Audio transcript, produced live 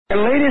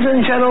Ladies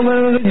and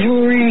gentlemen of the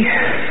jury,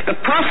 the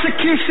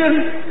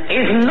prosecution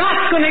is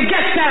not going to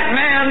get that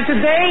man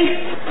today.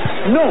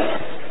 No,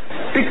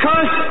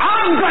 because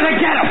I'm going to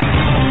get him.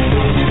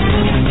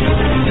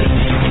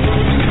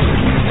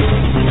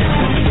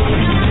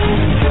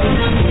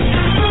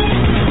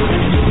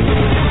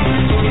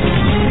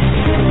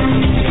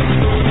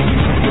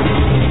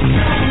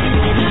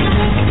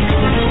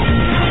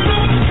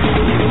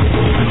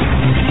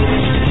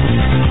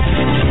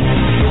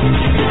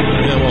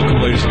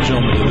 Ladies and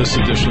gentlemen, to this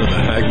edition of the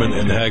Hagmann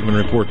and the Hagmann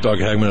Report. Doug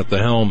Hagmann at the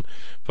helm.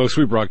 Folks,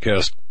 we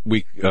broadcast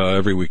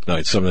every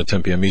weeknight, 7 to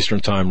 10 p.m.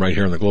 Eastern Time, right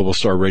here on the Global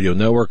Star Radio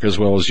Network, as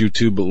well as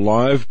YouTube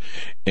Live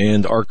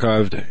and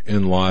archived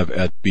and live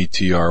at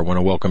BTR. I want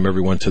to welcome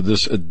everyone to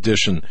this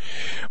edition.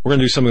 We're going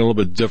to do something a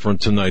little bit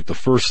different tonight. The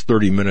first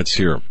 30 minutes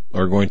here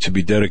are going to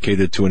be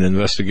dedicated to an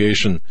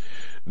investigation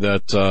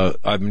that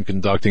I've been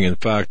conducting. In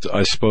fact,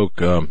 I spoke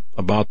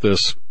about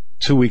this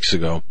 2 weeks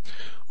ago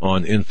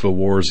on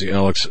InfoWars,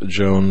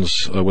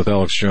 with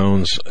Alex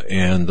Jones,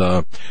 and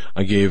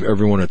I gave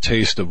everyone a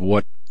taste of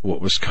what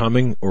was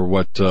coming, or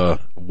what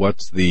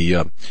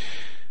the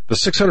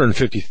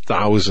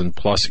 650,000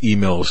 plus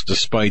emails,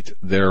 despite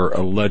their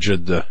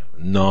alleged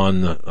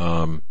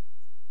non-issue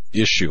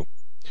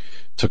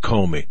to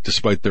Comey,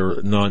 despite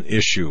their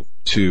non-issue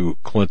to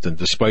Clinton,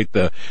 despite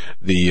the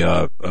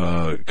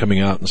coming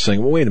out and saying,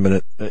 well, wait a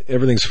minute,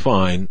 everything's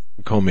fine,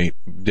 Comey,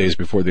 days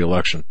before the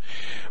election.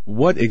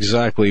 What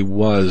exactly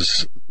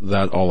was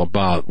that all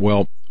about?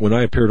 Well, when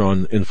I appeared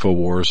on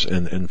InfoWars,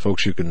 and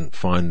folks, you can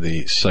find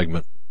the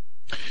segment,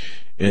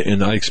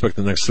 and I expect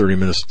the next 30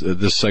 minutes,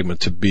 this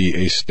segment, to be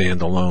a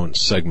standalone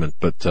segment,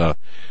 but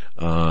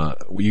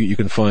you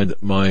can find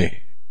my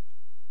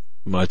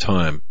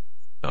time,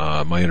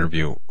 my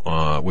interview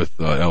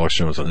with Alex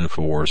Jones on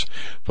InfoWars.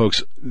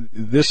 Folks,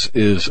 this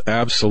is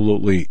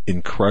absolutely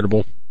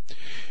incredible.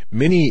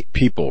 Many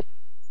people,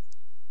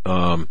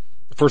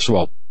 first of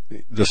all,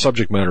 the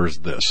subject matter is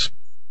this.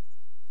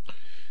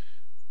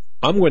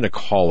 I'm going to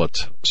call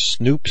it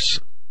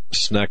Snoops,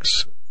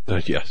 Snacks.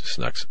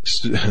 Snacks.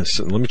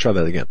 Let me try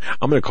that again.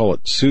 I'm going to call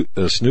it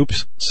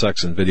Snoops,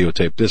 Sex, and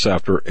Videotape. This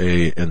after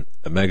a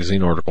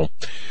magazine article,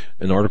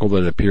 an article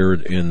that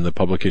appeared in the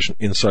publication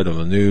Inside of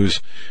the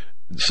News,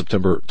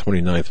 September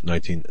 29th,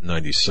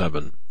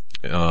 1997.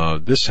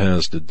 This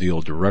has to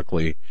deal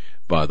directly,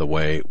 by the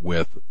way,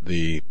 with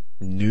the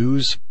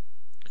news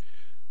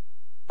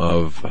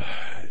of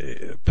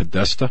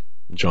Podesta,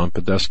 John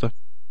Podesta,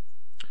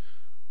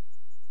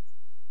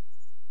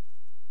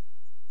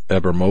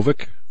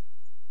 Abramovic,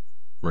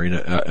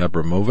 Marina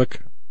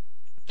Abramovic,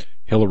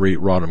 Hillary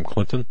Rodham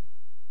Clinton,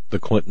 the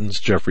Clintons,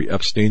 Jeffrey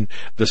Epstein,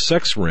 the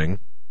sex ring,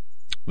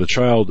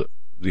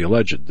 the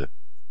alleged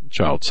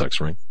child sex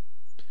ring,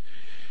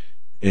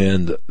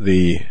 and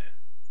the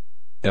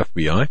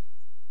FBI.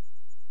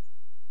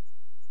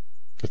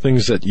 The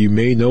things that you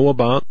may know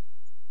about,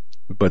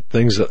 but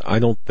things that I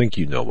don't think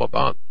you know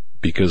about,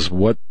 because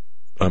what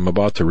I'm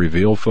about to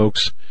reveal,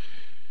 folks,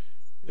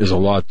 is a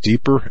lot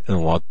deeper and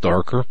a lot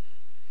darker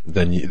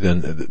than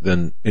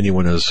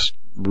anyone has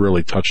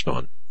really touched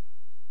on.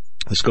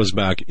 This goes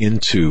back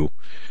into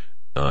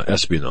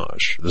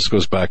espionage. This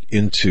goes back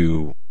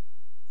into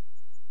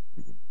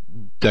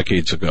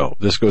decades ago.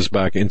 This goes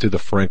back into the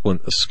Franklin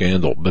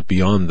scandal. But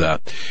beyond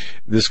that,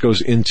 this goes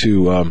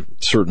into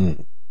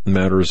certain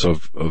matters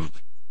of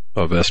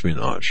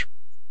espionage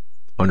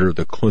under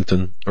the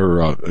Clinton,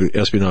 or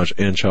espionage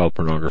and child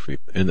pornography,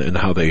 and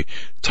how they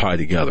tie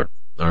together.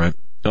 All right.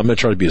 I'm going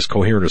to try to be as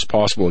coherent as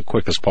possible and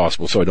quick as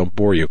possible so I don't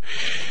bore you.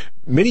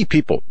 Many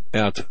people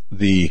at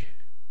the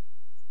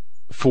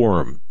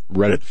forum,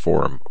 Reddit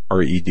forum,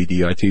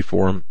 REDDIT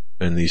forum,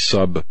 and the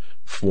sub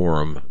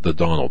forum, the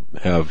Donald,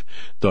 have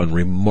done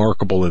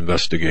remarkable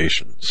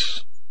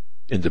investigations,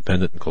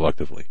 independent and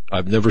collectively.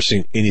 I've never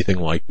seen anything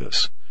like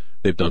this.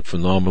 They've done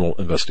phenomenal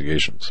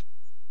investigations.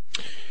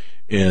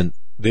 And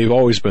they've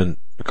always been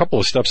a couple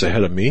of steps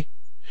ahead of me.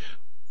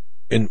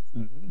 And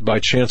by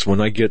chance, when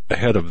I get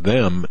ahead of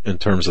them in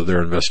terms of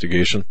their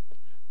investigation,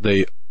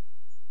 they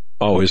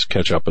always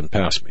catch up and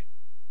pass me.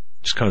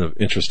 It's kind of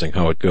interesting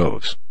how it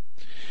goes.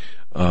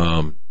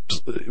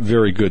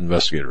 Very good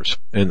investigators,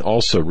 and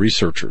also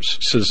researchers,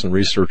 citizen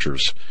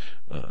researchers,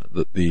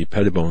 the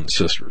Pettibone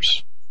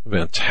sisters,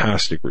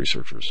 fantastic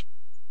researchers.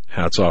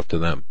 Hats off to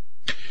them.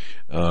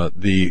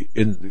 The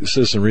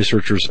citizen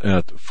researchers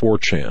at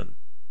 4chan,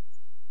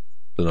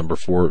 the number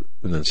 4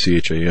 and then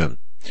CHAN.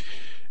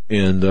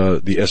 And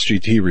the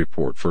SGT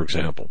report, for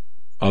example,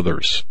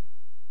 others.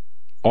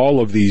 All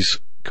of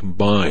these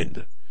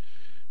combined,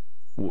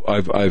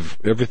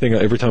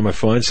 every time I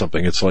find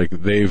something, it's like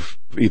they've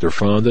either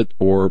found it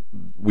or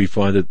we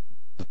find it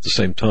at the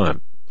same time.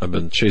 I've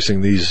been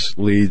chasing these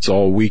leads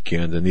all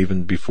weekend, and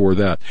even before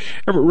that,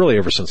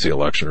 ever since the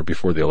election, or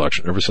before the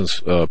election, ever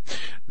since the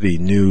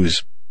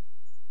news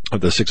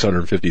of the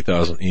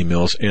 650,000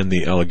 emails and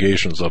the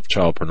allegations of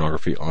child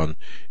pornography on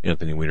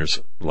Anthony Weiner's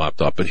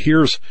laptop. But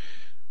here's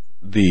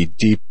the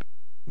deep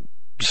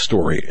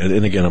story.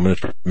 And again, I'm going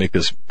to make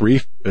this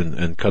brief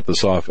and cut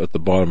this off at the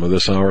bottom of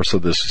this hour so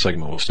this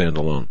segment will stand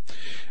alone.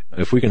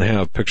 If we can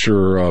have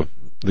picture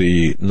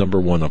the number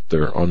 1 up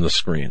there on the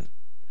screen.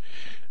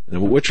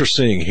 And what you're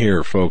seeing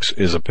here, folks,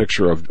 is a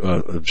picture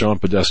of John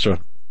Podesta.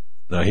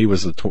 Now, he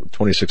was the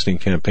 2016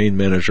 campaign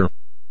manager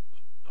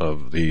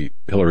of the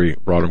Hillary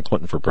Rodham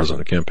Clinton for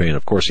president campaign.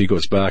 Of course, he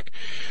goes back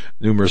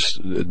numerous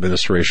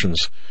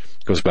administrations,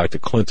 goes back to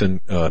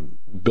Clinton,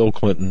 Bill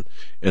Clinton,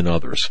 and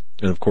others.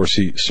 And of course,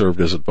 he served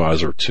as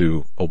advisor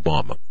to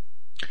Obama.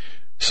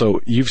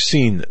 So you've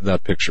seen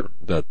that picture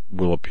that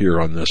will appear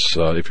on this.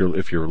 If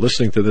you're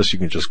listening to this, you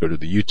can just go to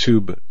the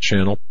YouTube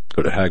channel,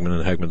 go to Hagmann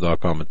and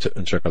Hagmann.com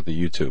and check out the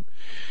YouTube.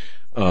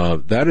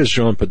 That is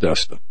John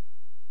Podesta.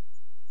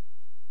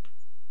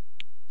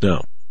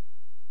 Now,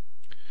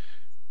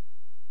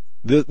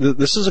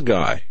 this is a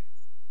guy,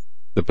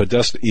 the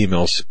Podesta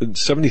emails,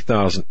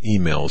 70,000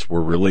 emails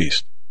were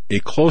released. A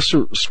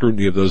closer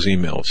scrutiny of those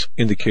emails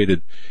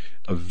indicated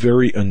a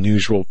very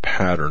unusual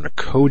pattern, a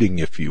coding,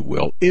 if you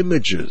will,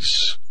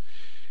 images.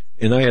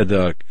 And I had,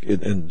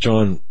 and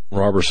John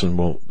Robertson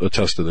will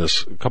attest to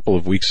this, a couple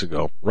of weeks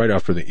ago, right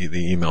after the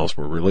emails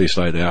were released,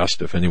 I had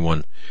asked if he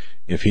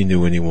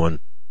knew anyone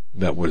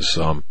that was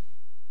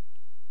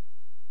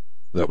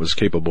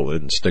capable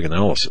in stig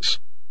analysis.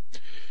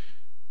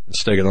 What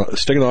stig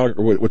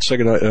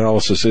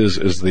analysis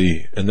is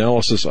the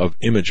analysis of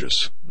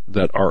images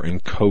that are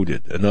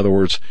encoded. In other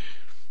words,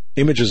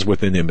 images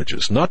within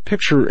images, not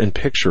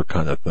picture-in-picture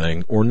kind of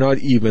thing, or not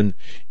even,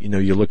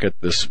 you look at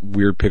this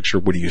weird picture,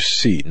 what do you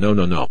see?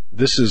 No.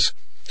 This is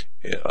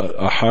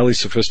a highly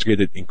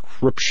sophisticated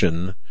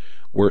encryption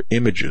where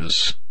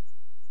images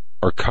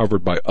are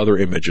covered by other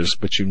images,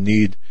 but you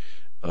need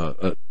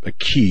a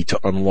key to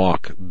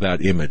unlock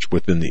that image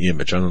within the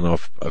image. I don't know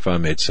if I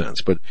made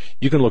sense, but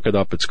you can look it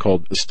up. It's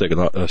called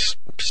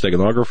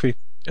steganography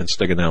and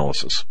stig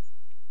analysis.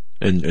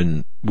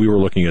 And we were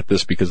looking at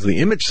this because the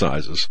image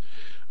sizes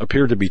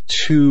appear to be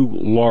too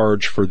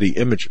large for the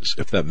images,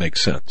 if that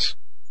makes sense.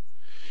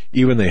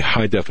 Even a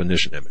high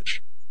definition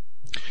image.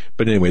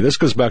 But anyway, this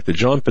goes back to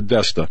John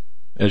Podesta.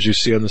 As you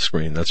see on the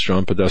screen, that's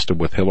John Podesta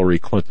with Hillary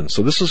Clinton.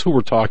 So this is who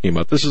we're talking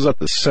about. This is at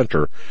the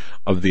center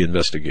of the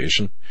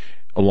investigation,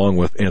 along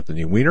with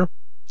Anthony Weiner,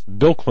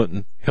 Bill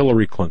Clinton,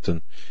 Hillary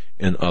Clinton,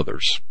 and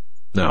others.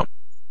 Now,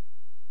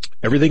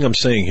 everything I'm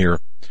saying here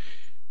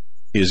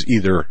is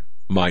either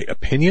my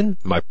opinion,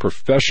 my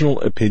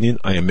professional opinion.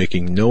 I am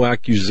making no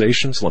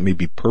accusations. Let me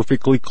be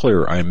perfectly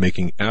clear. I am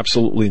making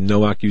absolutely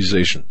no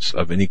accusations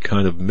of any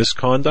kind of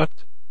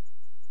misconduct.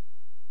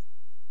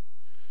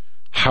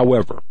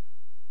 However,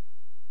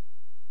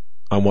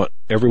 I want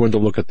everyone to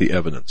look at the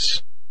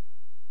evidence.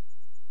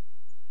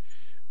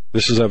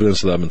 This is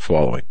evidence that I've been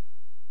following.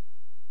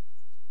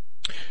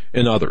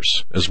 And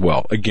others as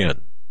well.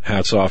 Again,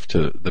 hats off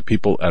to the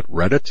people at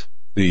Reddit,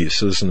 the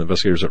citizen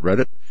investigators at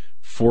Reddit,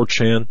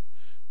 4chan,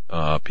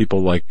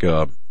 people like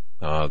the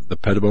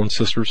Pettibone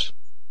sisters,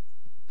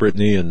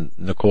 Brittany and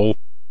Nicole,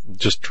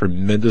 just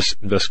tremendous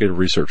investigative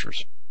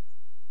researchers.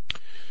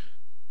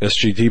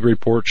 SGD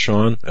Report,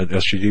 Sean at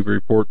SGD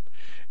Report,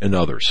 and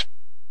others.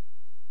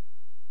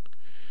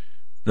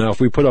 Now,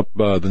 if we put up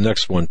the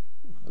next one,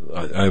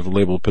 I have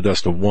labeled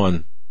Podesta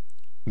 1.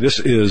 This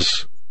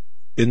is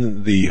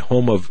in the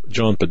home of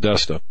John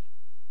Podesta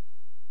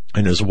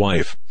and his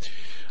wife.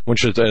 I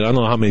don't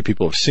know how many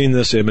people have seen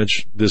this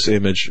image. This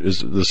image is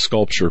the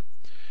sculpture.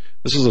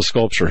 This is a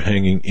sculpture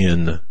hanging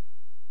in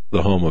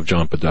the home of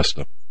John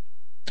Podesta.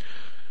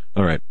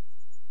 All right.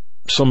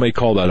 Some may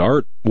call that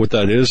art. What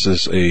that is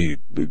a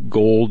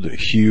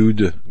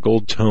gold-hued,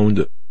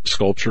 gold-toned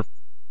sculpture,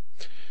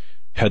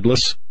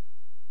 headless,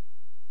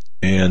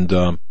 and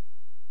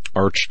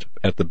arched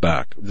at the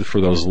back,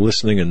 for those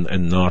listening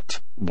and not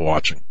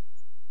watching.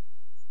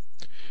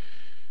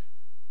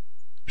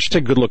 Just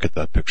take a good look at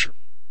that picture.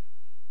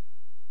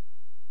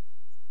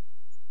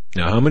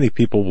 Now, how many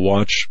people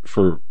watch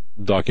for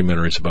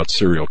documentaries about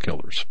serial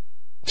killers?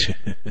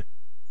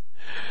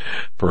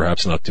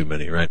 Perhaps not too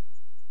many, right?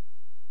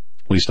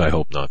 At least I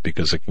hope not,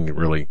 because it can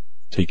really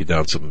take you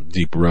down some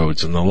deep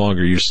roads. And the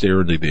longer you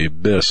stare into the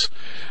abyss,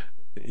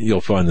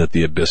 you'll find that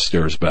the abyss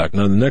stares back.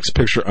 Now, the next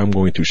picture I'm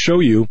going to show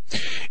you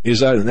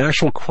is at an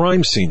actual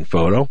crime scene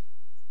photo.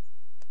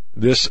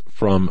 This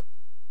from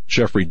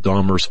Jeffrey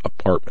Dahmer's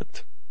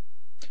apartment.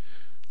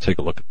 Take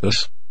a look at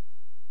this.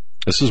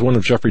 This is one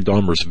of Jeffrey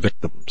Dahmer's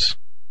victims.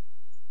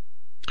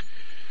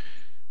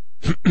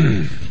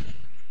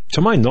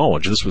 To my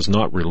knowledge, this was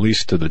not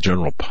released to the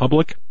general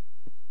public,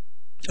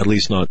 at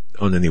least not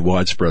on any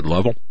widespread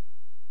level.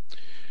 Do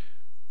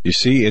you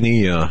see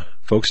any,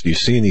 folks, do you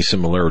see any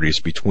similarities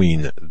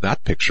between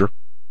that picture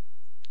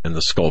and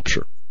the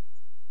sculpture?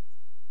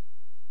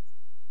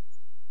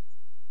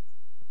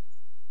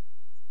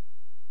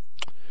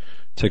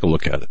 Take a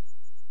look at it.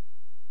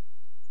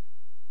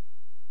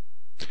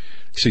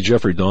 See,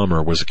 Jeffrey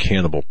Dahmer was a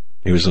cannibal.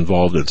 He was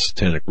involved in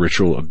satanic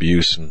ritual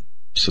abuse and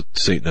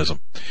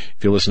Satanism.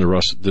 If you listen to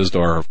Russ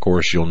Dizdar, of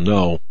course, you'll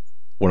know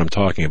what I'm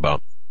talking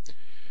about.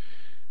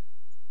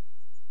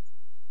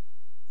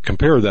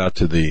 compare that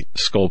to the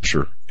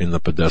sculpture in the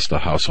Podesta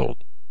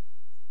household.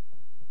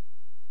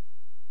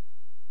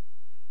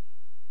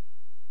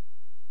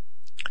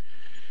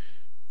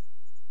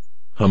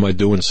 How am I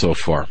doing so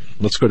far?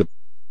 Let's go to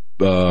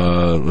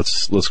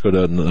let's go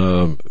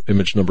to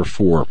image number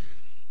 4.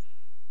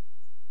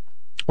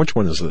 Which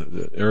one is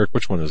Eric?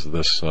 Which one is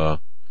this? Okay,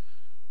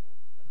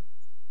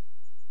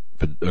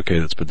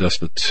 that's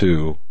Podesta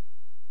 2.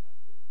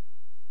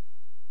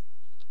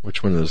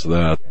 Which one is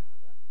that?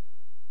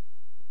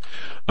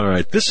 All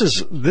right,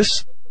 this.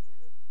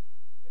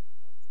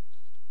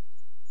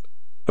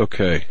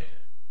 Okay.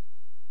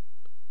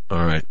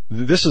 All right,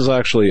 this is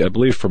actually, I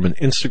believe, from an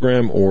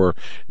Instagram, or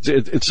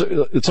it's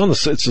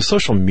a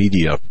social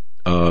media.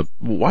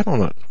 Why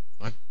don't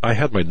I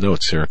had my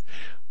notes here.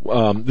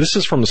 This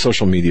is from the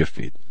social media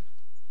feed,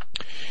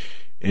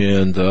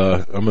 and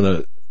I'm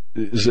gonna.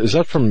 Is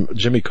that from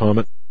Jimmy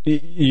Comet?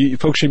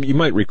 Folks, you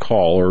might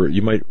recall, or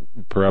you might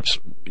perhaps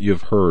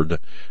you've heard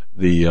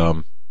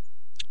the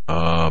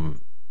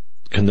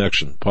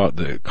connection,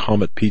 the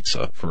Comet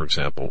Pizza, for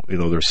example. You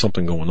know, there's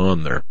something going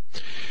on there.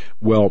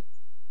 Well,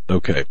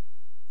 okay.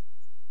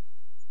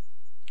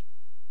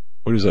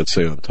 What does that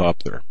say on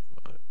top there?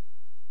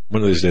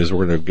 One of these days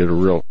we're going to get a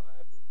real.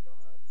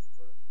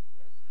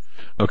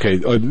 Okay.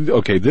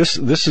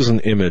 This is an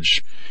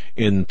image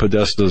in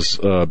Podesta's.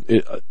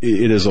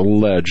 It is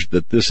alleged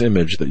that this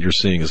image that you're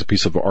seeing is a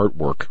piece of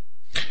artwork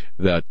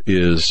that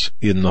is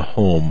in the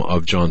home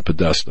of John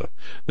Podesta.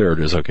 There it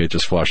is. Okay, it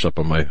just flashed up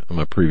on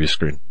my previous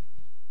screen.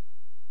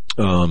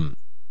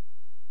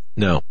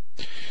 Now,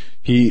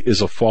 he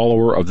is a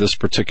follower of this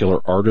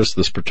particular artist.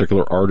 This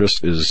particular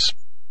artist is,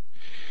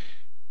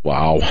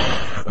 wow.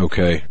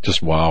 Okay,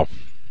 just wow.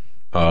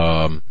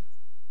 I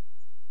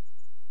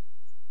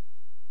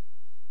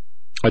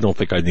don't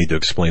think I need to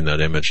explain that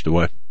image, do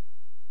I?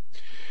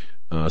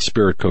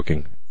 Spirit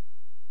Cooking.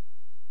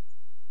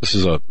 This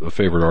is a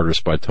favorite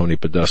artist by Tony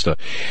Podesta.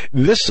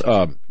 This,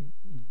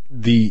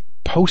 the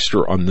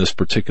poster on this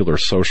particular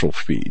social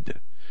feed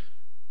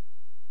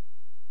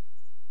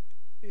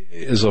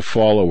is a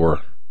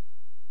follower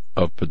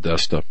of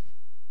Podesta.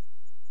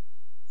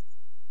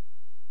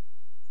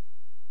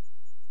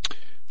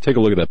 Take a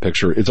look at that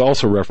picture. It's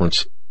also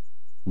references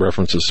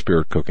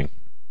Spirit Cooking.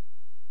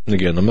 And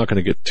again, I'm not going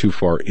to get too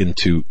far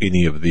into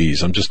any of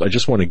these. I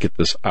just want to get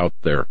this out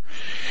there.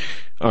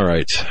 All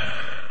right.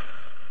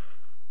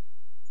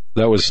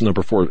 That was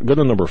number 4. Go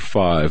to number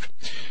 5.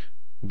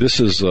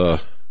 This is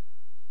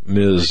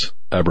Ms.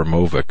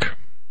 Abramovic.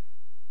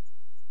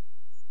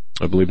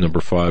 I believe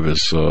number 5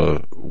 is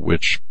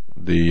which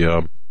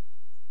the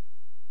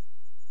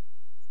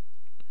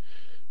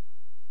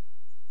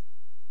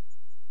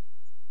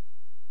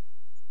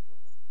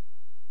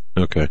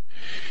okay.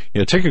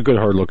 Yeah, take a good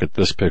hard look at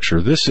this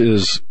picture. This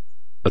is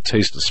a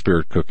taste of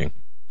Spirit Cooking,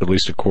 at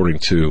least according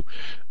to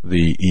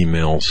the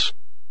emails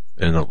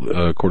and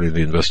according to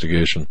the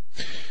investigation.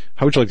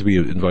 How would you like to be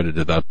invited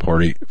to that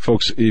party?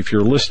 Folks, if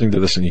you're listening to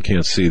this and you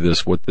can't see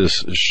this, what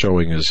this is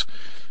showing is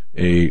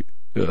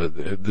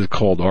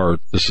called art.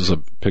 This is a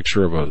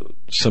picture of a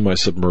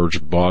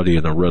semi-submerged body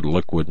in a red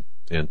liquid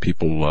and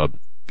people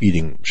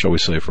eating, shall we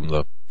say, from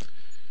the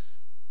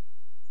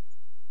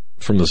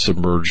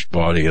submerged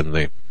body in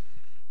the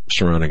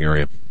surrounding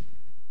area.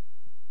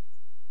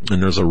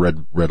 And there's a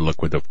red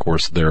liquid, of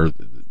course, there,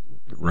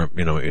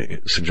 you know,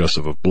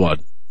 suggestive of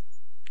blood.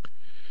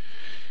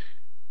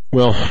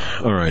 Well,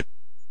 all right.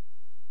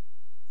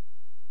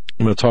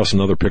 I'm going to toss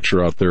another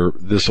picture out there.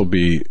 This will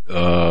be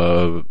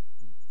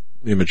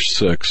image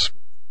 6,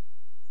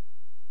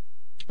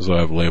 as I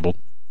have labeled.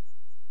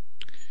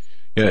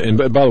 Yeah, and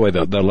by the way,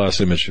 that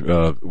last image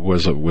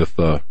was with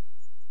the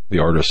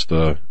artist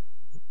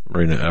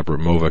Marina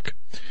Abramovic,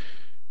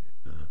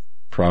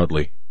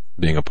 proudly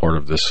being a part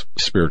of this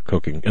Spirit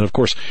Cooking. And of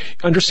course,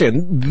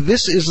 understand,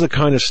 this is the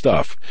kind of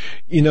stuff,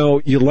 you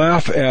know, you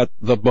laugh at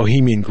the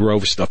Bohemian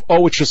Grove stuff.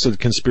 Oh, it's just a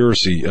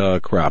conspiracy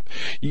crap.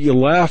 You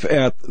laugh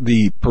at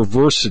the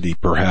perversity,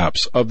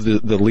 perhaps, of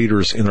the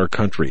leaders in our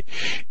country.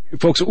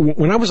 Folks,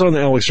 when I was on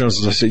Alex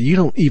Jones, I said, you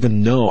don't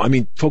even know. I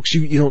mean, folks,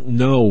 you don't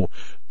know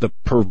the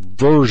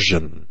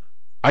perversion.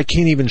 I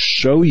can't even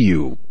show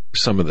you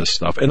some of this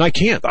stuff. And I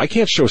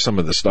can't show some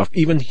of this stuff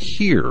even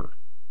here.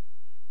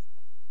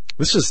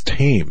 This is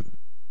tame.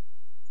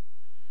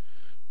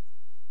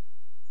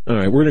 All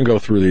right, we're going to go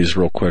through these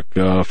real quick.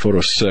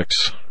 Photo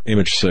 6,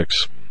 image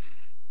 6.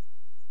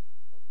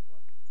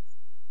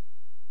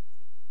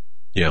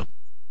 Yeah.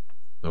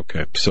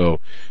 Okay,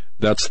 so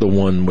that's the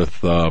one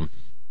with,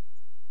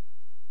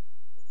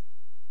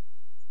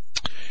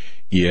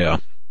 yeah.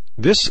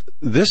 This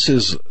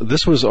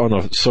was on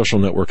a social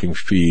networking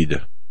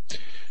feed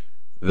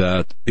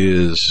that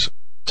is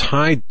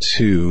tied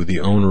to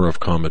the owner of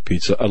Comet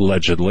Pizza,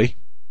 allegedly,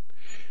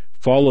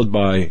 followed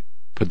by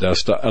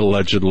Podesta,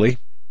 allegedly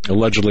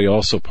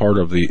also part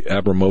of the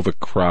Abramovic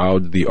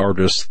crowd, the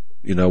artists,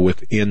 you know,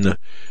 within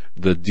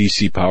the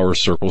DC power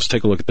circles.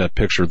 Take a look at that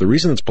picture. The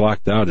reason it's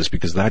blacked out is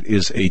because that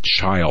is a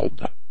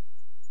child.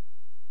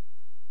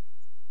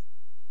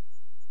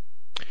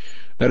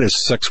 That is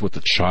Sex with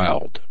a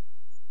Child.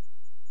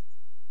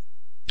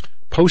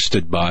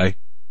 Posted by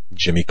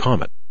Jimmy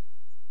Comet.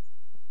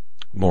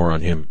 More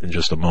on him in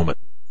just a moment.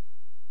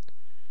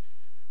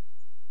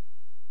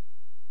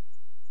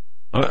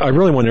 I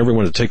really want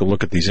everyone to take a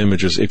look at these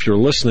images. If you're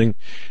listening,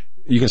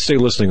 you can stay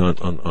listening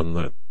on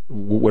the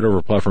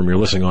whatever platform you're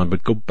listening on,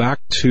 but go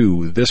back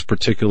to this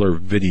particular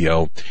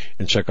video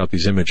and check out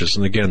these images.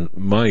 And again,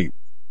 my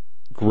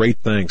great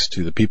thanks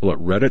to the people at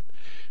Reddit,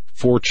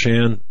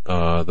 4chan,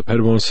 the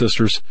Pettibone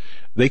sisters.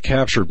 They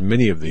captured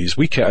many of these.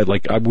 We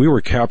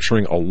were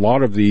capturing a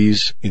lot of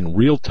these in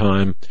real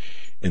time,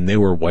 and they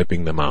were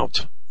wiping them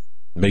out,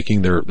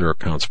 making their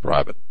accounts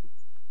private.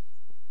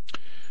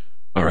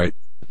 All right,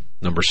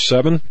 number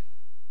 7.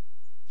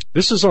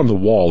 This is on the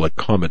wall at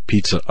Comet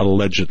Pizza,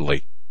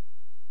 allegedly.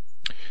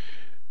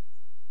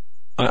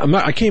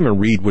 I can't even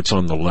read what's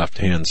on the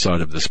left-hand side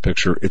of this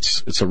picture.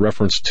 It's a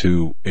reference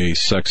to a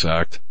sex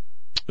act,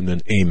 and then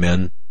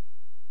amen.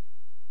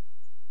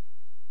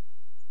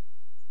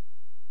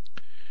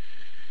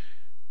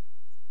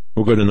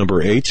 We'll go to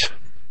number 8.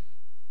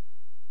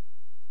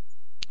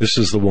 This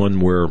is the one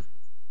where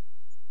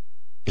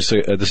you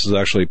say this is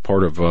actually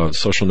part of a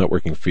social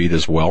networking feed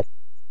as well.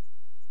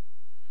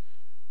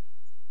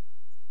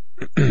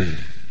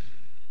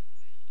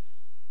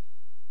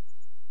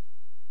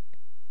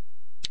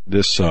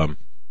 This for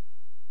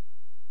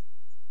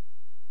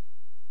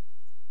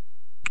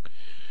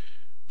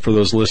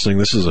those listening,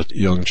 this is a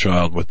young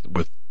child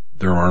with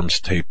their arms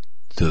taped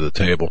to the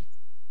table.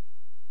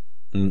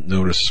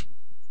 Notice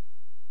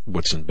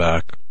what's in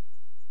back.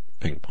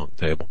 Ping pong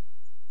table.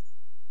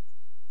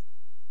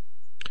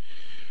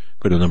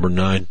 Go to number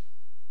 9.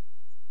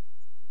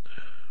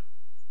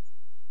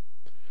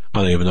 I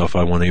don't even know if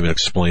I want to even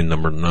explain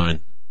number 9.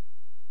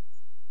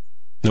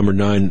 Number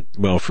 9,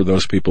 well, for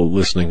those people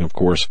listening, of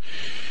course,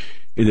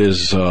 it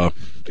is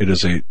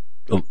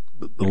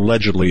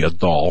allegedly a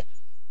doll,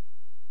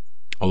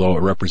 although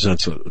it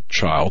represents a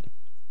child,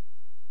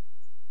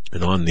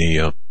 and on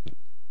the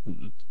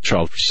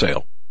child for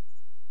sale.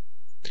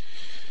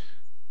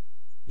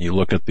 You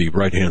look at the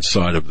right-hand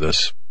side of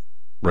the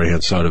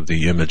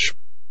image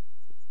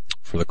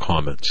for the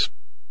comments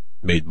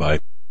made by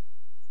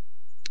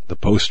the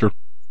poster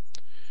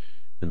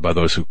and by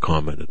those who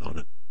commented on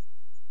it.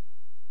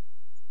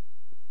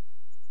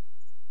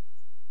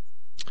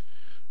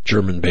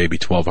 German baby,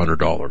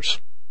 $1,200.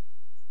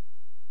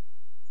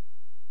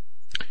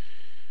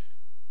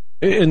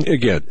 And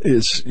again,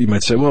 you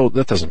might say, well,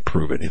 that doesn't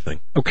prove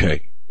anything.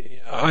 Okay,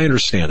 I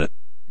understand it.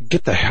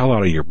 Get the hell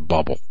out of your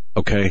bubble,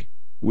 okay?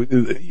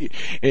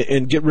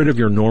 And get rid of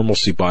your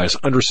normalcy bias.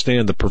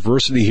 Understand the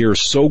perversity here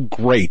is so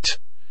great,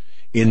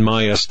 in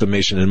my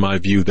estimation, in my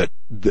view, that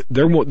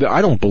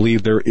I don't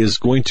believe there is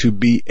going to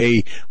be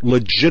a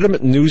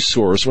legitimate news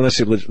source. When I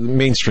say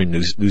mainstream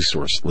news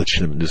source,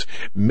 legitimate news,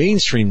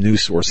 mainstream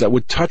news source that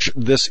would touch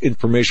this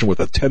information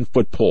with a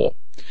 10-foot pole.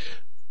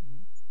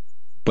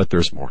 But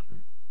there's more.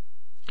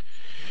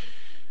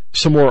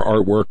 Some more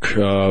artwork,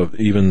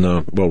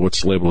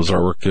 what's labeled as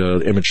artwork,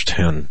 image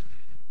 10.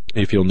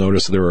 If you'll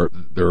notice, there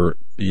are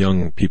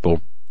young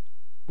people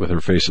with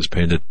their faces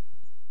painted.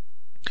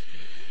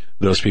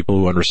 Those people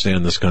who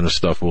understand this kind of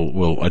stuff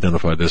will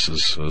identify this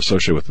as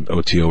associated with an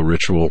OTO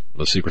ritual,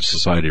 a secret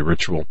society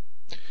ritual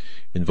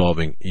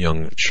involving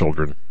young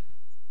children.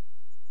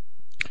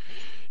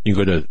 You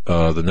go to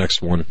the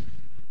next one,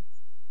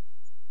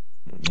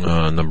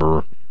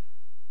 number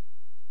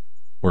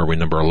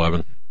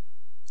 11.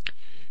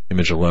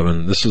 Image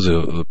 11. This is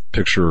a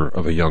picture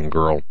of a young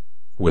girl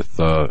with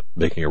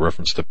making a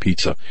reference to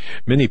pizza.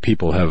 Many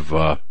people have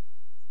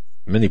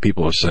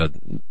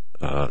said.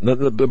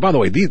 By the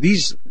way,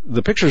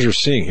 the pictures you're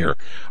seeing here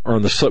were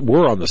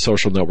on the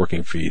social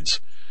networking feeds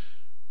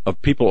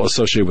of people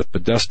associated with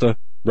Podesta,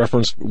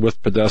 referenced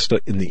with Podesta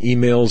in the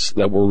emails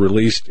that were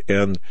released,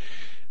 and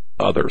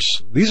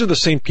others. These are the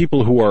same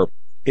people who are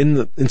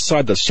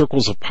inside the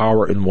circles of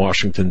power in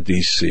Washington,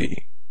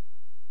 D.C.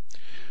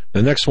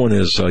 The next one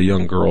is a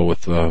young girl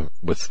with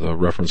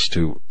reference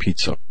to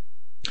pizza.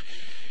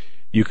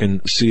 You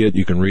can see it,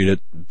 you can read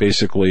it.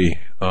 Basically,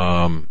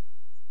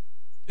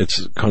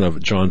 it's kind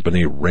of John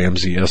Benet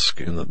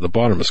Ramsey-esque, and the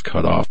bottom is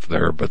cut off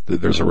there, but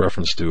there's a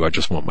reference to, I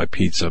just want my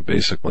pizza,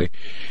 basically.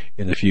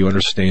 And if you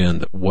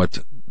understand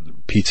what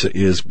pizza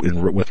is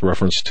with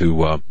reference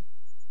to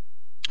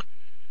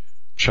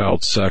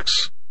child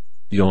sex,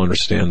 you'll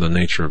understand the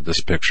nature of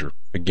this picture.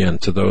 Again,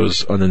 to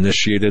those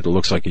uninitiated, it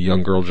looks like a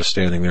young girl just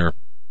standing there.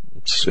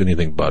 It's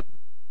anything but.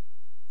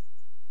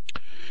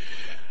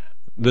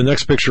 The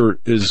next picture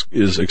is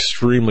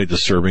extremely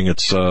disturbing.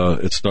 It's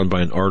done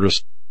by an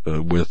artist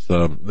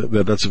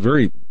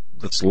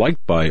that's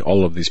liked by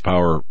all of these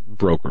power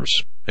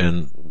brokers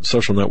and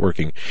social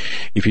networking.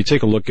 If you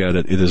take a look at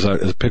it, it is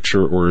a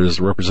picture or is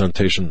a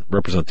representation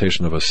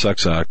of a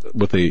sex act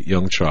with a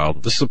young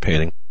child. This is a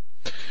painting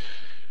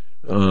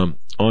on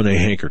a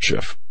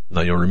handkerchief.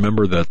 Now, you'll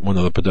remember that one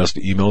of the Podesta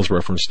emails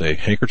referenced a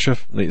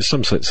handkerchief.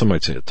 Some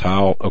might say a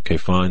towel. Okay,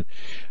 fine.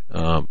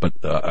 But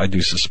I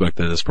do suspect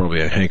that it's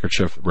probably a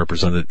handkerchief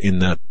represented in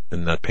that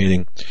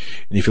painting.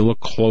 And if you look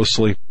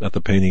closely at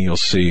the painting, you'll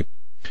see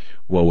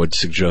what would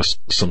suggest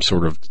some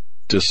sort of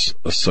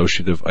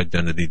dissociative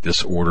identity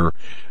disorder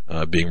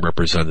being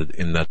represented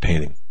in that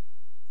painting.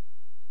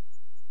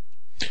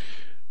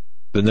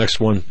 The next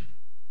one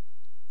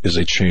is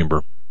a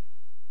chamber.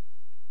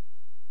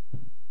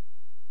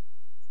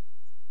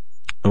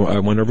 I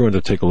want everyone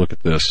to take a look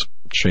at this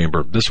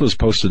chamber. This was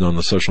posted on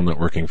the social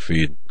networking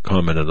feed,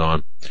 commented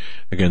on.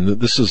 Again,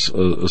 this is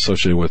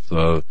associated with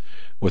the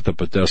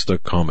Podesta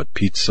Comet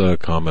Pizza,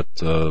 Comet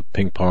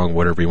Ping Pong,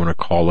 whatever you want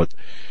to call it,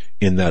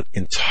 in that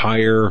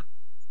entire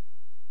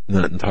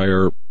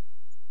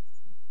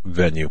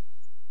venue.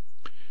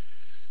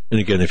 And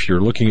again, if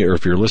you're looking at, or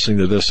if you're listening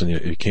to this and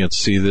you can't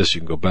see this,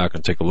 you can go back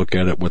and take a look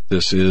at it. What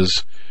this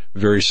is,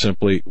 very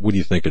simply, what do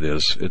you think it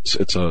is?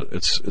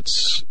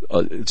 It's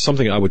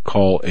something I would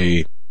call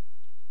a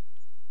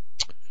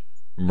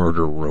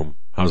murder room.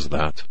 How's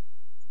that?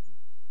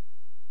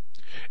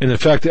 And in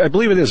fact, I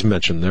believe it is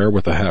mentioned there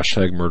with the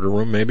hashtag murder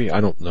room, maybe.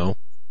 I don't know.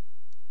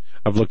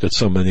 I've looked at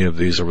so many of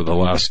these over the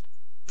last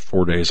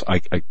 4 days. I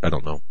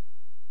don't know.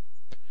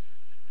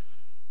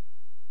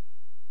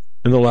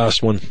 And the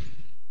last one,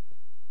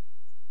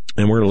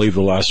 and we're going to leave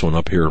the last one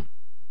up here.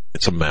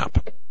 It's a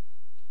map.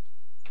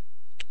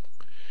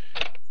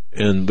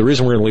 And the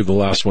reason we're going to leave the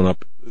last one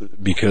up,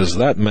 because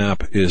that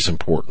map is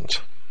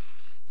important.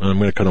 And I'm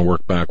going to kind of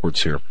work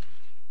backwards here.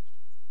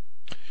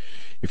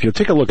 If you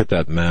take a look at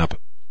that map,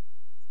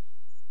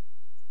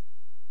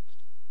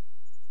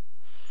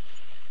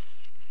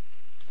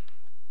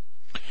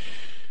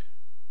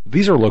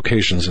 these are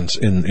locations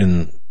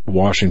in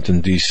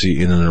Washington,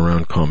 D.C., in and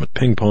around Comet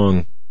Ping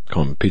Pong,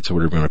 Comet Pizza,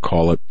 whatever you want to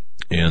call it,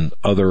 and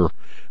other,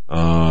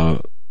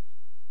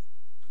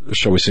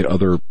 shall we say,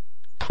 other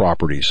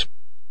properties.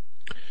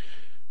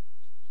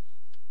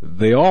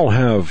 They all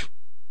have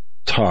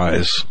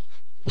ties,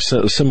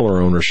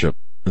 similar ownership,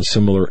 and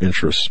similar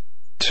interests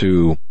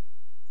to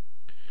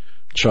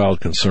child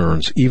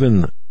concerns,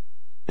 even,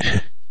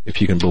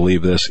 if you can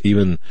believe this,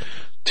 even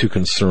to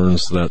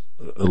concerns that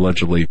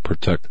allegedly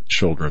protect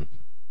children.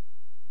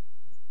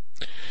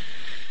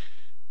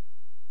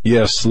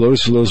 Yes,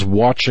 those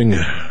watching,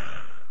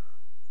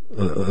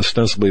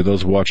 ostensibly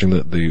those watching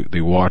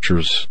the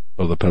watchers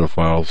of the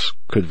pedophiles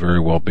could very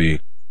well be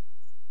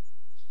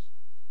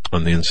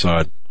on the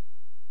inside.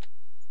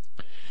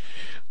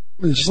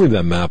 Just leave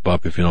that map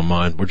up if you don't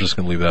mind. We're just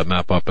going to leave that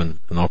map up, and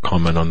I'll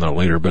comment on that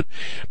later. But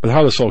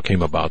how this all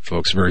came about,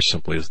 folks, very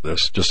simply is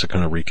this, just to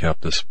kind of recap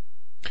this.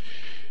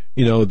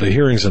 You know, the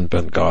hearings in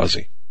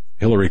Benghazi,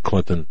 Hillary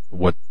Clinton,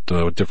 what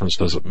difference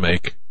does it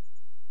make?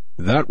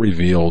 That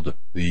revealed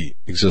the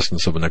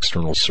existence of an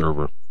external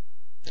server.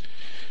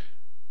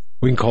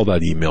 We can call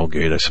that email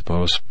gate, I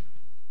suppose.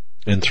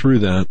 And through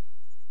that,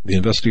 the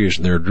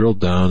investigation there drilled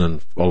down,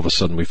 and all of a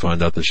sudden we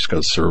find out that she's got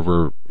a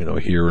server,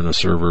 here, and a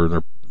server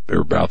in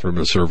her bathroom,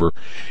 and a server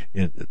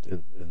in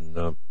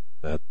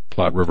at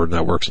Platte River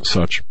Networks and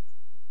such.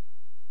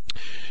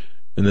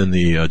 And then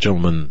the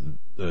gentleman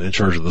in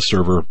charge of the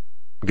server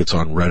gets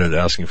on Reddit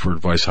asking for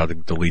advice how to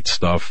delete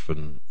stuff,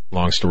 and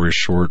long story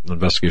short, an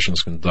investigation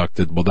is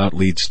conducted. Well, that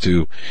leads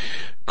to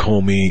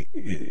Comey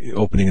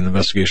opening an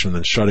investigation and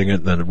then shutting it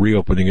and then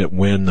reopening it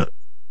when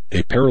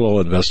a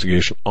parallel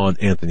investigation on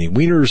Anthony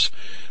Weiner's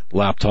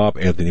laptop.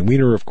 Anthony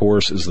Weiner, of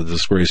course, is the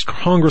disgraced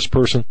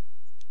congressperson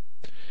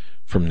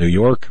from New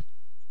York.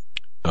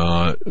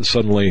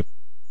 Suddenly,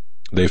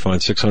 they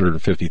find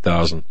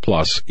 650,000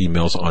 plus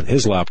emails on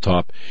his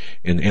laptop.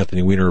 And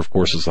Anthony Weiner, of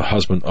course, is the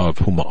husband of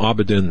Huma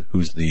Abedin,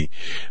 who's the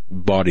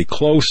body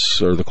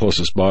close, or the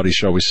closest body,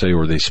 shall we say,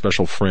 or the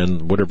special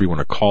friend, whatever you want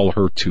to call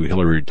her, to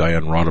Hillary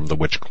Diane Rodham, the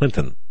witch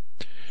Clinton.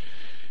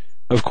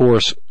 Of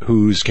course,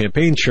 whose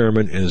campaign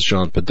chairman is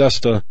John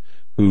Podesta,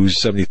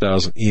 whose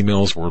 70,000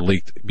 emails were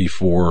leaked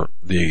before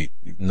the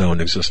known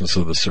existence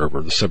of the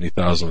server. The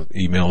 70,000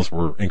 emails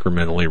were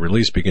incrementally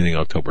released beginning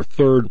October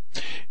 3rd,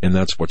 and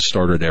that's what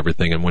started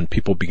everything. And when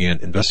people began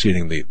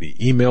investigating the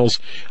emails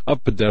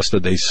of Podesta,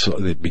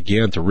 they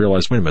began to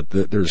realize, wait a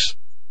minute, there's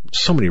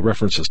so many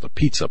references to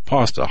pizza,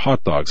 pasta,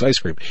 hot dogs, ice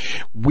cream,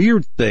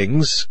 weird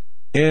things,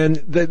 and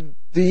that,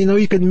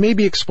 you can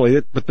maybe explain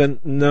it, but then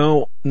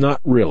no, not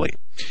really.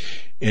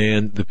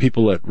 And the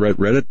people at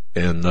Reddit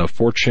and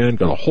 4chan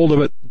got a hold of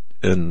it.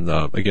 And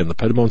again, the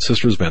Pettibone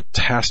sisters,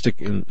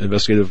 fantastic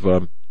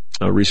investigative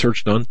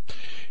research done.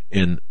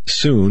 And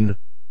soon,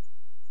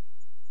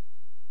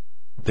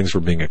 things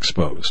were being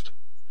exposed.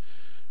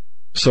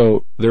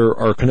 So there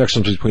are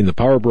connections between the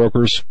power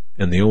brokers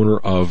and the owner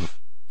of,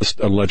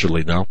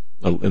 allegedly now,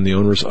 and the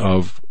owners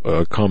of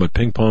Comet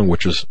Ping Pong,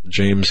 which is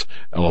James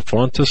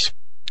Alefantis.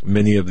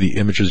 Many of the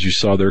images you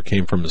saw there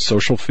came from the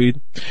social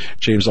feed.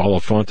 James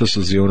Alefantis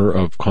is the owner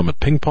of Comet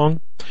Ping Pong.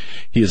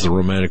 He is the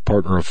romantic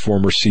partner of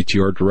former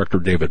CTR director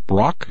David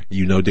Brock.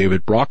 You know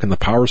David Brock in the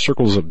power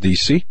circles of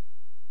D.C.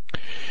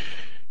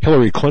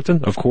 Hillary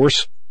Clinton, of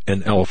course,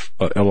 and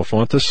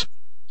Alefantis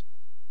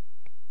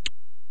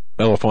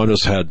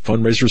Elefantis had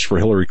fundraisers for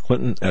Hillary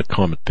Clinton at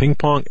Comet Ping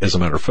Pong. As a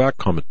matter of fact,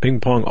 Comet Ping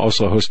Pong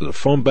also hosted a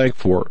phone bank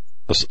for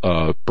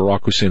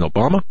Barack Hussein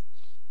Obama.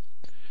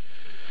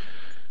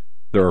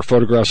 There are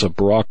photographs of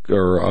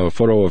a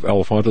photo of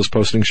Elefantis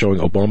posting showing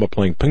Obama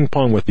playing ping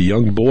pong with the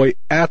young boy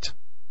at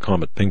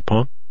Comet Ping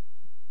Pong,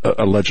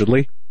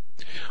 allegedly.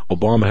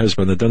 Obama has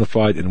been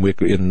identified in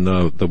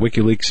the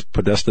WikiLeaks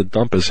Podesta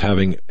dump as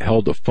having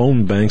held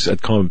phone banks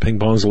at Comet Ping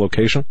Pong's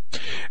location.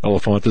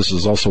 Elefantis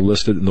is also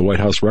listed in the White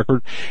House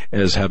record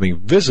as having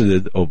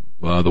visited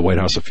the White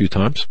House a few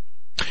times.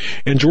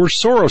 And George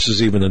Soros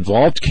is even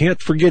involved.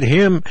 Can't forget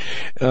him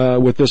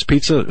with this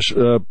pizza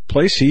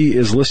place. He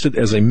is listed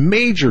as a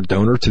major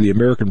donor to the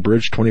American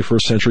Bridge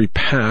 21st Century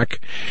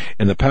PAC,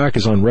 and the PAC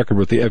is on record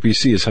with the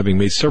FEC as having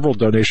made several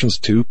donations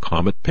to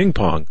Comet Ping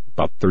Pong,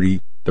 about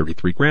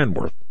 33 grand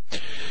worth.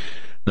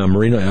 Now,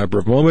 Marina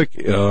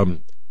Abramovic,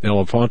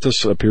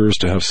 Elefantis appears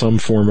to have some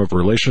form of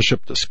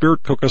relationship to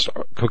spirit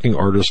cooking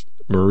artist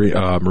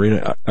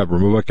Marina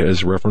Abramovic,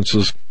 as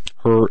references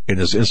her in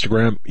his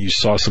Instagram. You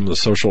saw some of the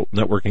social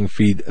networking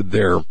feed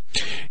there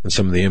and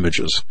some of the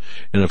images.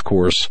 And of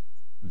course,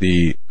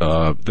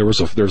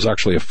 there's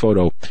actually a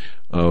photo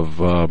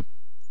of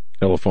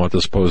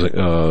Elefantis posing.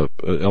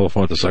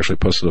 Elefantis actually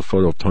posted a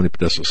photo of Tony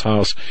Podesta's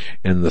house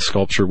and the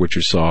sculpture, which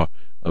you saw,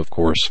 of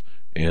course,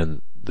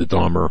 and the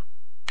Dahmer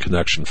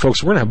connection.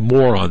 Folks, we're going to have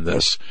more on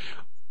this.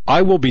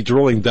 I will be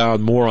drilling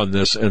down more on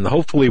this, and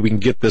hopefully we can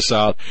get this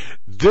out.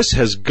 This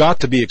has got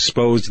to be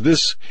exposed.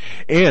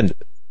 And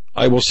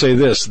I will say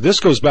this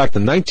goes back to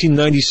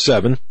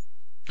 1997.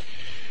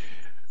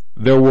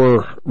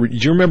 Do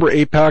you remember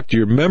AIPAC? Do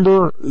you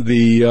remember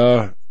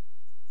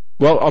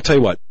well, I'll tell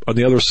you what, on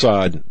the other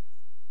side,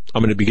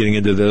 I'm going to be getting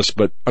into this,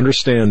 but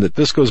understand that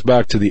this goes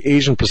back to the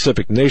Asian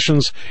Pacific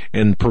nations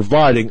and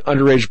providing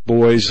underage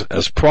boys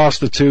as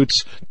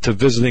prostitutes to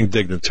visiting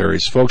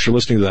dignitaries. Folks, you're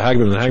listening to the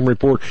Hagmann and Hagmann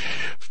Report.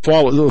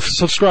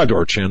 Subscribe to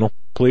our channel,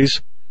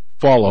 please.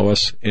 Follow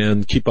us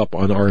and keep up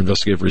on our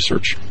investigative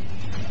research.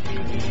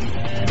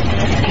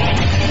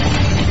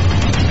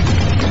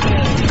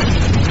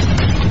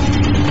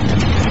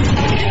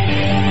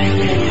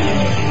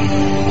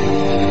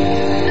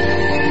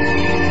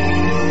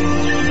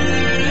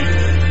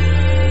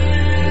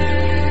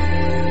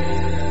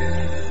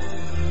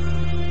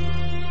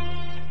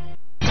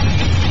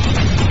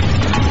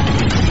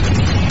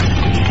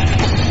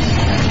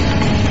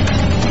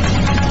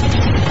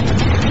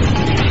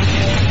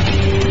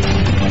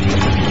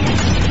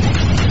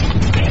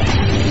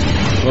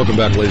 Welcome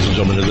back, ladies and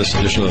gentlemen, to this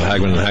edition of the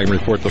Hagmann and Hagmann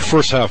Report. The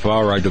first half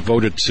hour I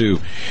devoted to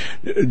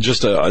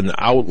just an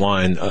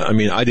outline. I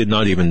mean, I did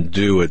not even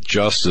do it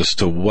justice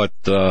to what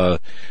the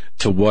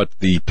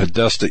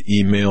Podesta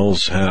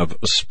emails have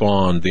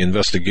spawned, the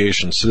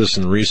investigation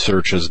citizen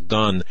research has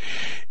done,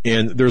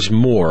 and there's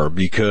more,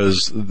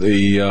 because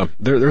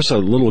there's a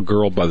little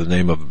girl by the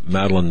name of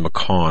Madeleine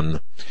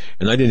McCann,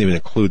 and I didn't even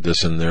include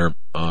this in there,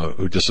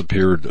 who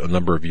disappeared a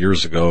number of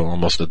years ago,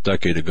 almost a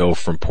decade ago,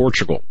 from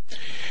Portugal.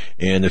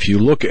 And if you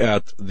look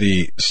at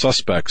the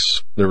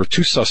suspects, there were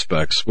two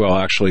suspects. Well,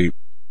 actually,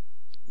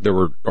 there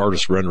were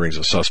artist renderings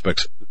of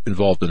suspects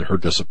involved in her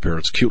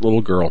disappearance. Cute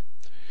little girl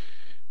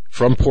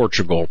from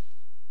Portugal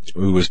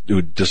who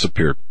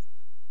disappeared.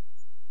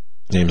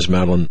 Name's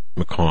Madeleine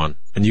McCann,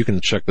 and you can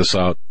check this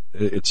out.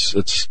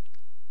 It's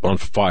on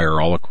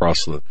fire all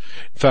across in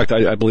fact,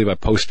 I believe I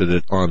posted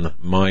it on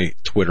my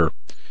Twitter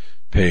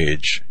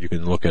page. You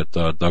can look at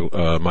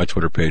my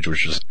Twitter page,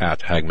 which is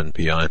at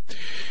HagmannPI.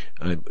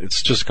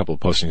 It's just a couple of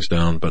postings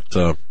down, but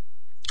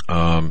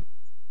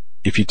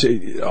if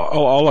you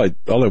all I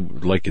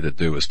would like you to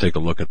do is take a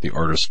look at the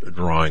artist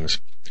drawings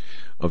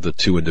of the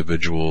two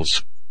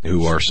individuals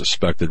who were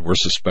suspected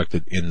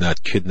in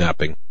that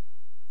kidnapping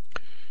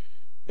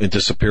and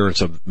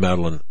disappearance of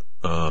Madeleine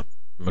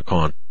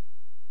McCann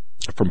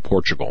from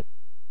Portugal.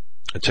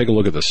 And take a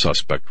look at the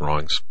suspect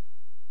drawings,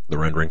 the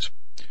renderings.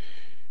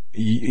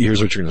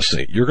 Here's what you're going to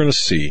see. You're going to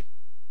see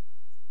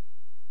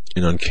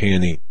an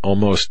uncanny,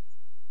 almost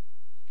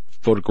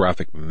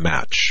photographic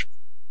match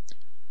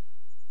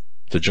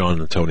to John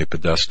and Tony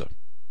Podesta.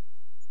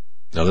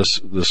 Now, this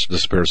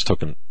disappearance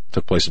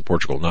took place in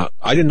Portugal. Now,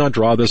 I did not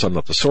draw this. I'm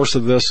not the source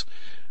of this.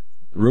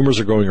 Rumors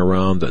are going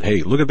around that,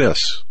 hey, look at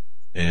this.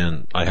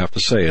 And I have to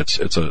say,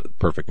 it's a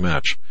perfect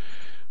match.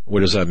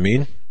 What does that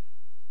mean?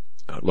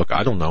 Look,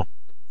 I don't know.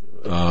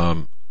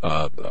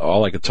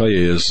 All I can tell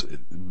you is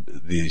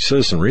the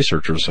citizen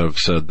researchers have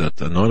said that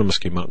Anonymous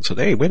came out and said,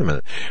 hey, wait a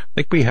minute. I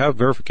think we have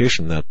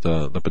verification that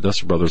the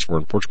Podesta brothers were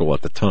in Portugal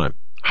at the time.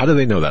 How do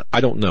they know that?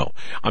 I don't know.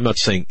 I'm not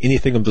saying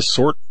anything of the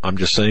sort. I'm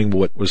just saying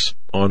what was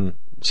on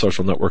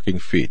social networking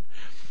feed.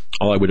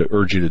 All I would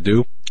urge you to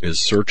do is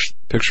search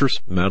pictures,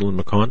 Madeleine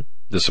McCann,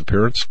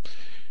 disappearance,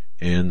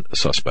 and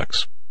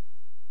suspects.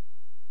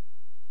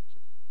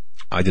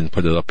 I didn't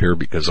put it up here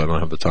because I don't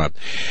have the time.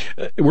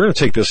 We're going to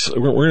take this.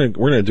 We're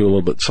going to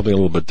do something a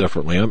little bit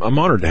differently. I'm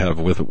honored to have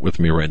with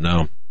me right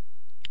now.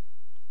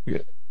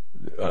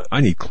 I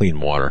need clean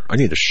water. I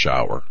need a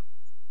shower.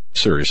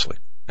 Seriously.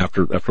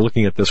 After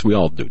looking at this, we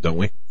all do, don't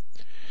we?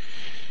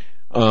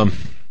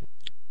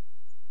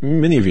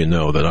 Many of you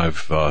know that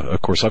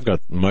of course, I've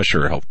got my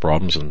share of health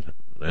problems,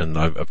 and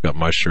I've got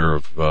my share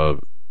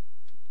of,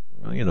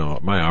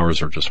 my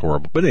hours are just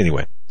horrible. But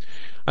anyway,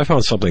 I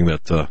found something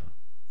that,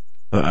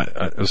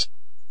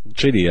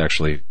 JD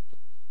actually,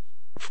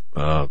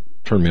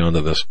 turned me on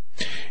to this.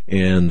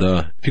 And,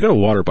 if you go to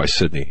Water by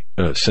Sydney,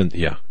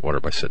 Water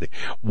by Sydney.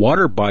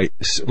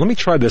 Let me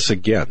try this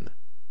again.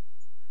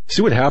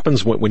 See what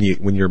happens when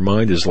your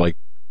mind is like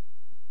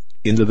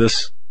into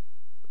this?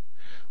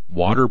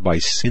 Water by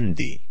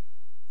Cindy.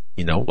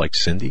 Like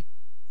Cindy?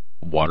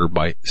 Water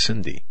by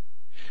Cindy.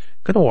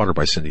 Go to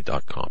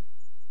waterbycindy.com.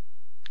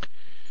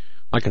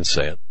 I can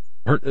say it.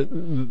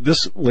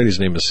 This lady's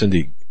name is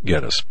Cindy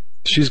Geddes.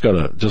 She's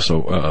got just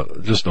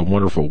a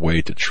wonderful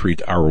way to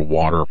treat our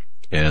water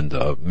and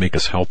make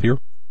us healthier.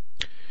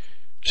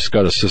 She's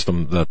got a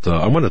system that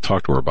I want to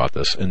talk to her about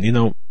this.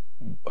 And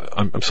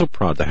I'm so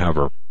proud to have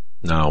her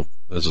now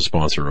as a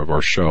sponsor of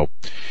our show.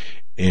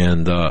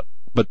 And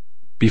but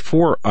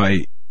before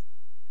I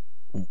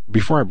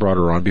brought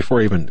her on,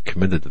 before I even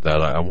committed to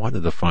that, I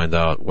wanted to find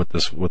out what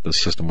this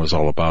system was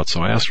all about.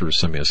 So I asked her to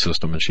send me a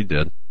system, and she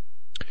did.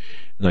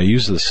 And I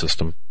use this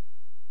system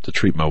to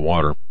treat my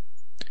water.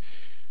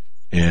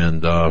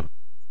 And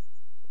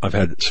I've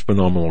had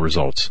phenomenal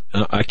results.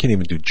 And I can't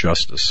even do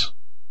justice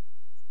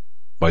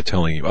by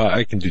telling you.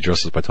 I can do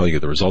justice by telling you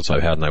the results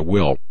I've had, and I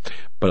will.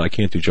 But I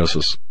can't do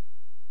justice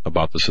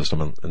about the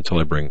system until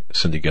I bring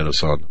Cindy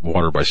Geddes on.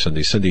 Water by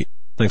Cindy. Cindy,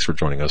 thanks for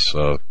joining us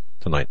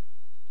tonight.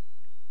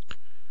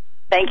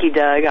 Thank you,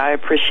 Doug. I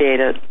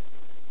appreciate it.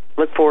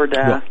 Look forward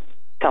to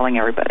telling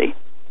everybody.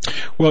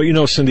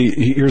 Well,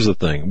 Cindy, here's the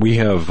thing. We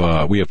have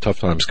tough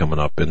times coming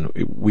up, and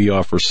we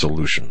offer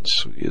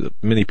solutions.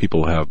 Many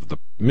people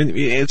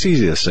it's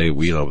easy to say,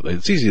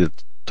 it's easy to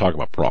talk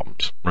about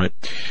problems, right?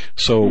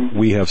 So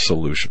we have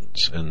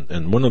solutions.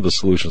 And one of the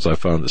solutions I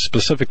found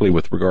specifically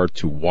with regard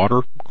to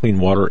water, clean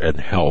water and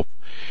health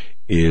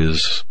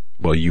is,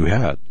 you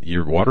had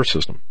your water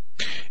system.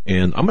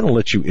 And I'm going to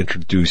let you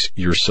introduce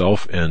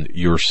yourself and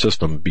your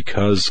system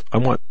because I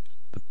want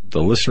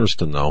the listeners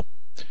to know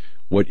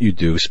what you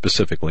do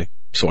specifically,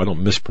 so I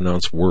don't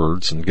mispronounce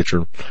words and get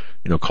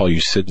call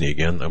you Sydney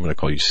again. I'm going to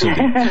call you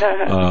Cindy.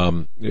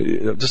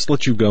 Just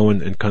let you go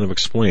and kind of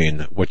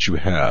explain what you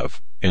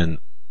have and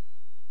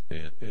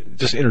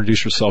just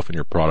introduce yourself and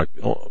your product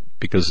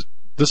because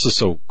this is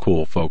so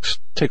cool, folks.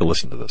 Take a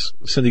listen to this.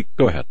 Cindy,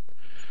 go ahead.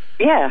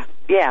 Yeah.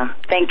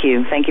 Thank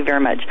you very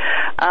much.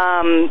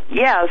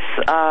 Yes,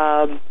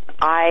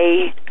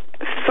 I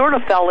sort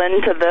of fell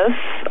into this.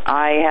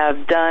 I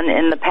have done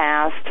in the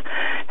past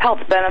health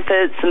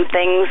benefits and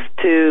things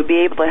to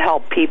be able to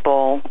help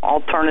people,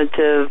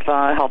 alternative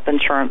health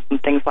insurance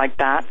and things like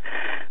that.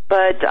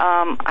 But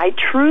I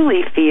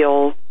truly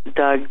feel,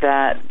 Doug,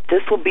 that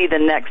this will be the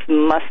next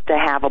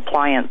must-to-have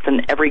appliance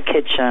in every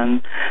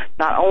kitchen,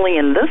 not only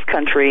in this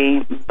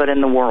country, but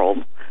in the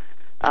world.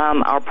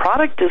 Our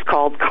product is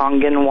called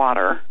Kangen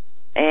water,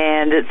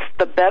 and it's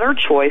the better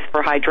choice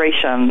for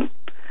hydration.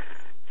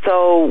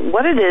 So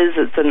what it is,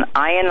 it's an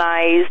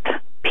ionized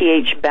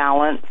pH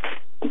balanced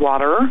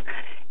water,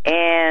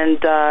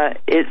 and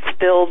it's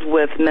filled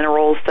with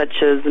minerals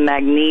such as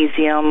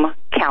magnesium,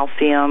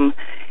 calcium,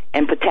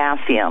 and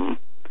potassium.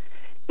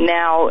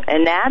 Now,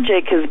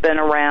 Enagic has been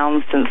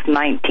around since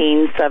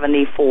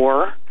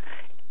 1974,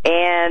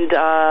 and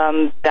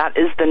that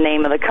is the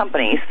name of the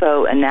company.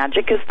 So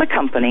Enagic is the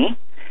company,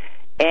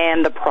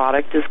 and the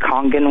product is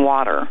Kangen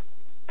water.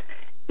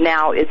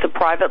 Now, it's a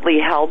privately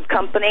held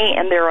company,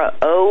 and they're a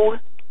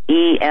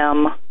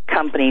OEM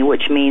company,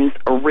 which means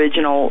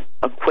original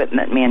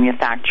equipment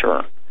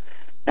manufacturer.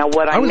 Now,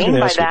 what I mean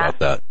by that... about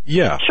that.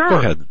 Yeah, sure. Go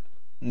ahead.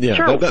 Yeah,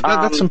 sure.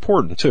 That's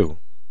important, too.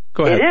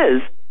 Go ahead. It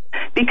is,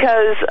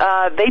 because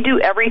they do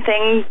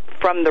everything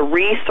from the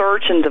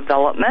research and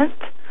development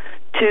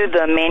to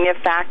the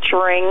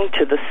manufacturing,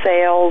 to the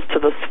sales, to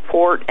the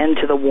support, and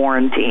to the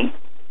warranty.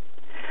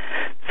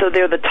 So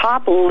they're the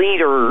top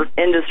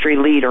industry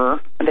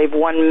leader. They've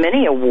won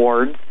many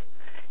awards.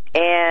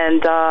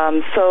 And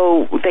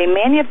so they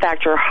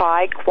manufacture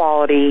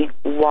high-quality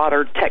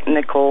water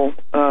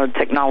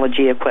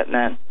technology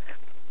equipment.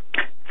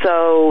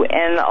 So,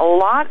 and a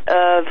lot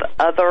of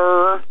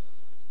other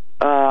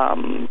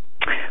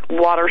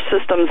water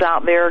systems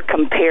out there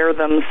compare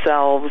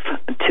themselves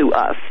to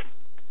us.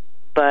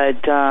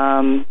 But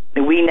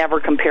we never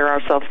compare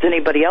ourselves to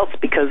anybody else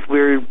because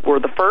we're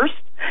the first,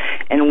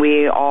 and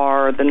we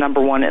are the number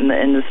one in the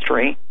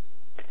industry.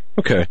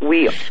 Okay.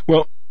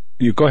 Well,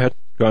 you go ahead.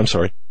 I'm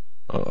sorry.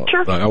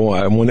 Sure. I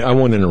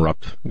won't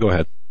interrupt. Go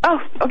ahead. Oh,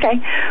 okay.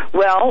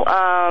 Well,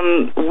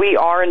 we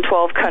are in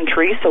 12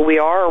 countries, so we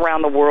are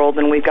around the world,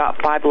 and we've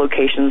got 5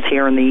 locations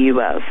here in the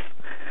U.S.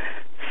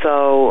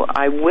 So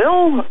I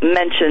will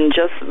mention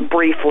just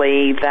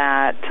briefly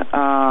that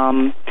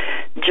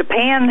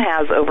Japan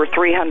has over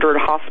 300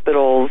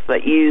 hospitals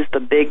that use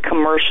the big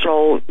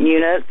commercial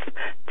units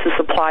to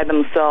supply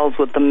themselves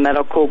with the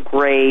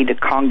medical-grade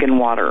Kangen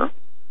water.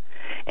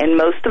 And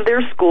most of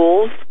their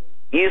schools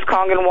use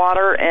Kangen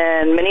water,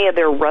 and many of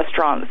their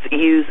restaurants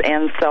use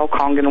and sell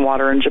Kangen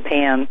water in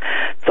Japan.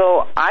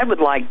 So I would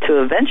like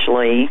to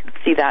eventually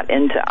see that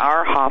into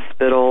our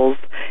hospitals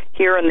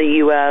here in the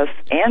U.S.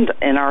 and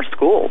in our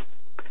schools.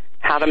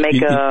 How to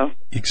make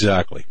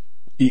exactly.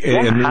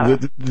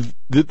 And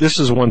this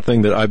is one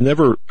thing that I've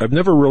never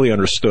really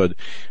understood.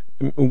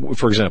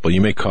 For example,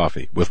 you make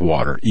coffee with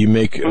water. You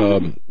make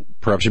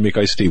perhaps you make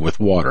iced tea with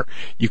water.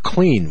 You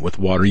clean with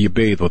water. You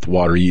bathe with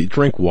water. You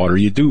drink water.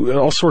 You do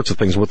all sorts of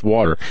things with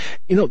water.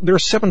 There are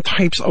 7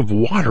 types of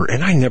water,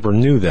 and I never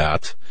knew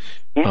that.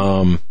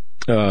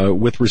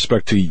 With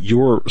respect to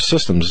your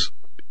systems,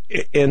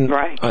 and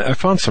right. I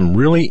found some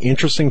really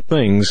interesting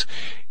things.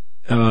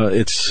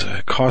 It's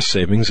cost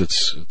savings.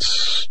 It's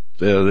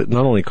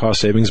not only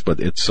cost savings, but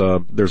it's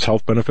there's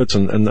health benefits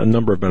and a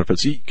number of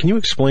benefits. Can you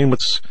explain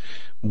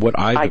what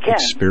I've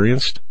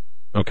experienced?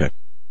 Okay.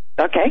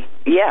 Okay.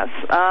 Yes.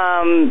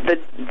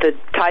 The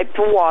type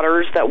of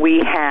waters that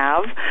we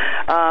have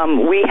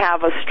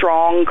a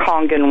strong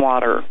Kangen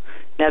water.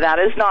 Now that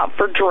is not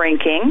for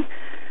drinking,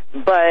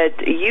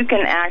 but you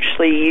can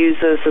actually use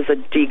this as a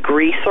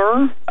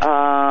degreaser.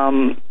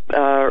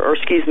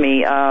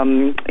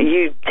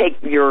 You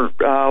take your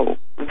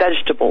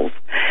vegetables.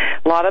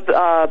 A lot of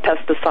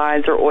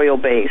pesticides are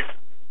oil-based.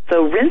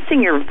 So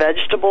rinsing your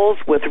vegetables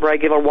with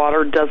regular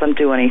water doesn't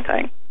do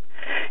anything.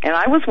 And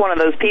I was one of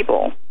those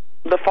people.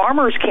 The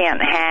farmers can't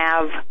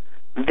have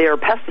their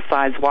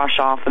pesticides wash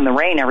off in the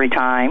rain every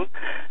time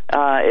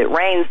it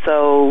rains.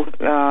 So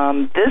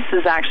this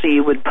is actually,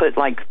 you would put,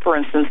 like, for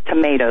instance,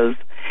 tomatoes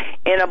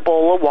in a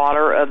bowl of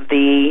water of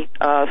the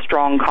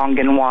strong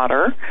Kangen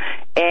water,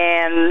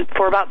 and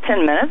for about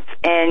 10 minutes,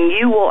 and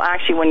you will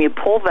actually, when you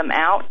pull them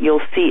out,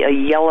 you'll see a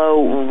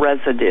yellow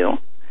residue.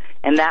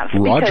 And that's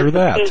Roger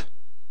that.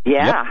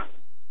 Yeah. Yep.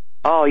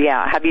 Oh,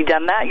 yeah. Have you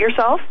done that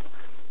yourself?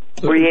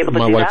 Were you able to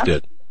do that? My wife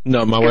did.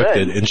 No, my wife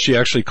did, and she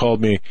actually called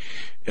me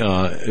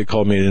into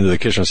the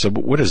kitchen and said,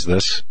 "What is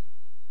this?"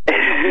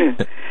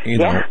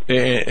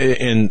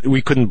 And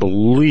we couldn't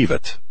believe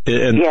it.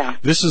 And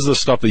this is the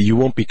stuff that you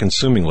won't be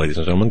consuming, ladies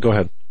and gentlemen. Go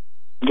ahead.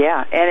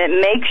 Yeah, and it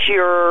makes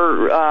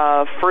your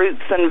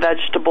fruits and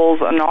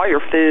vegetables and all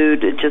your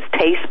food just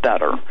taste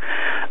better.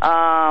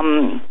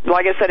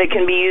 Like I said, it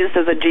can be used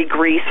as a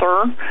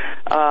degreaser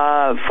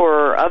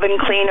for oven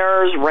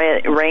cleaners,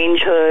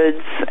 range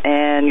hoods,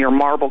 and your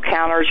marble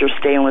counters, your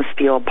stainless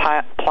steel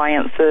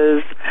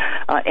appliances,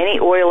 any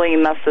oily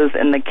messes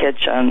in the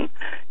kitchen.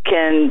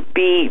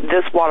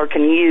 This water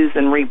can use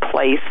and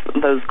replace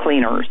those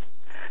cleaners.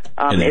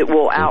 It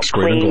will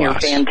out-clean your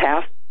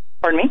fantastic.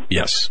 Pardon me?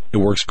 Yes. It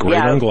works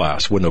great on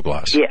glass, window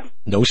glass. Yeah.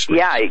 No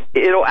streaks. Yeah,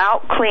 it'll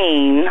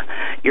out-clean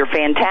your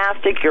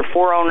Fantastic, your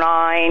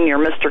 409, your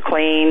Mr.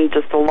 Clean.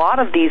 Just a lot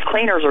of these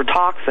cleaners are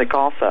toxic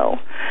also.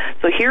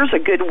 So here's a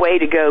good way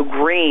to go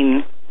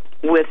green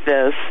with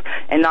this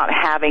and not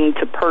having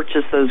to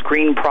purchase those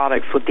green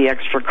products with the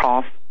extra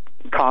cost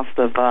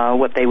of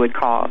what they would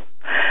cost.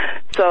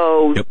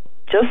 So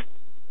just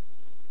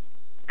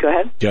go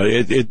ahead. Yeah,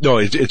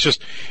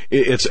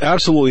 it's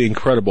absolutely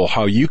incredible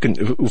how you can,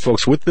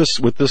 folks, with a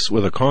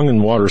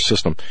Kangen water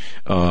system,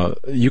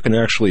 you can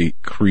actually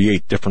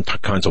create different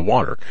kinds of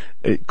water,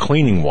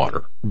 cleaning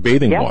water,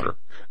 bathing water,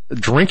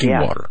 drinking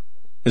water.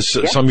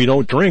 Some you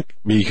don't drink,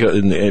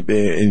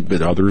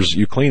 but others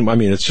you clean. I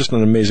mean, it's just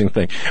an amazing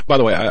thing. By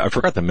the way, I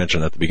forgot to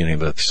mention at the beginning of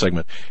the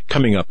segment,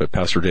 coming up at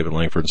Pastor David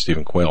Lankford and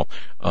Stephen Quayle.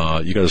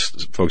 You guys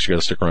got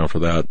to stick around for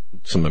that.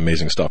 Some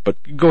amazing stuff. But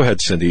go ahead,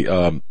 Cindy.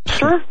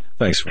 Sure.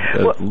 Thanks.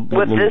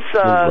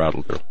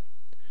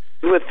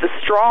 With the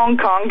strong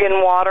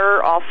Kangen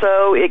water,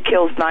 also, it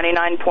kills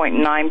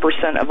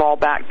 99.9% of all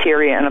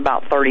bacteria in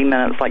about 30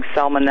 minutes, like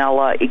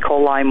salmonella, E.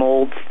 coli,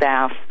 mold,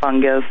 staph,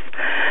 fungus.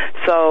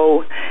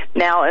 So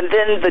now, and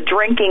then the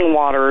drinking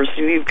waters,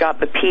 you've got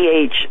the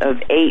pH of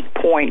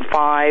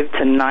 8.5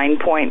 to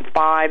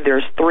 9.5.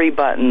 There's 3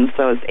 buttons,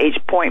 so it's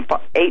 8.5,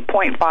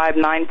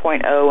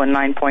 9.0, and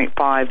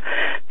 9.5.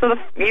 So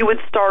you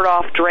would start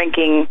off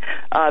drinking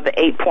the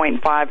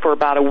 8.5 for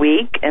about a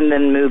week, and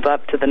then move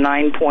up to the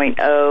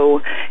 9.0.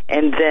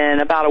 And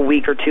then about a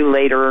week or two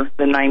later,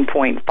 the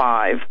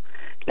 9.5.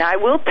 Now, I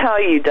will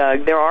tell you,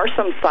 Doug, there are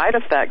some side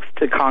effects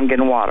to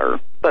Kangen water,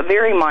 but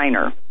very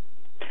minor.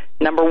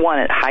 Number one,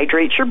 it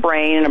hydrates your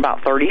brain in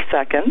about 30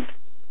 seconds,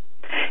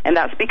 and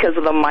that's because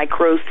of the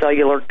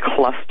microcellular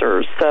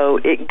clusters. So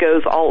it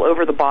goes all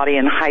over the body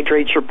and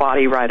hydrates your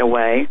body right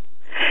away.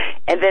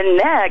 And then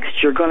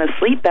next, you're going to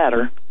sleep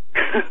better.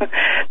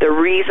 The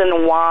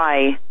reason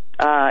why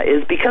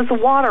is because the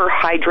water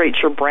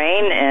hydrates your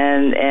brain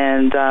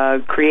and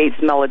creates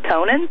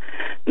melatonin.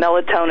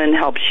 Melatonin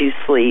helps you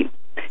sleep.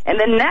 And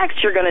then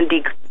next you're going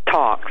to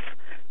detox,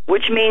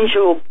 which means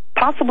you'll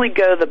possibly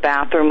go to the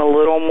bathroom a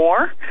little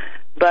more,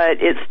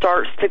 but it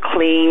starts to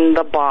clean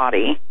the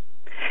body.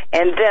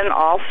 And then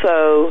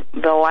also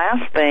the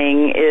last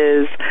thing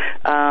is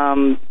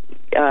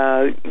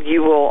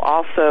you will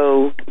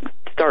also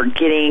start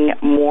getting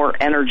more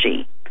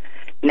energy.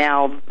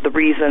 Now, the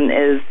reason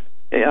is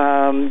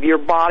your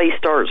body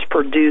starts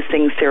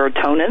producing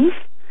serotonins,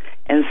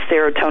 And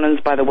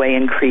serotonins, by the way,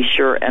 increase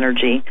your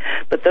energy.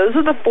 But those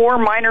are the 4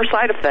 minor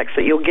side effects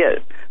that you'll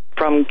get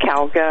from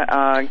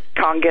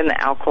Kangen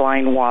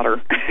alkaline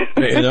water.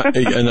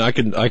 and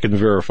I can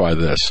verify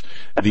this.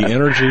 The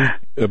energy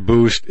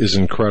boost is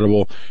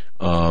incredible.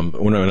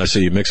 When I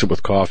say you mix it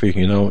with coffee,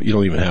 you don't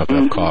even have to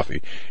have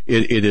coffee.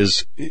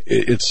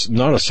 It's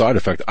not a side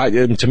effect.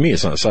 And to me,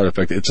 it's not a side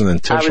effect. It's an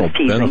intentional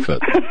benefit.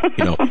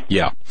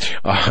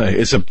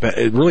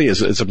 It really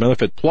is. It's a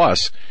benefit.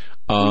 Plus,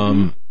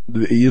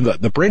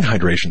 the brain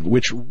hydration,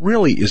 which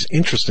really is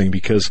interesting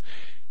because,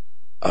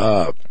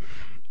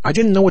 I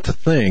didn't know what to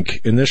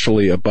think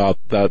initially about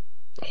that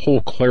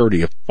whole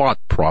clarity of thought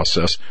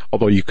process,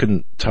 although you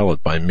couldn't tell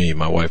it by me.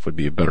 My wife would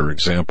be a better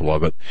example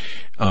of it.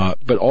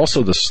 But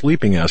also the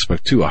sleeping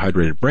aspect too. A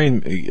hydrated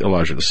brain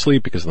allows you to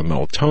sleep because of the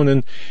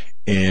melatonin.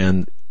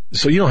 And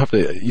so you don't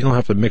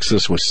have to mix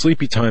this with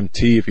sleepy time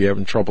tea if you're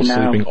having trouble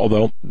sleeping.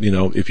 Although,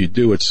 if you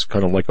do, it's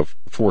kind of like a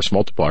force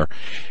multiplier.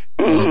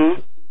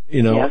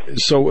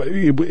 Yes. So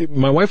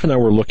my wife and I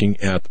were looking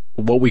at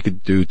what we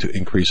could do to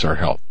increase our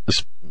health.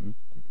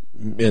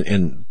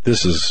 And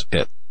this is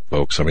it,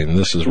 folks. I mean,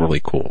 this is really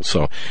cool.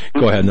 So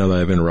go ahead now that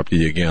I've interrupted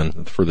you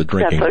again for the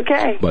drinking. That's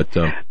okay. But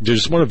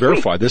just want to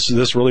verify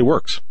this really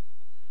works.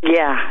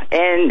 Yeah,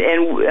 and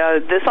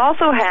this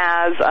also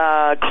has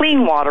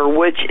clean water,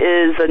 which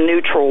is a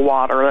neutral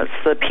water.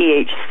 That's the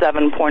pH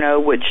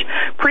 7.0, which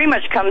pretty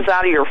much comes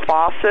out of your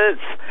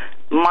faucets,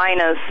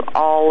 minus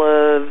all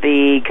of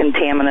the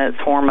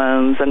contaminants,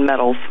 hormones, and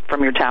metals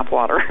from your tap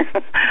water.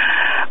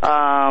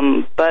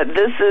 But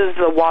this is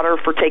the water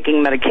for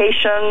taking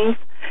medications,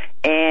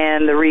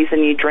 and the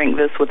reason you drink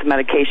this with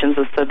medications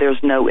is so there's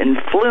no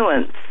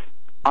influence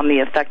on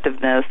the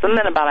effectiveness, and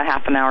then about a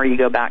half an hour you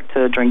go back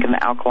to drinking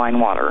the alkaline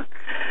water.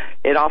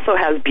 It also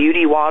has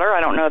beauty water.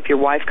 I don't know if your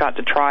wife got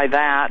to try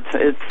that.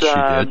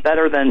 It's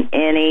better than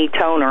any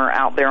toner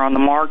out there on the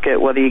market,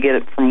 whether you get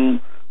it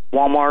from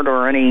Walmart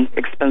or any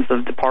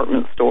expensive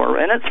department store,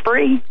 and it's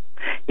free.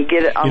 You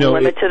get it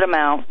unlimited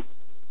amount.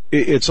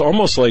 It's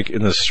almost like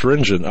an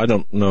astringent. I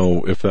don't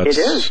know if that's...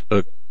 It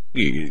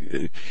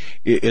is.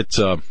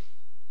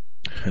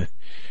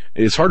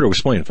 It's hard to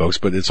explain, folks,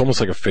 but it's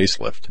almost like a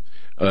facelift.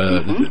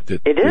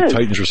 It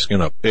tightens your skin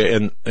up.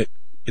 And,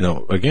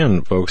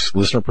 again, folks,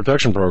 listener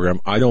protection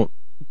program, I don't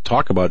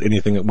talk about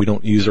anything that we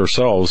don't use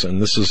ourselves, and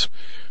this is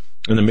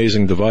an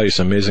amazing device,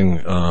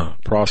 amazing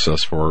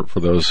process for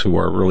those who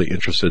are really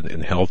interested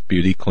in health,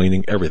 beauty,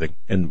 cleaning, everything,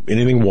 and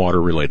anything water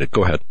related.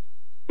 Go ahead.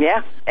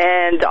 Yeah,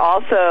 and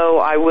also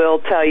I will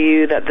tell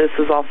you that this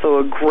is also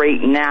a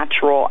great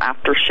natural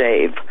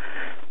aftershave.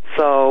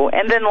 So,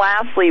 and then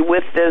lastly,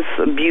 with this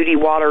beauty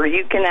water,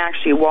 you can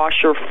actually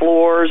wash your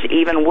floors,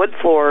 even wood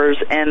floors,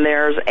 and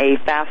there's a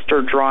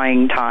faster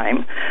drying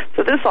time.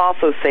 So this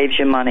also saves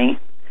you money.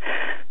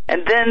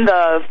 And then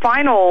the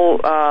final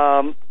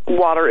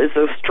water is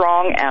a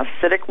strong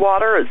acidic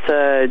water. It's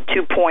a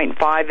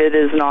 2.5. It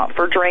is not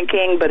for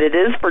drinking, but it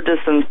is for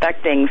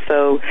disinfecting.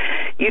 So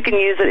you can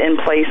use it in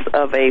place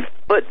of a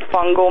foot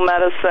fungal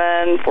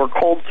medicine for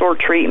cold sore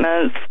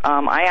treatments.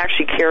 I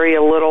actually carry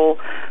a little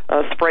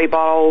spray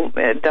bottle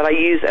that I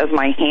use as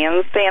my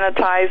hand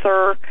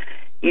sanitizer.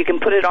 You can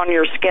put it on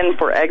your skin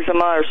for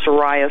eczema or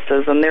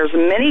psoriasis, and there's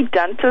many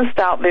dentists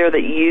out there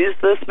that use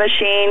this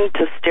machine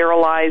to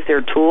sterilize their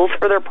tools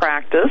for their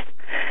practice,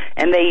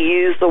 and they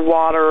use the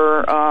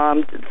water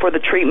for the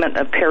treatment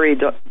of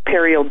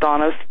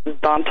periodontal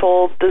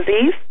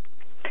disease,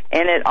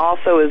 and it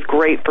also is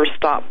great for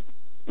stop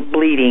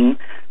bleeding.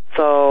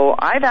 So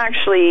I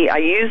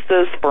use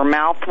this for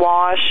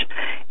mouthwash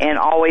and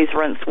always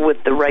rinse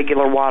with the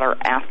regular water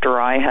after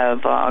I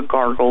have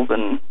gargled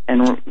and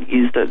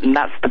used it, and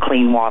that's the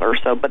clean water.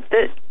 So, but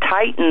it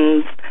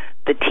tightens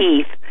the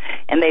teeth,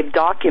 and they've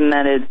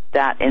documented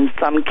that in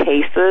some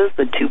cases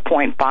the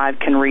 2.5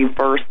 can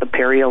reverse the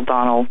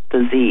periodontal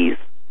disease.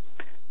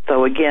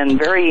 So again,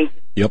 very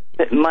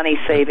money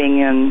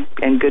saving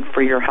and good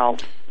for your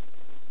health.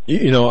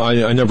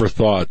 I never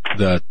thought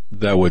that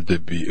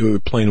would be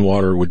plain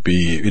water would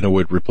be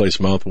would replace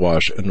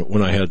mouthwash. And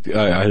when I had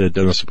a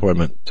dentist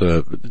appointment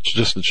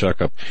just to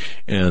check up,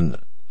 and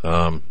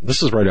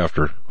this is right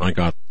after I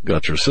got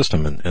your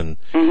system, and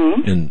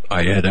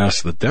I had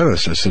asked the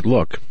dentist. I said,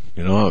 look,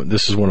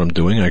 this is what I'm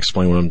doing. I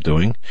explained what I'm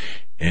doing.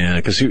 And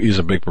because he's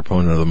a big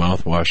proponent of the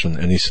mouthwash,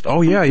 and he said,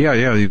 "Oh yeah,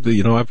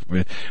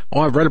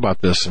 I've read about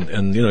this,"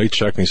 and he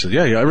checked and he said,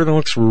 "Yeah, everything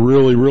looks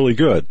really, really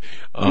good."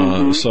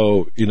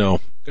 So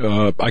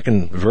I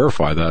can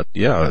verify that,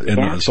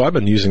 so I've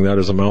been using that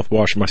as a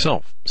mouthwash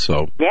myself.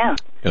 So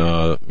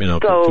health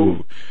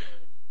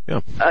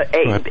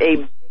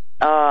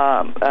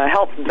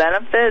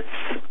benefits.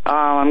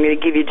 I'm going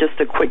to give you just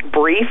a quick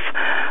brief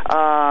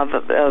of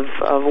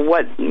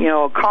what,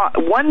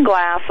 one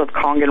glass of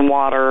Kangen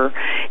water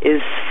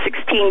is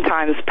 16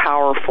 times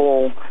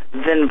powerful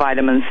than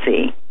vitamin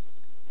C.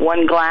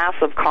 One glass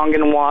of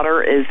Kangen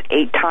water is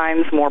 8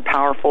 times more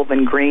powerful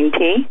than green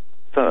tea.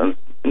 So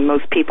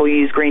most people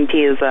use green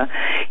tea as an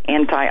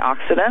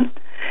antioxidant.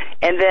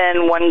 And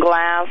then 1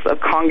 glass of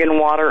Kangen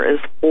water is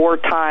 4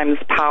 times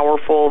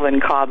powerful than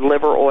cod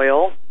liver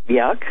oil.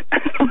 Yuck.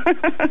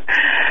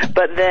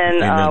 But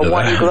then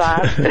 1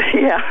 glass,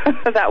 yeah,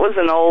 that was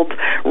an old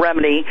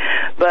remedy.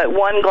 But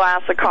 1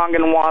 glass of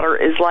Kangen water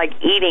is like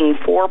eating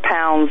 4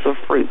 pounds of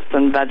fruits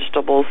and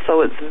vegetables,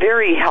 so it's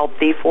very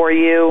healthy for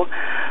you.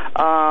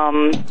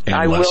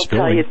 I will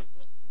tell you,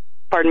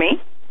 pardon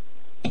me?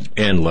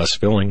 And less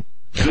filling.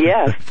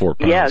 Yes. 4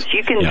 pounds. Yes,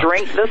 you can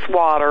drink this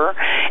water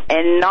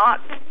and not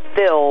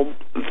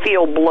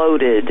feel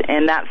bloated,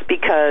 and that's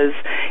because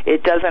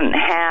it doesn't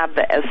have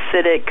the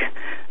acidic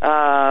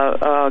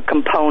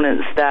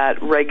components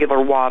that regular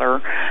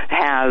water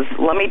has.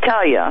 Let me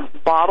tell you,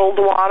 bottled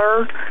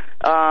water,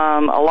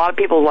 a lot of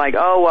people are like,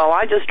 oh, well,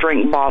 I just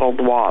drink bottled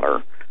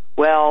water.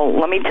 Well,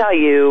 let me tell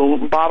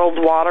you, bottled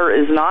water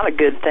is not a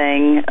good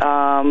thing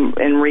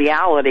in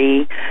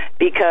reality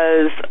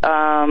because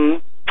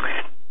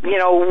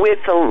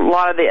with a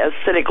lot of the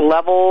acidic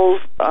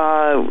levels,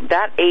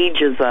 that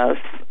ages us.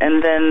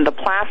 And then the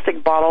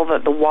plastic bottle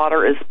that the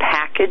water is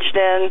packaged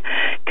in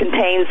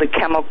contains a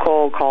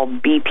chemical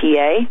called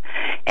BPA,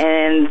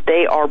 and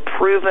they are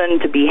proven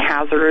to be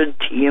hazardous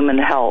to human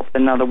health,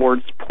 in other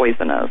words,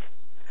 poisonous.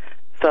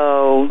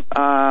 So,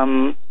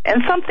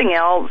 and something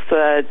else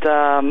that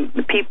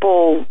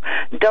people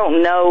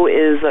don't know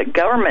is that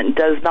government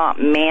does not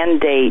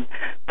mandate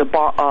the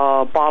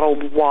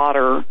bottled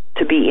water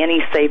to be any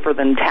safer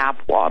than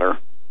tap water.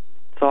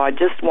 So I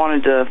just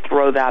wanted to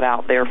throw that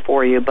out there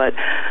for you. But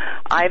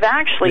I've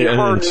actually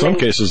heard in some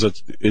cases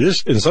it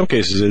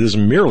is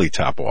merely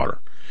tap water.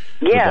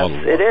 Yes,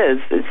 it is.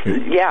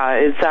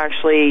 It's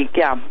actually,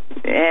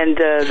 and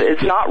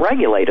it's not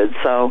regulated,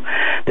 so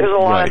there's a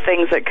lot of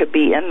things that could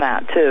be in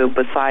that, too,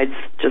 besides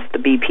just the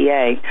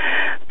BPA.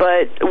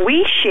 But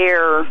we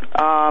share,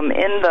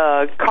 in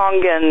the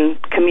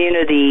Kangen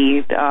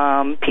community,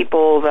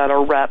 people that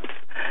are reps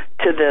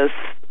to this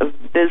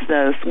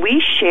business,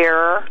 we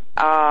share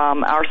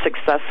our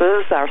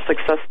successes, our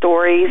success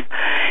stories,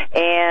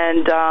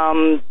 and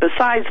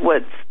besides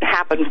what's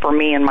happened for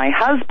me and my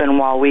husband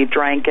while we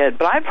drank it,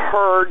 but I've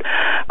heard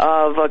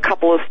of a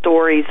couple of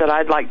stories that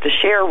I'd like to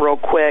share real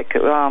quick.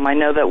 I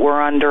know that we're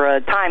under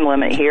a time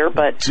limit here,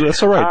 but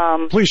that's all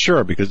right. Please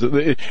share, because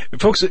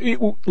folks,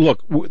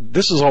 look,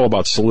 this is all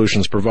about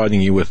solutions,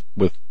 providing you with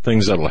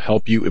things that will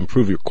help you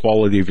improve your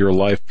quality of your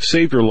life,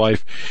 save your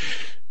life,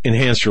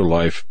 enhance your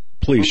life.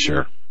 Please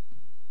share.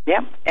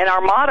 Yep, and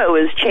our motto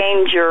is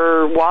change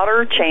your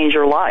water, change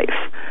your life.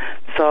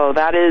 So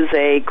that is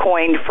a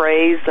coined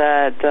phrase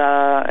that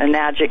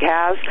Enagic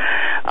has.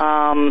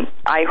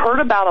 I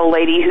heard about a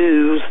lady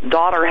whose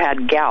daughter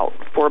had gout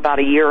for about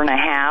 1.5 years,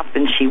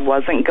 and she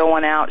wasn't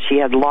going out. She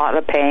had a lot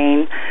of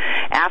pain.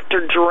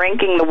 After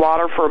drinking the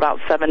water for about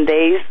 7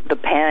 days, the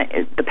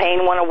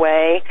pain went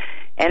away,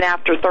 and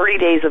after 30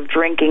 days of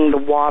drinking the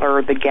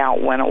water, the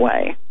gout went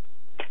away.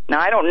 Now,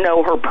 I don't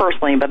know her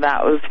personally, but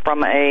that was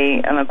from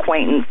an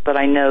acquaintance that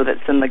I know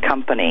that's in the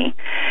company.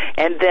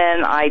 And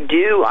then I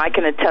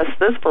can attest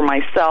this for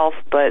myself,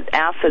 but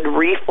acid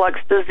reflux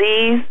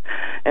disease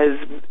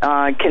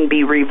can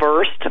be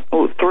reversed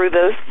through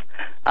this.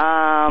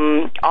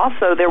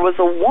 Also, there was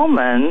a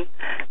woman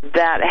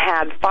that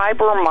had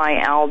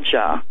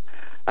fibromyalgia.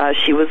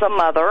 She was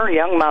a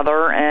young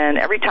mother, and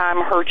every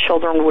time her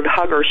children would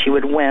hug her, she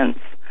would wince.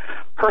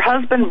 Her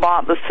husband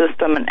bought the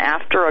system, and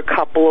after a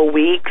couple of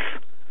weeks,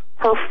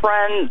 her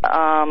friend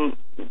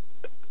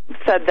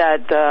said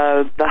that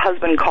the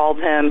husband called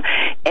him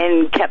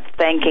and kept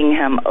thanking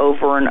him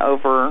over and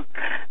over.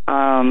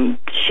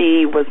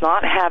 She was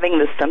not having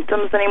the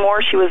symptoms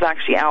anymore. She was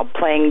actually out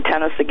playing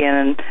tennis again,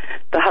 and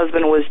the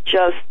husband was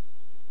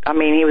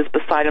he was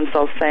beside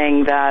himself,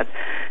 saying that,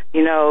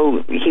 he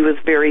was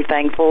very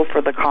thankful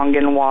for the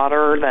Kangen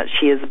water, that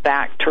she is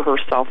back to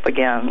herself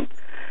again.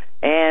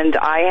 And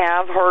I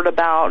have heard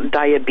about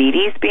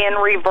diabetes being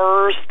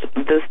reversed.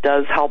 This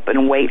does help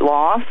in weight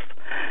loss,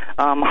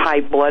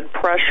 high blood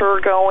pressure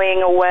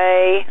going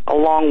away,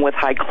 along with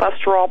high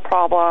cholesterol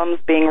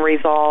problems being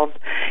resolved,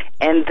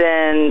 and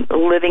then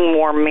living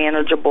more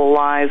manageable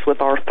lives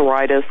with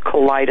arthritis,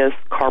 colitis,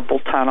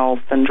 carpal tunnel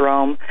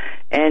syndrome,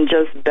 and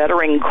just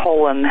bettering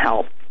colon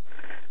health.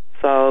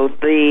 So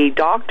the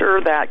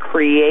doctor that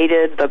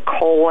created the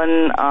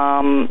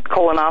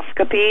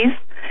colonoscopies,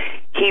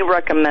 he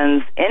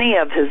recommends any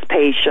of his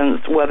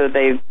patients, whether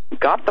they've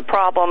got the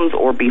problems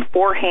or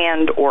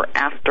beforehand or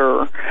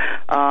after,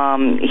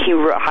 he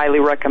highly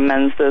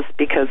recommends this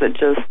because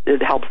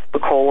it helps the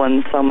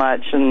colon so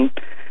much and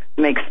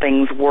makes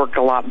things work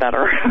a lot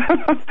better.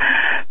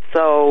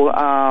 So,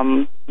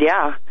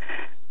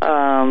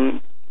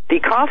 the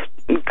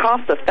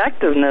cost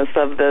effectiveness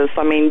of this,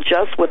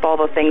 just with all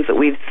the things that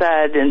we've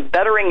said, and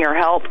bettering your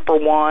health for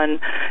one,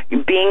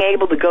 being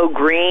able to go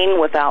green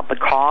without the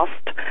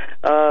cost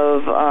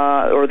of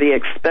or the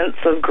expense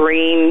of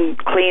green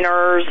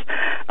cleaners,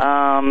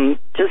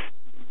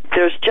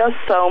 there's just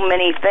so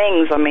many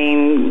things.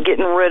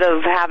 Getting rid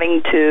of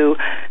having to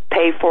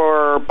pay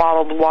for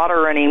bottled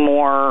water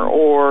anymore,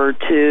 or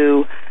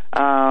to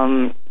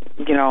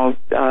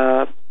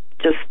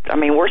I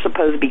mean, we're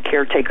supposed to be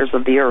caretakers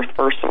of the earth,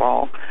 first of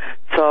all.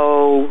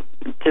 So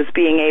just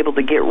being able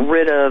to get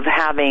rid of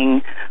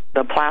having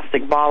the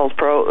plastic bottles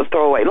throw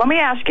away. Let me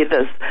ask you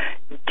this.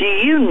 Do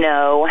you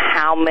know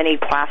how many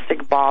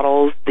plastic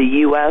bottles the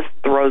U.S.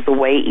 throws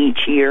away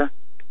each year?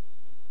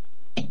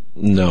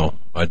 No.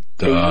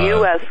 The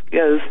U.S.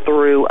 goes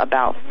through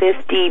about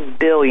 50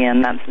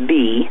 billion, that's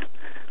B,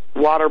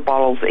 water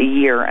bottles a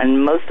year,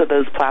 and most of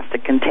those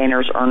plastic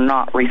containers are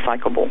not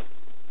recyclable.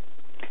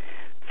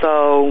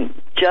 So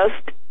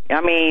just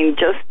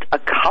a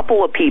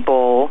couple of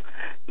people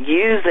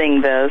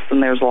using this,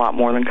 and there's a lot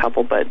more than a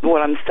couple, but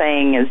what I'm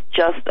saying is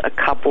just a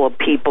couple of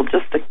people,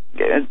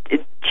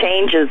 it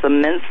changes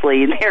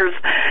immensely.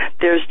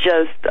 There's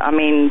just, I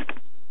mean,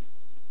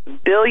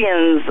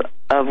 billions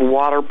of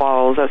water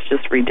bottles. That's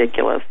just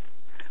ridiculous.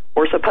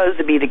 We're supposed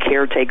to be the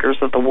caretakers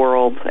of the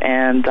world,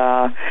 and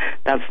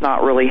that's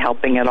not really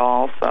helping at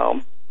all.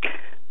 So,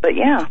 but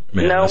yeah,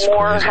 man, no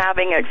more crazy.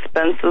 having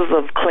expenses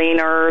of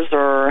cleaners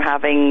or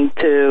having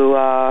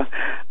to,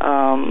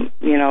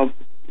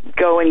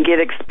 go and get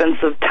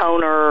expensive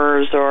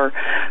toners or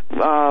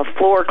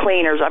floor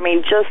cleaners. I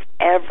mean, just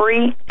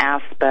every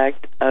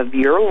aspect of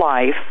your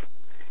life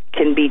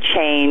can be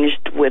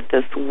changed with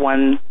this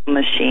one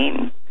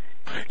machine.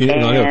 I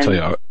got to tell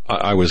you,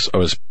 I was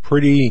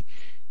pretty.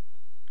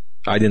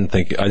 I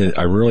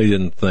really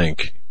didn't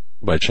think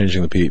by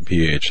changing the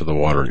pH of the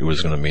water it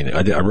was going to mean it.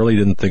 I really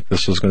didn't think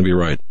this was going to be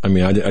right. I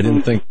mean, I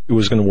didn't think it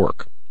was going to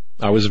work.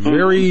 I was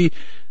very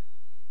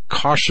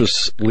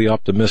cautiously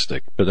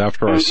optimistic, but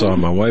after I saw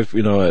my wife,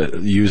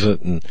 use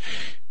it, and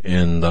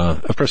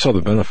after I saw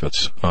the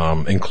benefits,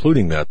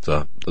 including that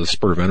the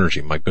spurt of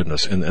energy, my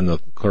goodness, and the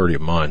clarity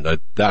of mind,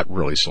 that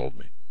really sold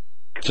me.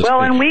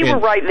 And we were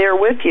right there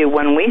with you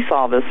when we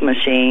saw this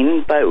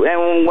machine,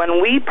 and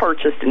when we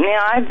purchased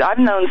it, I've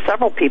known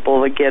several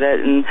people that get it,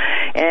 and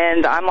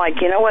I'm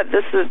like, you know what,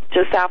 this is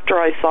just after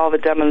I saw the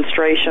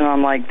demonstration,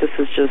 I'm like, this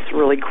is just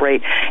really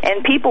great.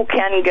 And people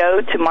can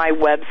go to my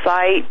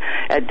website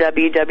at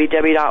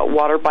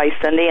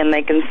www.waterbycindy, and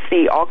they can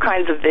see all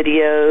kinds of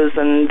videos,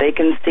 and they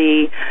can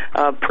see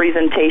a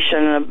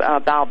presentation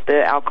about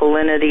the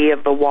alkalinity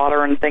of the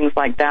water and things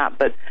like that.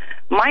 But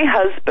my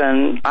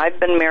husband, I've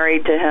been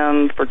married to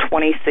him for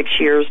 26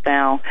 years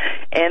now,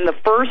 and the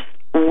first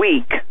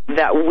week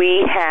that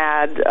we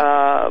had,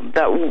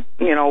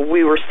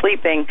 we were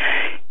sleeping,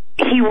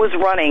 he was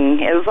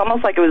running. It was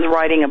almost like he was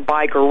riding a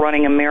bike or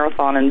running a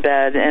marathon in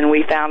bed, and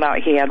we found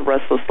out he had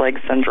restless leg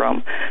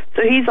syndrome.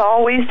 So he's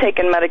always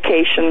taken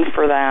medication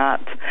for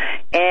that,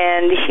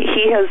 and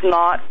he has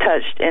not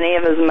touched any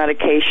of his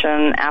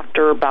medication.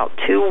 After about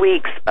 2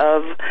 weeks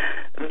of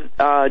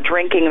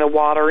drinking the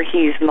water,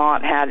 he's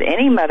not had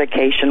any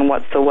medication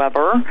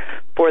whatsoever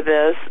for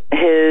this.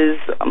 His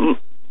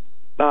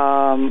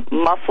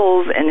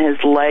muscles in his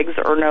legs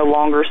are no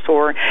longer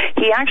sore.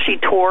 He actually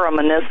tore a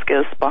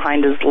meniscus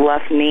behind his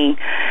left knee,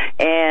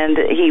 and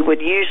he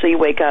would usually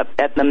wake up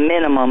at the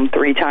minimum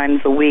 3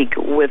 times a week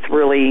with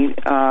really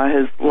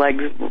his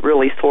legs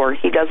really sore.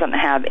 He doesn't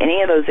have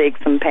any of those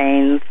aches and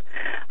pains.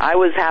 I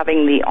was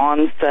having the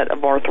onset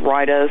of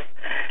arthritis,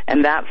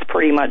 and that's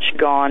pretty much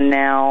gone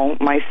now.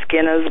 My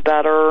skin is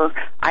better.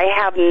 I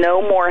have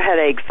no more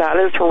headaches. That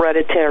is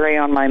hereditary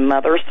on my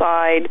mother's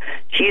side.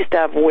 She used to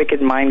have wicked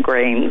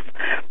migraines,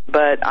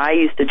 but I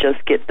used to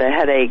just get the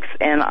headaches,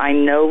 and I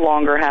no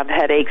longer have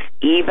headaches.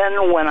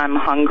 Even when I'm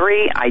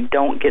hungry, I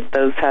don't get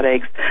those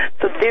headaches.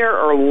 So there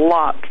are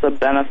lots of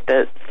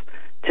benefits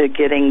to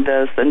getting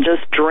this and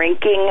just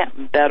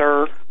drinking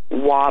better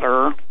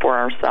water for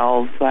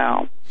ourselves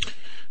now.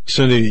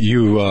 Cindy,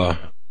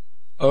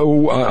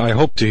 I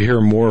hope to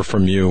hear more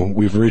from you.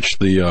 We've reached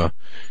the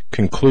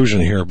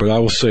conclusion here, but I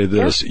will say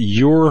this.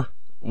 Your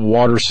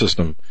water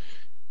system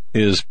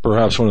is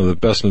perhaps one of the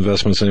best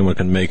investments anyone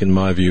can make, in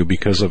my view,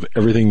 because of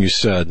everything you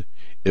said.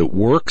 It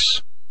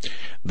works.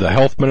 The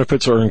health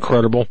benefits are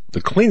incredible.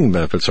 The cleaning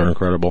benefits are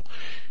incredible.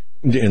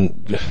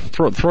 And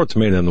throw a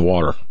tomato in the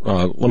water.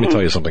 Let me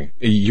tell you something.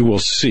 You will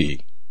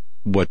see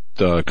what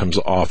comes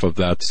off of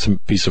that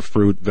piece of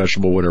fruit,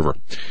 vegetable, whatever.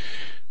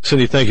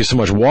 Cindy, thank you so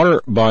much.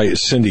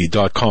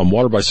 Waterbycindy.com,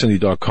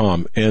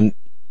 waterbycindy.com. And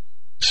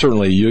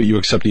certainly you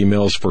accept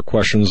emails for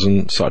questions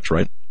and such,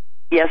 right?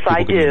 Yes,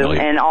 I do.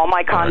 And all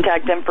my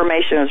contact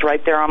information is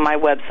right there on my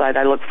website.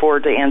 I look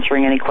forward to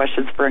answering any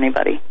questions for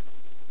anybody.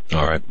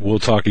 All right. We'll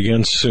talk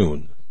again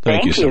soon.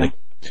 Thank you, Cindy.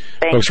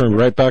 Thanks. Folks, we're going to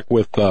be right back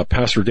with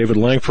Pastor David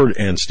Lankford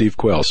and Steve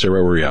Quayle. Stay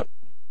right where you're at.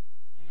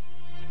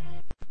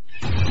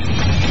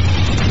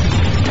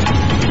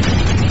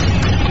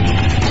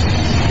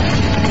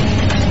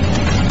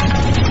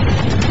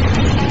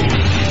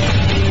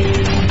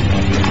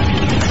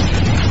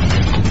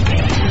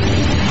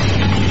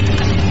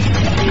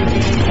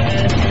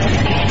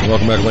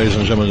 Welcome back, ladies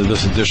and gentlemen, to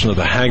this edition of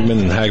the Hagmann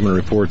and Hagmann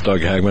Report.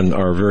 Doug Hagmann,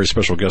 our very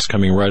special guest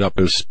coming right up,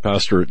 is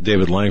Pastor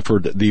David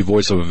Lankford, the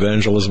voice of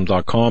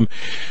evangelism.com.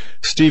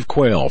 Steve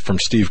Quayle from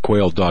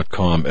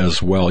stevequayle.com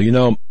as well.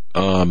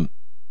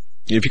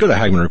 if you go to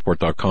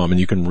HagmannReport.com and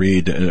you can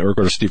read, or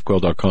go to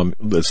SteveQuayle.com,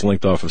 it's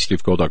linked off of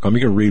SteveQuayle.com,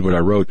 you can read what I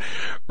wrote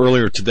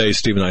earlier today.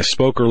 Steve and I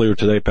spoke earlier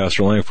today.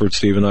 Pastor Lankford,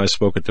 Steve and I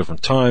spoke at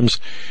different times.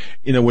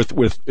 With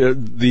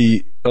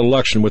the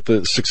election, with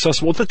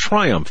the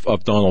triumph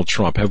of Donald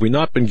Trump, have we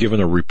not been given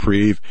a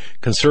reprieve?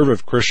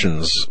 Conservative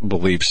Christians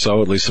believe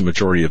so, at least the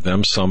majority of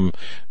them. Some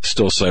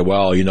still say,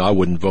 well, I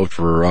wouldn't vote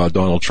for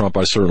Donald Trump.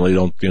 I certainly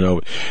don't,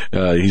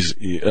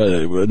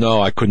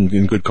 no, I couldn't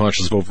in good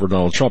conscience vote for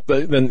Donald Trump.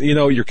 Then,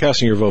 you're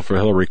casting your vote for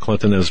Hillary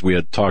Clinton, as we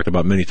had talked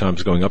about many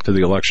times going up to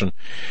the election.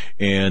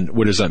 And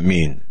what does that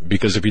mean?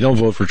 Because if you don't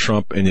vote for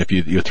Trump, and if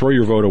you throw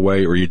your vote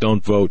away or you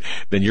don't vote,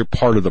 then you're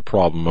part of the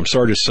problem. I'm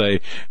sorry to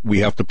say, we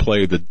have to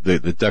play the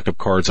deck of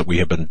cards that we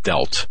have been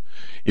dealt.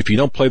 If you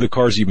don't play the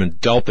cards you've been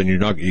dealt, then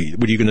what are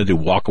you going to do?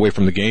 Walk away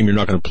from the game? You're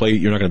not going to play.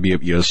 You're not going to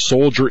be a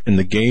soldier in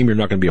the game. You're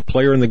not going to be a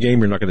player in the game.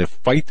 You're not going to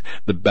fight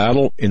the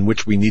battle in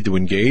which we need to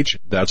engage.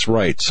 That's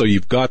right. So you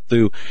got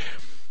to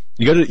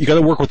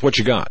work with what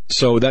you got.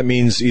 So that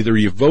means either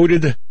you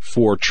voted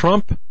for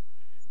Trump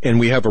and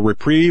we have a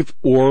reprieve,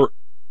 or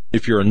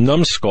if you're a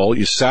numbskull,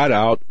 you sat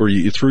out or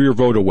you threw your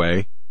vote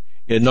away.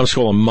 A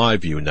numbskull, in my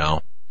view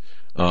now.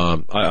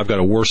 I've got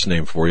a worse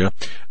name for you,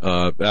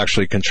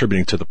 actually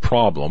contributing to the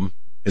problem,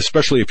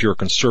 especially if you're a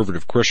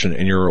conservative Christian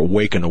and you're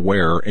awake and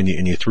aware and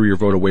you threw your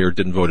vote away or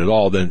didn't vote at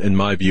all, then in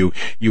my view,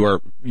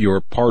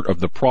 you're part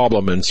of the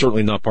problem and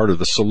certainly not part of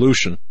the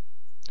solution.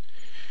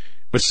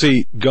 But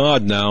see,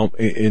 God now,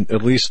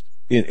 at least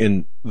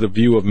in the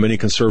view of many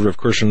conservative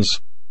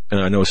Christians, and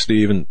I know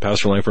Steve and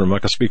Pastor Lankford, I'm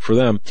not going to speak for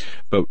them,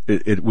 but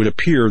it would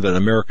appear that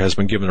America has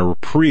been given a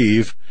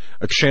reprieve,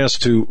 a chance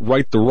to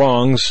right the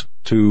wrongs,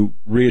 to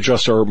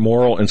readjust our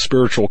moral and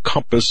spiritual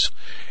compass,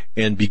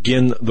 and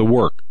begin the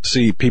work.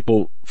 See,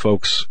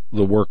 folks,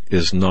 the work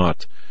is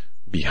not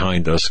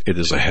behind us, it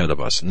is ahead of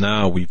us.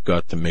 Now we've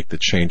got to make the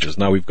changes.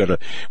 Now we've got to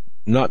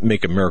not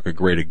make America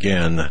great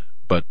again,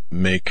 but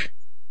make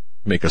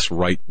us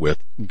right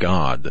with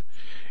God.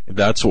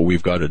 That's what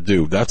we've got to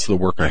do. That's the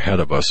work ahead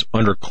of us.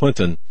 Under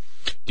Clinton,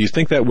 do you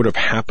think that would have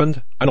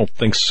happened? I don't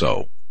think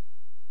so.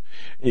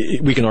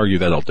 We can argue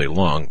that all day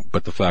long,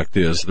 but the fact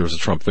is there's a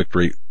Trump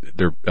victory.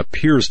 There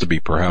appears to be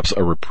perhaps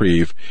a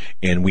reprieve,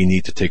 and we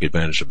need to take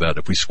advantage of that.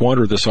 If we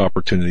squander this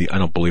opportunity, I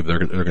don't believe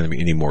there are going to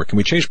be any more. Can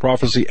we change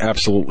prophecy?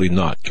 Absolutely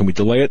not. Can we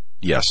delay it?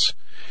 Yes.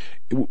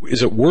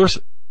 Is it worth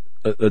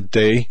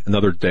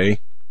another day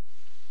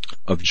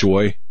of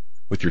joy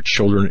with your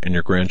children and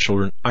your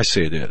grandchildren? I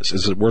say it is.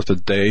 Is it worth a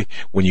day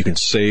when you can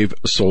save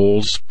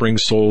souls, bring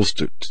souls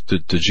to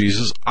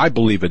Jesus? I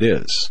believe it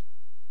is.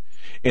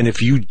 And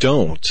if you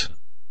don't,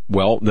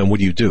 well, then what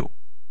do you do?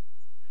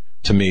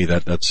 To me,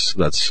 that's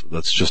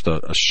just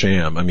a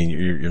sham. I mean,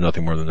 you're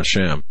nothing more than a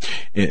sham.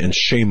 And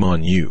shame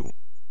on you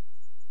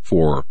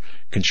for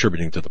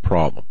contributing to the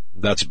problem.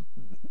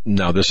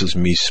 Now this is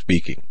me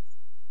speaking.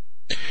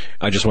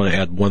 I just want to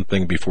add one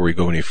thing before we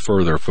go any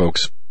further,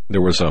 folks.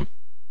 There was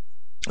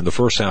the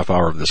first half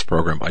hour of this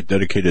program I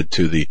dedicated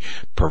to the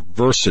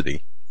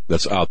perversity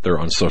that's out there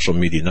on social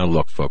media. Now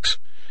look, folks,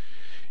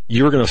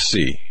 you're going to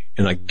see,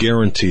 and I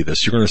guarantee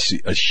this, you're going to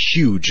see a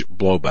huge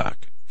blowback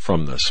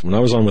from this. When I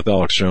was on with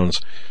Alex Jones,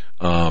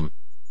 I'm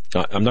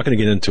not going to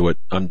get into it.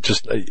 I'm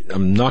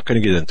not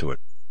going to get into it.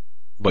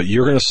 But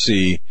you're going to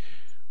see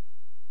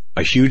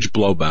a huge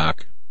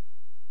blowback,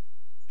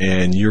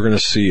 and you're going to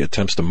see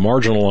attempts to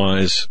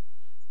marginalize,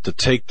 to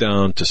take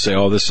down, to say,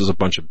 oh, this is a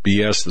bunch of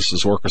BS, this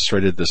is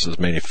orchestrated, this is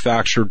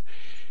manufactured.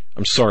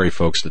 I'm sorry,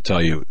 folks, to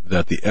tell you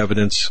that the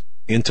evidence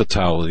in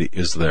totality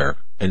is there.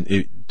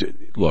 And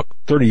look,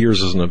 30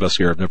 years as an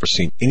investigator, I've never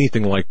seen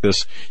anything like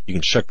this. You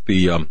can check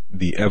the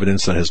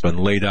evidence that has been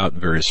laid out in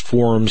various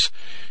forums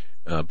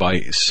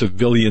by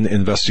civilian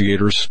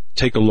investigators.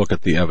 Take a look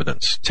at the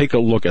evidence. Take a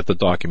look at the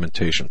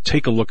documentation.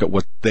 Take a look at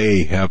what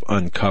they have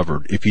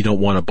uncovered, if you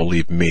don't want to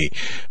believe me.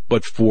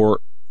 But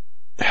for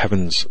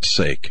heaven's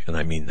sake, and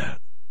I mean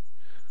that,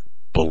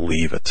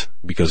 believe it,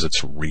 because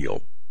it's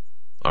real.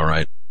 All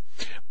right?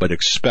 But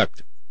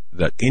expect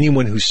that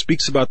anyone who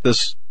speaks about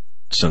this,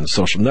 sends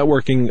social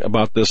networking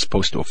about this,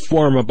 post to a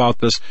forum about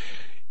this,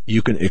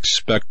 you can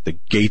expect the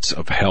gates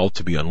of hell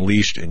to be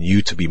unleashed and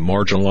you to be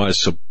marginalized.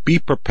 So be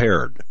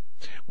prepared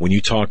when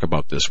you talk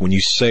about this, when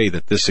you say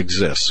that this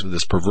exists,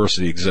 this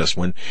perversity exists,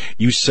 when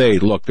you say,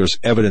 look, there's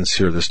evidence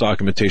here, there's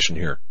documentation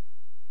here.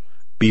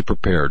 Be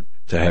prepared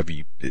to have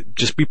you,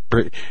 just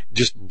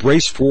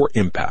brace for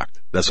impact.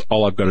 That's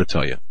all I've got to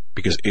tell you,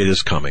 because it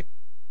is coming.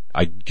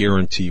 I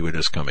guarantee you it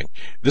is coming.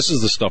 This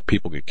is the stuff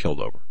people get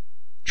killed over.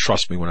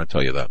 Trust me when I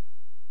tell you that.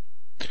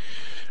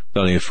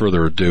 Without any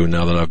further ado,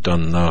 now that I've got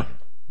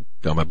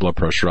my blood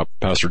pressure up,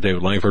 Pastor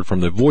David Lankford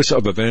from the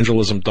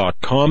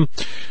voiceofelvangelism.com,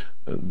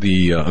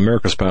 the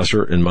America's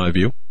pastor, in my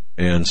view,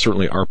 and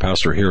certainly our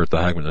pastor here at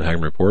the Hagmann and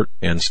Hagmann Report,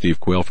 and Steve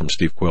Quayle from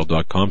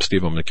stevequayle.com.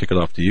 Steve, I'm going to kick it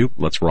off to you.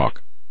 Let's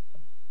rock.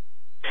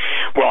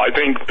 Well, I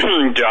think,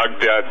 Doug,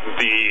 that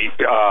the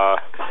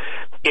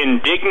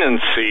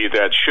indignancy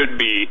that should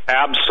be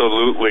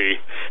absolutely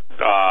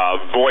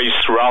voice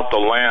throughout the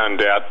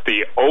land at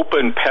the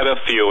open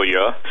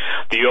pedophilia,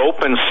 the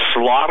open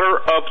slaughter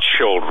of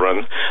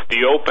children,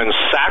 the open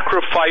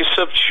sacrifice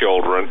of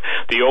children,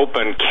 the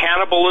open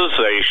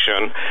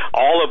cannibalization,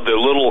 all of the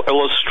little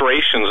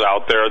illustrations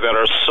out there that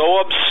are so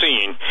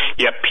obscene,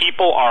 yet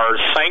people are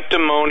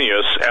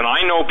sanctimonious. And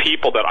I know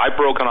people that I've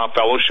broken off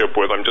fellowship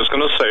with, I'm just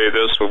going to say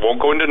this, we won't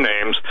go into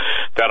names,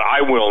 that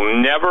I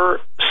will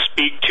never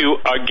speak to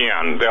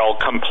again. They'll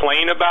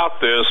complain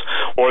about this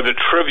or the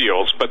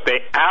trivials, but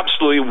they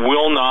absolutely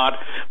will not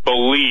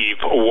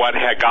believe what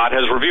God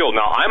has revealed.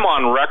 Now, I'm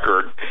on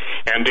record,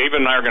 and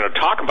David and I are going to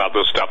talk about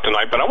this stuff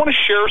tonight, but I want to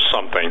share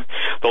something.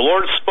 The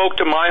Lord spoke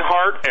to my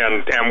heart,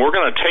 and we're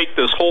going to take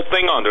this whole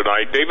thing on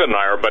tonight, David and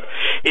I are, but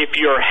if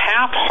you're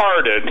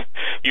half-hearted,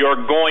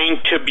 you're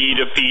going to be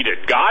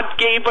defeated. God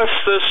gave us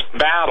this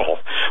battle,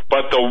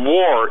 but the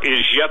war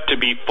is yet to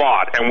be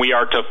fought, and we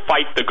are to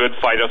fight the good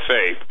fight of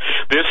faith.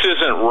 This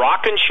isn't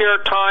rockin'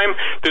 chair time.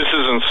 This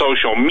isn't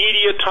social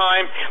media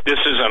time. This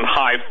isn't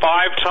high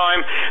five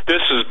time.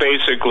 This is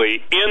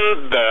basically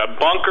in the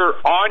bunker,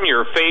 on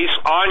your face,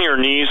 on your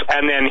knees,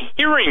 and then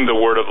hearing the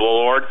word of the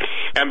Lord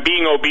and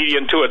being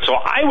obedient to it. So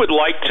I would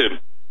like to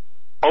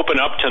open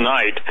up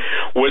tonight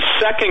with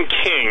 2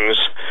 Kings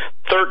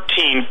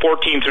 13,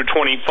 14 through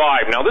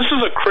 25. Now, this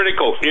is a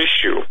critical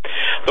issue.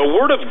 The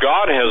Word of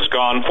God has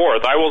gone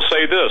forth. I will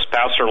say this.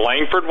 Pastor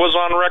Lankford was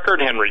on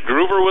record. Henry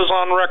Gruver was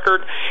on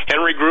record.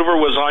 Henry Gruver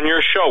was on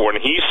your show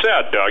when he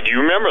said, Doug,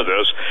 you remember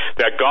this,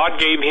 that God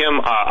gave him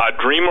a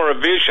dream or a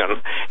vision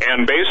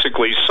and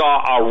basically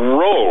saw a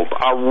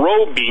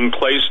robe being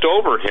placed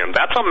over him.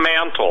 That's a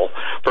mantle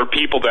for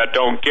people that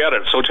don't get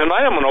it. So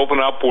tonight I'm going to open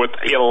up with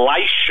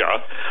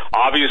Elisha,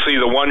 obviously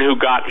the one who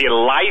got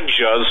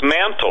Elijah's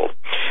mantle.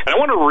 And I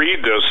want to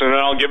read this, and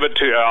then I'll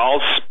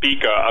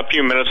speak a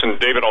few minutes, and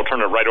David, I'll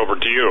turn it right over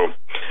to you.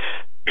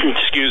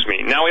 Excuse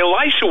me. Now,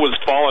 Elisha was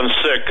fallen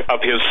sick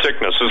of his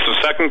sickness. This is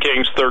 2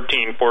 Kings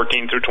 13,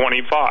 14 through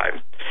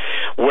 25.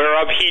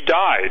 Whereof he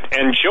died.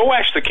 And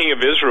Joash the king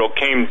of Israel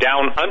came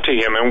down unto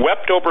him and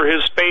wept over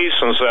his face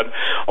and said,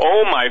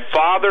 O my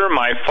father,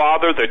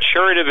 the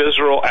chariot of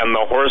Israel and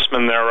the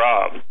horsemen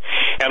thereof.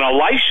 And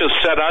Elisha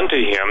said unto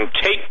him,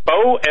 Take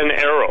bow and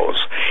arrows.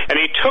 And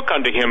he took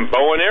unto him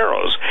bow and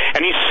arrows.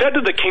 And he said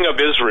to the king of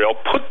Israel,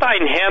 Put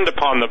thine hand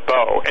upon the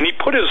bow. And he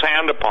put his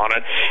hand upon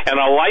it. And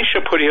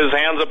Elisha put his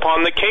hands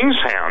upon the king's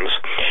hands.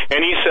 And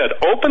he said,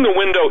 Open the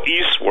window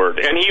eastward.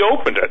 And he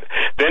opened it.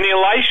 Then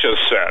Elisha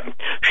said,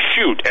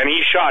 Shoot. And he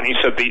shot. And he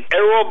said, The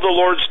arrow of the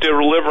Lord's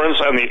deliverance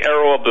and the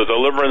arrow of the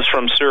deliverance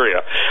from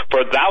Syria.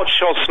 For thou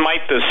shalt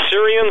smite the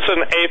Syrians in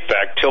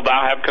Aphek till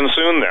thou have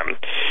consumed them.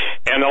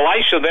 And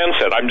Elisha then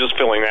said, I'm just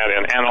filling that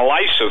in. And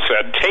Elisha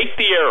said, Take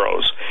the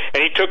arrows.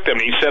 And he took them.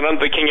 And he said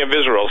unto the king of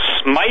Israel,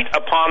 Smite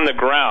upon the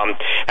ground.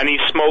 And he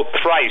smote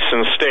thrice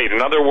and stayed.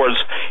 In other words,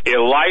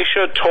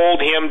 Elisha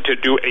told him to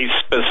do a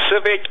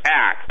specific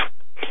act.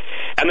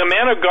 And the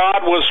man of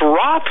God was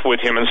wroth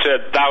with him and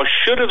said, Thou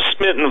should have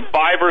smitten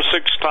 5 or 6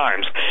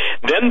 times.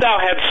 Then thou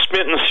hadst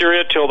smitten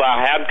Syria till thou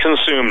had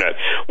consumed it.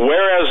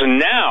 Whereas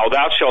now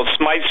thou shalt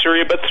smite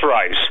Syria but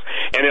thrice.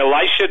 And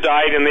Elisha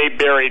died, and they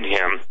buried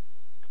him.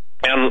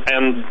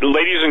 And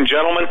ladies and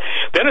gentlemen,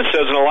 then it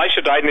says, and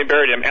Elisha died and they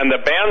buried him. And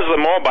the bands of the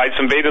Moabites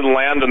invaded the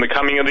land in the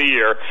coming of the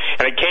year.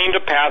 And it came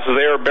to pass as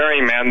they were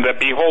burying men that,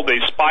 behold,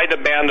 they spied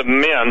a band of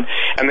men,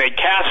 and they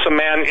cast a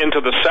man into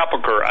the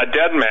sepulchre, a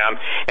dead man.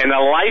 And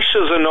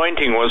Elisha's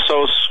anointing was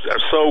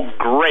so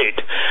great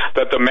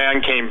that the man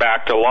came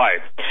back to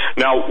life.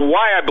 Now,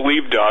 why I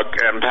believe, Doug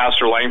and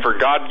Pastor Lankford,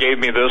 God gave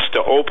me this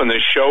to open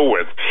this show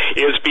with,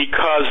 is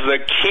because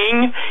the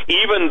king,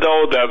 even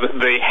though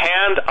the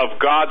hand of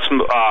God's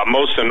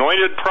most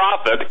anointed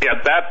prophet,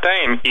 at that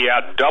time, he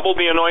had double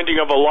the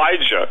anointing of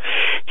Elijah.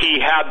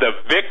 He had the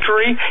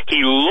victory.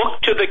 He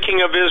looked to the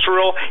king of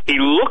Israel. He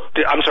looked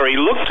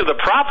to the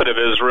prophet of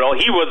Israel.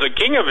 He was the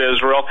king of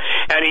Israel,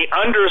 and he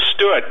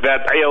understood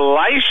that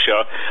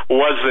Elisha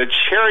was the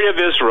chariot of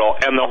Israel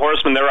and the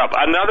horsemen thereof.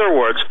 In other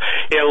words,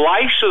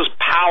 Elisha's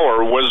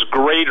power was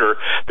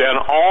greater than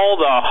all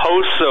the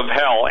hosts of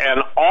hell and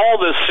all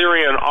the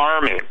Syrian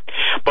army.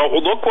 But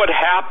look what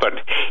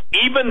happened.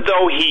 Even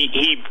though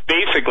he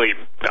basically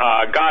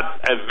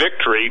got a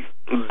victory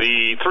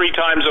the 3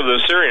 times of the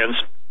Syrians,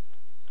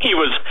 he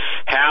was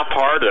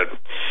half-hearted.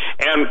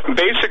 And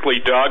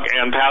basically, Doug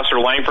and Pastor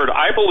Lankford,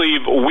 I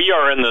believe we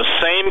are in the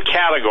same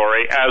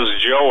category as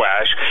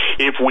Joash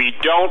if we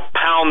don't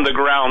pound the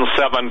ground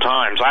 7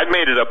 times. I've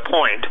made it a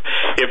point.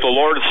 If the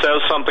Lord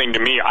says something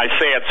to me, I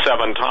say it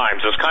 7 times.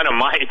 It's kind of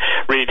my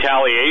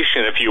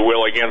retaliation, if you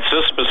will, against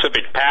this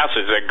specific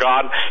passage, that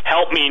God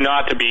help me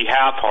not to be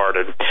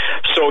half-hearted.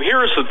 So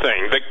here's the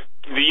thing.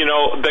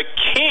 the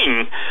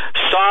king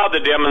saw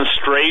the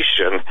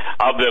demonstration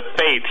of the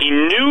faith. He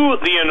knew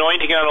the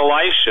anointing on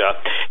Elisha.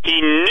 He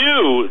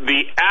knew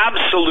the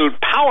absolute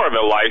power of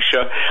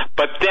Elisha,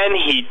 but then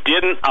he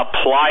didn't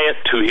apply it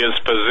to his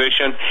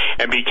position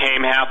and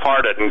became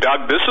half-hearted. And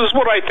Doug, this is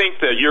what I think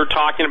that you're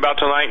talking about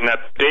tonight and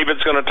that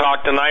David's going to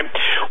talk tonight.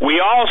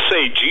 We all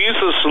say,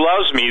 Jesus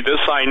loves me,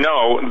 this I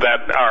know,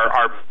 that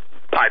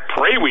I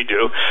pray we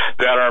do,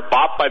 that are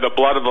bought by the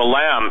blood of the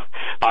Lamb,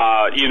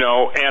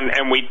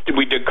 and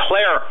we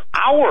declare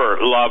our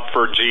love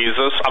for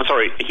Jesus. I'm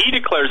sorry, he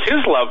declares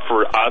his love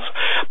for us,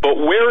 but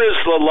where is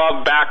the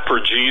love back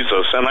for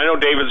Jesus? And I know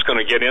David's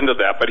going to get into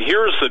that, but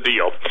here's the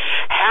deal.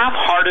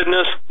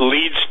 Half-heartedness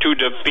leads to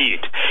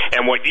defeat.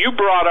 And what you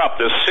brought up,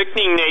 the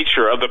sickening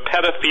nature of the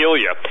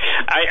pedophilia,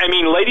 I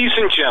mean, ladies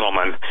and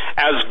gentlemen,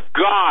 as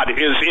God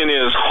is in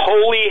his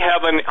holy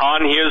heaven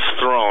on his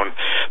throne,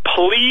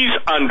 please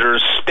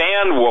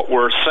understand what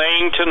we're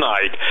saying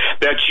tonight,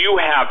 that you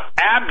have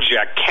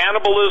abject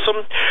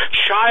cannibalism,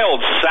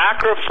 child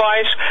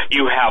sacrifice,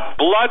 you have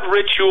blood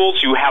rituals,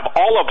 you have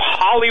all of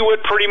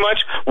Hollywood pretty much,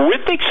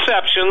 with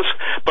exceptions,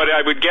 but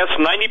I would guess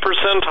 90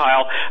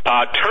 percentile,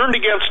 turned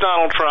against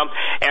Donald Trump,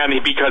 and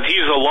because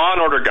he's a law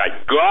and order guy.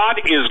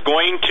 God is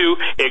going to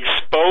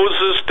expose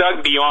this,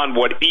 Doug, beyond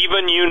what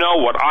even you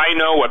know, what I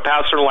know, what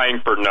Pastor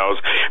Lankford knows,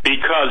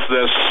 because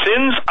the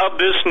sins of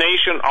this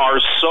nation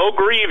are so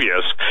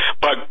grievous,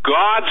 but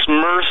God's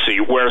mercy,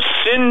 where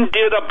sin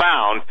did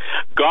abound,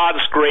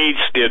 God's grace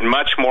did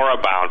much more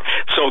abound.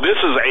 So this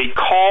is a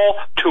call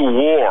to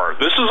war.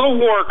 This is a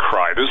war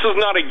cry. This is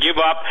not a give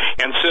up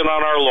and sit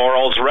on our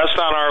laurels, rest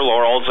on our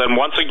laurels, and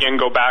once again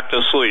go back to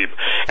sleep.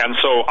 And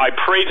so I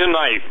pray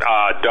tonight,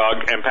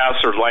 Doug and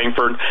Pastor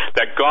Lankford,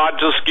 that God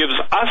just gives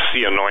us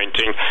the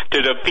anointing to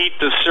defeat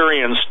the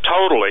Syrians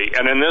totally,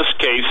 and in this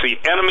case, the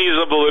enemies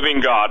of the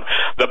living God,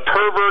 the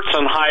perverts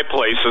in high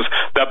places,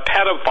 the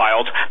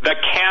pedophiles, the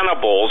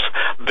cannibals,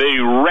 the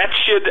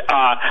wretched,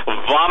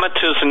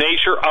 vomitous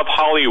nature of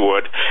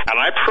Hollywood. And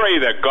I pray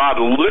that God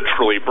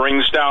literally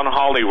brings down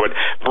Hollywood,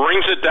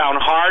 brings it down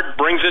hard,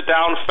 brings it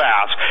down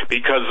fast,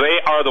 because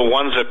they are the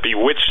ones that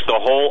bewitch the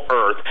whole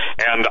earth,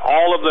 and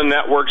all of the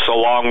networks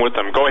along with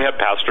them. Go ahead,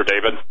 Pastor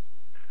David.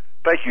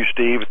 Thank you,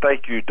 Steve.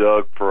 Thank you,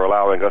 Doug, for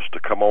allowing us to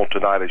come on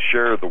tonight and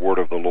share the word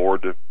of the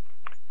Lord.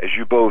 As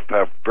you both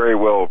have very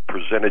well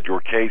presented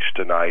your case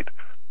tonight,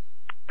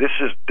 this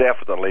is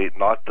definitely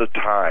not the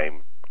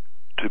time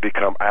to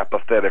become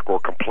apathetic or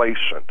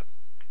complacent.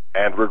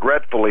 And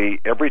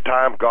regretfully, every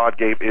time God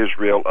gave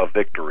Israel a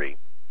victory,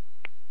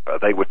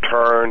 they would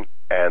turn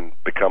and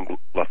become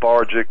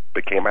lethargic,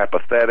 became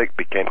apathetic,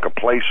 became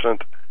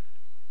complacent,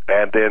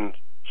 and then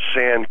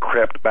sin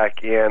crept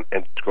back in,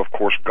 and of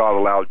course God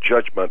allowed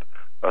judgment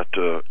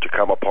to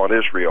come upon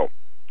Israel.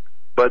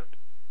 But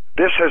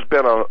this has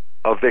been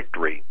a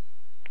victory,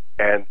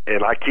 and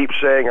I keep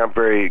saying I'm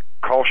very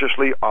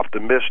cautiously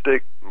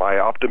optimistic. My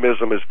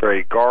optimism is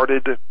very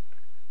guarded.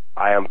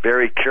 I am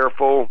very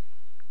careful.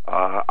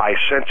 I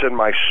sense in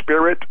my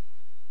spirit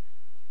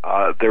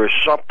there is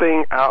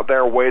something out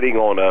there waiting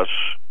on us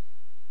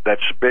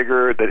that's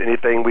bigger than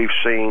anything we've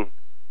seen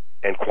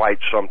in quite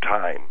some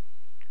time.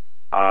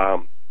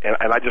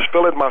 And I just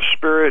feel in my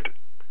spirit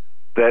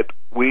that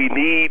we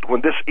need,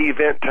 when this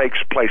event takes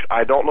place,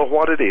 I don't know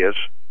what it is.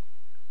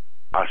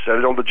 I said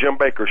it on the Jim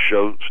Baker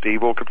show.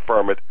 Steve will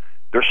confirm it.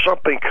 There's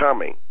something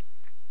coming.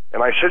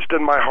 And I sensed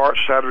in my heart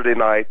Saturday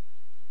night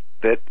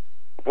that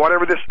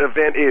whatever this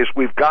event is,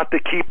 we've got to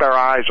keep our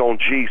eyes on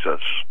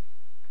Jesus.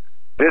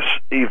 This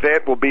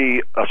event will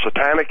be a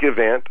satanic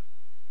event.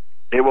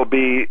 It will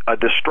be a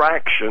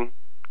distraction.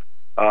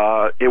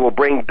 It will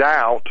bring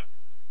doubt.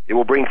 It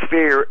will bring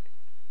fear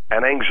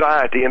and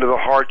anxiety into the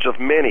hearts of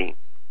many.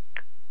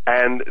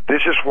 And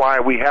this is why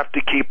we have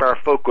to keep our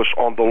focus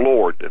on the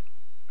Lord.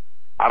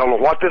 I don't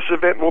know what this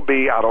event will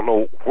be. I don't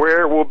know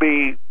where it will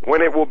be,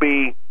 when it will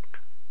be,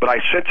 but I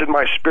sense in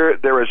my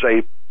spirit there is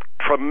a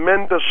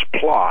tremendous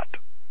plot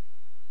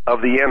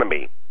of the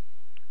enemy.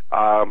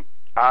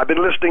 I've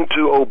been listening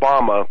to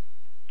Obama.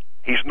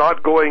 He's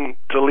not going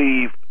to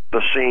leave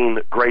the scene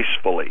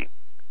gracefully.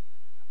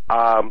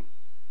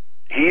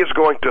 He is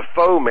going to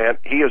foment.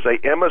 He is an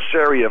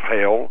emissary of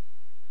hell.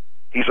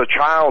 He's a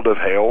child of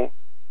hell.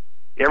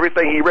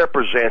 Everything he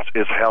represents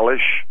is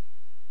hellish.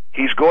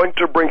 He's going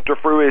to bring to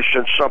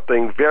fruition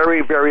something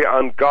very, very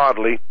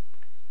ungodly,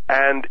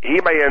 and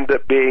he may end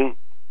up being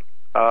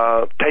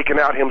taken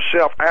out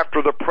himself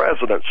after the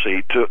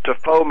presidency to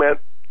foment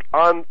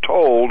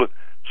untold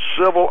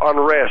civil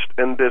unrest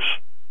in this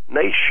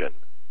nation,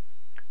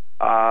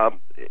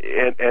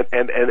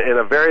 in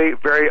a very,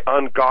 very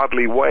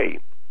ungodly way.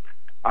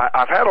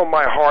 I've had on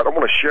my heart, I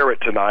want to share it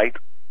tonight,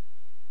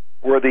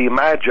 where the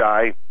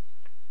Magi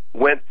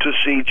went to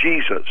see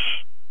Jesus.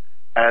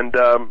 And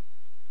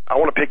I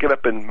want to pick it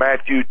up in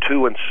Matthew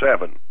 2 and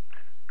 7.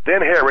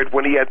 Then Herod,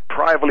 when he had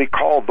privately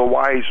called the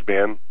wise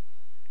men,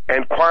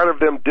 inquired of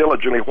them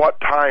diligently what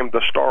time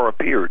the star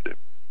appeared.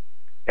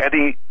 And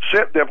he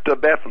sent them to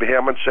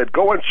Bethlehem and said,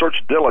 "Go and search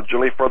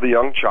diligently for the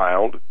young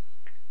child,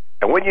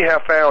 And when you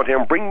have found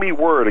him, bring me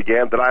word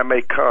again that I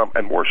may come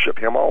and worship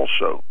him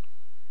also.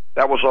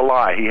 That was a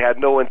lie. He had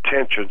no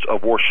intentions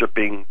of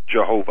worshiping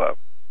Jehovah.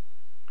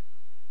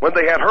 When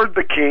they had heard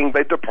the king,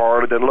 they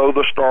departed, and lo,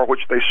 the star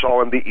which they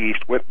saw in the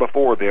east went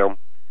before them,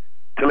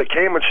 till it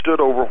came and stood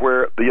over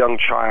where the young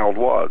child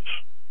was.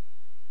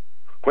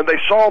 When they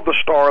saw the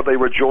star, they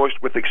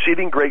rejoiced with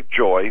exceeding great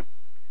joy.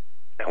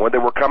 And when they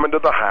were come into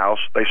the house,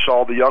 they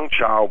saw the young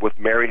child with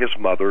Mary his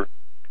mother,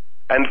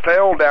 and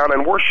fell down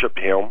and worshipped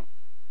him.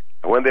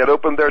 And when they had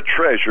opened their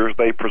treasures,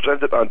 they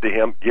presented unto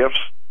him gifts,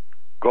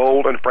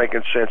 gold and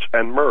frankincense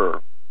and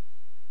myrrh.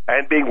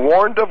 And being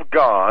warned of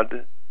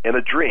God in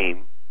a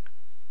dream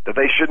that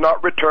they should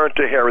not return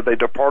to Herod, they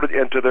departed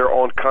into their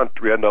own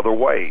country another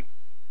way.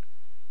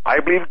 I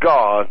believe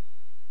God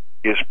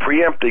is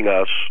preempting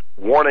us,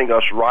 warning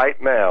us right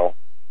now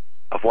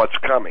of what's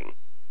coming.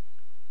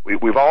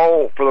 We've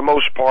all, for the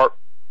most part,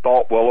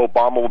 thought, well,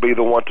 Obama will be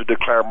the one to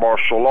declare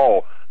martial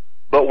law.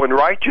 But when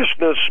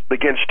righteousness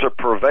begins to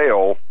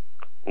prevail,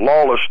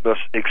 lawlessness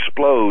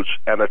explodes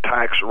and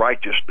attacks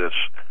righteousness.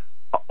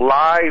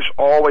 Lies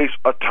always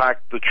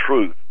attack the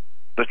truth.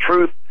 The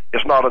truth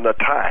is not an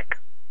attack.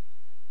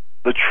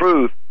 The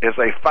truth is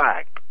a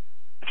fact.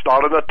 It's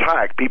not an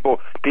attack. People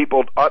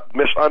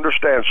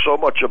misunderstand so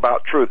much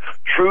about truth.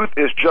 Truth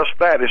is just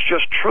that. It's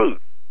just truth.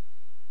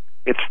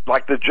 It's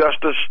like the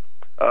justice,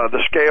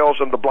 the scales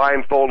and the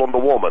blindfold on the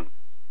woman.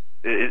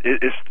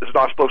 It's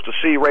not supposed to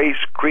see race,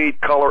 creed,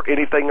 color,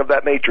 anything of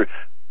that nature.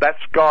 That's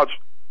God's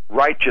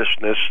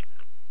righteousness,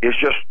 is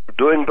just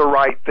doing the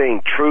right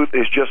thing. Truth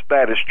is just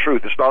that. It's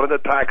truth. It's not an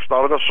attack. It's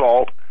not an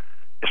assault.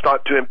 It's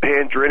not to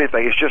impinge or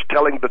anything. It's just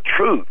telling the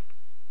truth.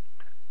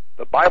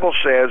 The Bible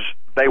says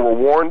they were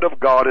warned of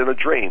God in a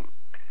dream.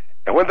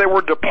 And when they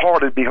were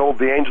departed, behold,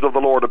 the angel of the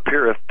Lord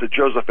appeareth to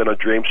Joseph in a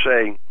dream,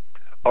 saying,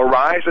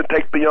 Arise and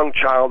take the young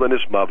child and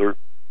his mother,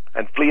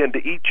 and flee into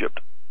Egypt,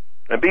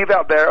 and be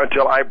thou there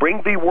until I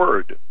bring thee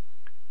word.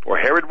 For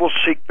Herod will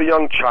seek the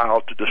young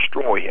child to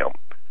destroy him.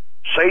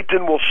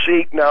 Satan will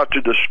seek now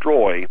to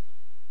destroy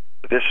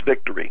this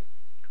victory.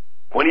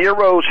 When he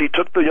arose, he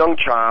took the young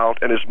child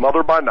and his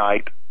mother by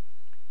night,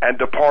 and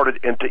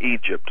departed into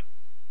Egypt,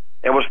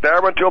 and was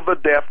there until the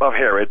death of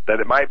Herod, that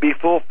it might be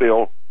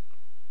fulfilled,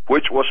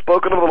 which was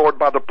spoken of the Lord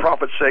by the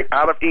prophet, saying,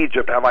 Out of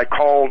Egypt have I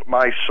called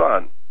my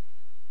son.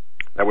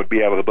 That would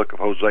be out of the book of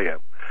Hosea.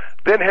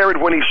 Then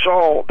Herod, when he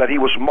saw that he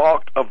was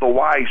mocked of the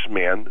wise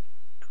men,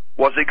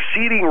 was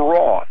exceeding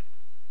wroth,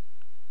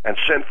 and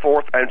sent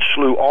forth and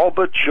slew all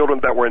the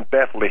children that were in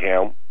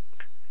Bethlehem,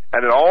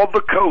 and in all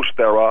the coast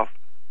thereof,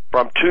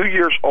 from 2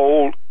 years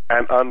old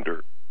and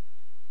under,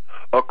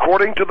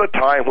 according to the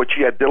time which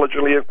he had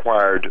diligently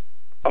inquired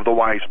of the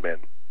wise men.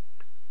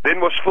 Then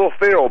was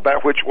fulfilled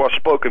that which was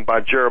spoken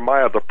by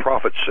Jeremiah the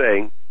prophet,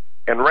 saying,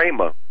 In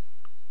Ramah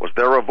was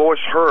there a voice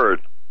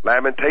heard,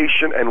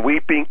 lamentation and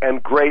weeping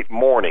and great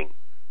mourning.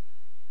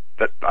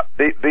 That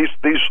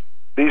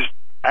these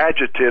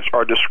adjectives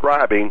are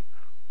describing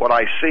what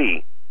I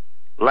see: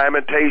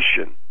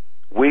 lamentation,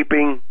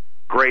 weeping,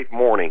 great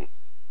mourning.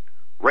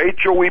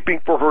 Rachel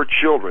weeping for her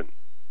children,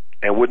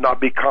 and would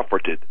not be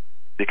comforted,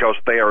 because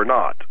they are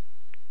not.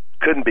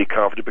 Couldn't be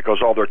comforted because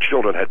all their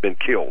children had been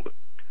killed.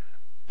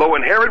 But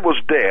when Herod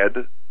was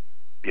dead,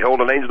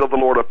 behold, an angel of the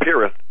Lord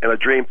appeareth in a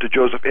dream to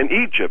Joseph in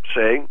Egypt,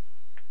 saying,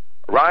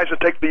 Arise and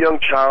take the young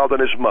child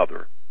and his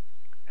mother,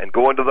 and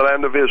go into the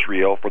land of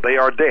Israel, for they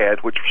are dead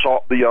which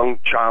sought the young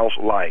child's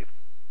life.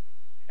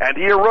 And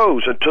he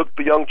arose and took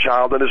the young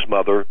child and his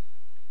mother,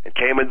 and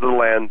came into the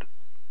land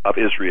of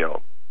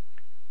Israel.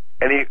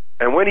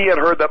 And when he had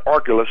heard that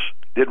Archelaus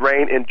did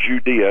reign in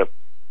Judea,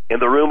 in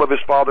the room of his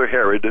father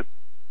Herod,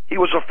 he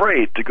was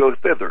afraid to go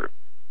thither.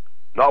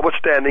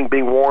 Notwithstanding,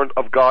 being warned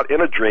of God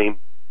in a dream,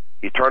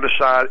 he turned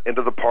aside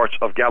into the parts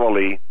of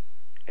Galilee,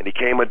 and he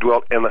came and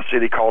dwelt in a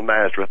city called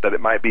Nazareth, that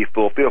it might be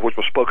fulfilled, which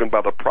was spoken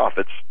by the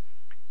prophets,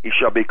 He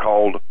shall be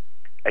called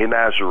a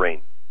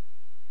Nazarene.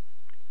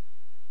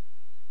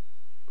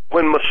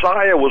 When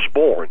Messiah was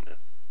born,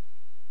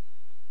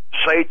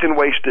 Satan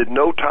wasted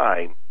no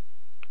time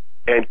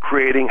in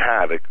creating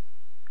havoc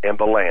in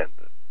the land.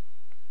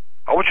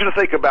 I want you to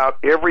think about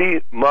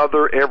every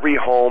mother, every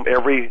home,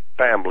 every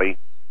family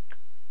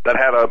that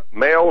had a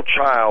male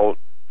child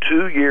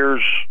 2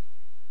 years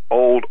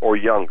old or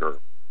younger,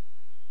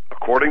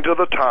 according to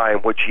the time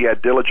which he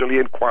had diligently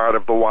inquired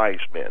of the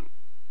wise men.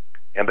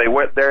 And they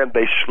went there and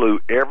they slew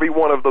every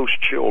one of those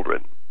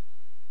children.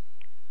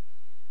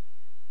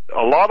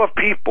 A lot of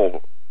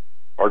people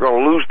are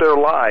going to lose their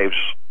lives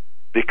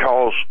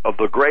because of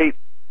the great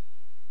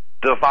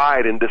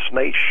divide in this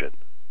nation.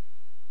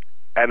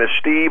 And as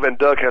Steve and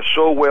Doug have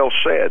so well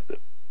said,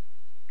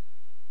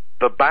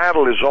 the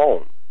battle is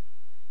on.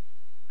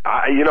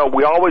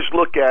 We always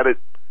look at it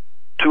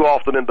too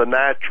often in the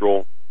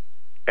natural,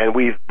 and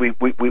we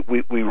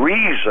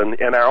reason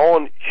in our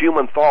own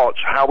human thoughts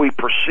how we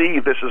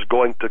perceive this is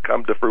going to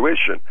come to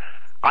fruition.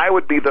 I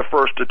would be the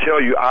first to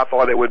tell you I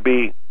thought it would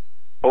be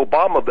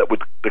Obama that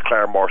would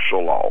declare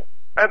martial law.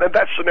 And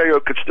that scenario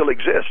could still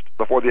exist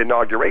before the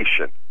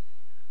inauguration.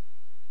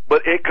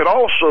 But it could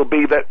also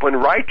be that when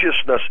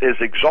righteousness is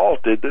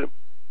exalted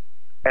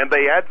and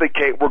they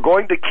advocate, we're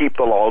going to keep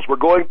the laws, we're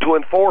going to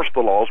enforce the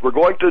laws, we're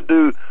going to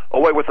do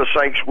away with the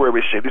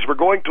sanctuary cities, we're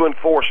going to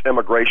enforce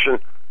immigration,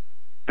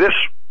 this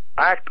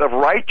act of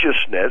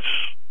righteousness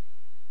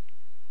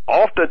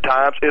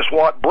oftentimes is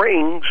what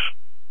brings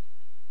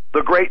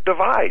the great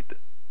divide.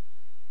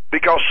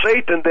 Because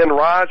Satan then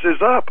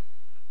rises up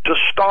to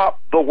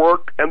stop the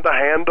work and the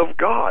hand of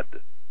God.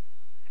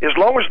 As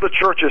long as the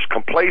church is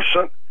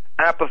complacent,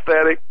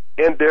 apathetic,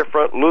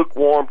 indifferent,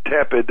 lukewarm,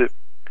 tepid,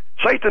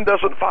 Satan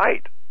doesn't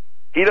fight.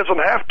 He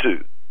doesn't have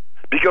to,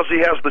 because he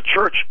has the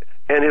church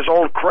in his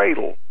own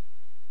cradle.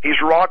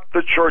 He's rocked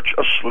the church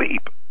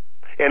asleep.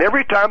 And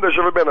every time there's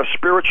ever been a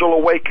spiritual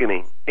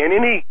awakening in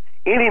any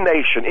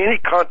nation, any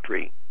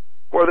country,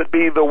 whether it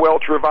be the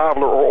Welsh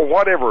revival or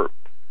whatever,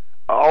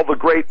 all the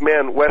great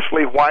men,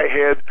 Wesley,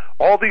 Whitehead,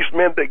 all these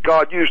men that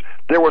God used,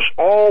 there was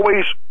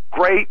always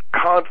great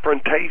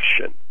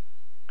confrontation.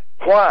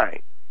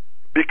 Why?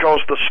 Because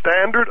the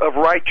standard of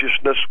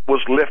righteousness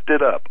was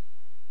lifted up.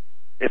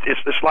 It's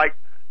like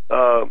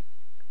the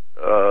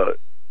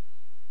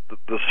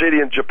city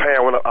in Japan,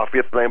 I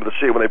forget the name of the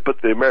city, when they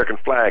put the American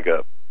flag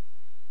up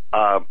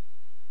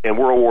in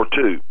World War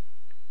II.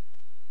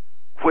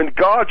 When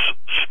God's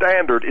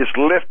standard is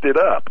lifted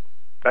up,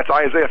 that's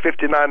Isaiah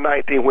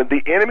 59:19. When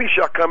the enemy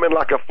shall come in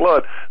like a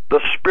flood,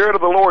 the Spirit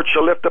of the Lord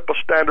shall lift up a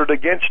standard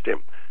against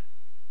him.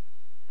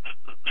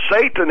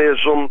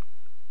 Satanism,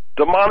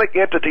 demonic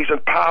entities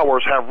and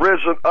powers have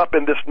risen up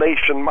in this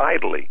nation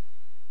mightily.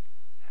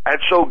 And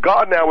so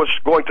God now is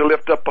going to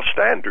lift up a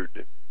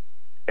standard.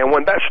 And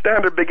when that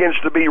standard begins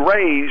to be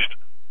raised,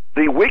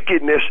 the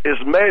wickedness is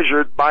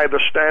measured by the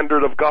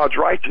standard of God's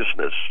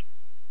righteousness.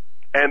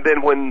 And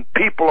then when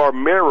people are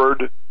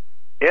mirrored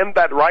in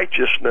that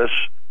righteousness,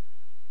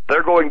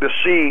 they're going to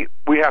see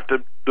we have to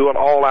do an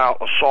all-out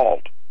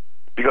assault,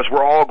 because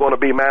we're all going to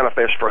be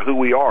manifest for who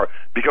we are.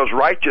 Because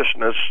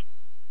righteousness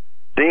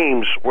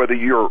deems whether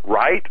you're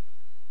right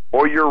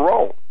or you're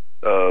wrong.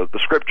 The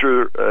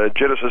scripture,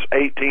 Genesis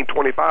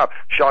 18:25,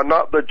 shall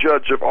not the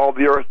judge of all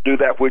the earth do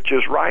that which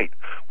is right?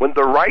 When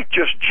the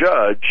righteous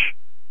judge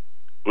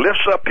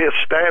lifts up his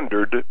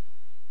standard,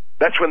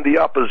 that's when the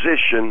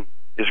opposition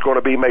is going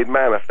to be made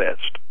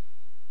manifest.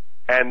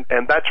 And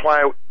that's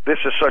why this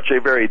is such a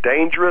very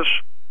dangerous,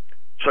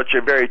 such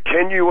a very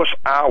tenuous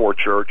hour,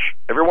 church.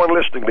 Everyone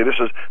listening to me,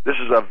 this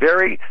is a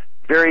very,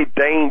 very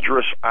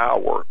dangerous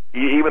hour.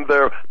 Even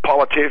the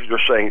politicians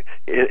are saying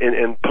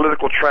in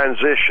political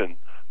transition,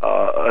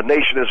 a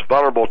nation is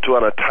vulnerable to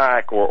an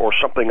attack or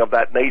something of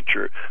that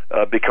nature,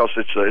 because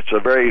it's a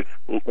very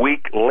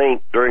weak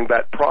link during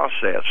that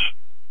process.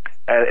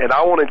 And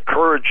I want to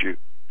encourage you.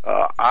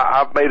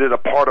 I've made it a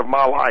part of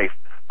my life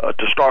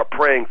to start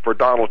praying for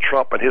Donald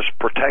Trump and his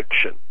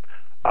protection.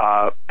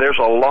 There's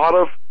a lot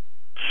of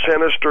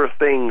sinister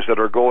things that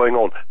are going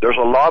on. There's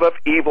a lot of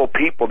evil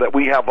people that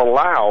we have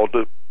allowed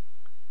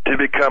to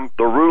become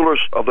the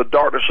rulers of the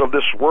darkness of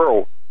this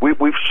world.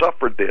 We've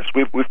suffered this.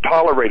 We've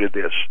tolerated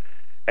this.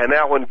 And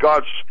now when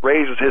God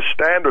raises his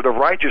standard of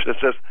righteousness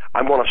and says,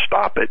 I'm going to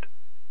stop it,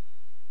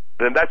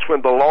 then that's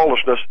when the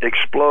lawlessness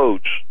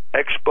explodes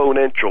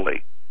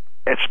exponentially.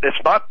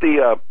 It's not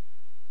the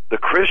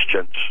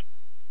Christians.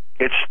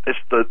 It's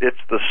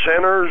the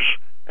sinners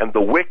and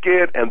the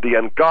wicked and the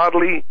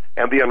ungodly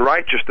and the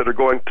unrighteous that are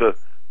going to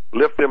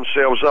lift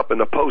themselves up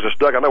and oppose us.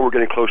 Doug, I know we're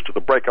getting close to the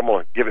break. I'm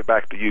going to give it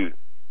back to you.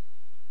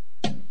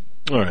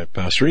 All right,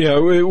 Pastor. Yeah,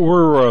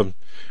 we're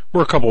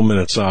a couple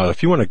minutes out.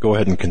 If you want to go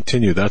ahead and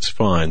continue, that's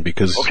fine,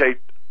 because... Okay.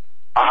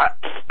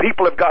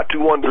 People have got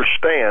to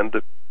understand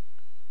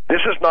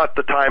this is not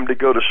the time to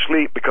go to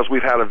sleep because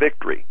we've had a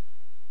victory.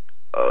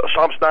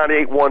 Psalms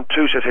 98:1-2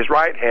 says, his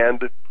right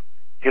hand,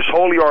 his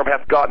holy arm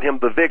hath gotten him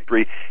the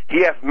victory.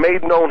 He hath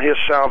made known his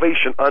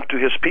salvation unto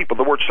his people.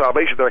 The word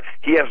salvation there,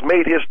 he has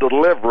made his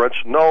deliverance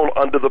known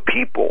unto the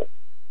people.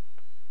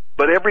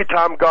 But every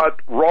time God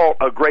wrought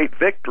a great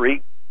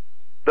victory,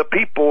 the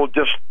people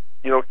just,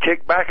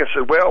 kicked back and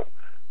said, well,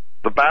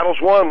 the battle's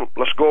won.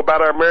 Let's go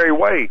about our merry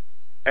way.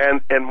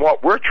 And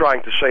what we're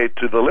trying to say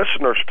to the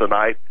listeners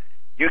tonight,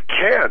 you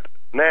can't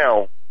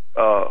now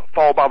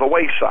fall by the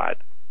wayside.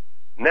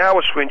 Now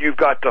is when you've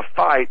got to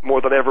fight more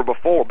than ever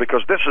before,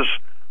 because this is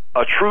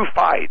a true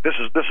fight. This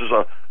is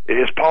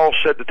as Paul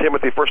said to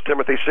Timothy, 1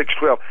 Timothy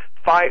 6:12,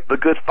 fight the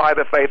good fight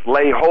of faith,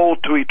 lay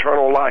hold to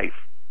eternal life.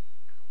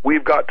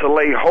 We've got to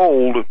lay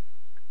hold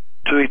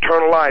to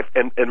eternal life,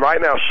 and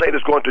right now Satan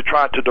is going to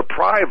try to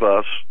deprive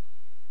us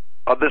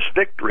of this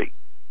victory.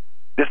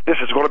 This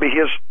is going to be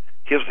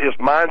his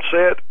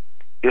mindset,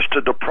 is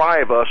to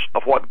deprive us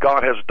of what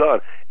God has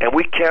done, and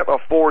we can't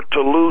afford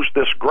to lose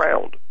this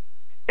ground.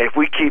 If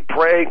we keep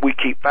praying, we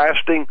keep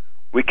fasting,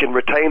 we can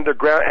retain the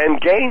ground and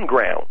gain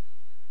ground.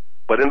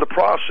 But in the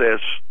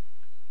process,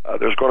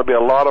 there's going to be a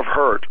lot of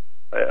hurt,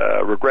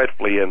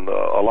 regretfully, and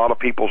a lot of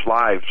people's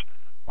lives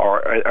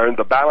are in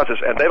the balances,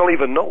 and they don't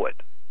even know it.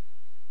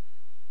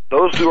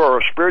 Those who are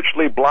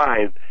spiritually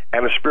blind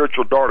and in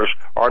spiritual darkness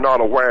are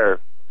not aware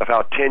of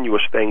how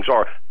tenuous things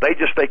are. They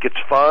just think it's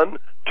fun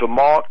to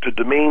mock, to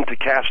demean, to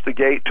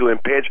castigate, to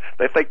impinge.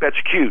 They think that's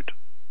cute.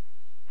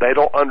 They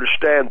don't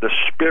understand the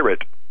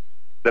spirit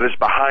that is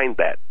behind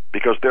that,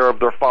 because they're of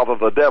their father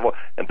the devil,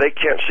 and they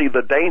can't see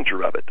the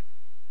danger of it.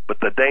 But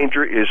the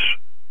danger is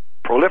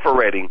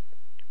proliferating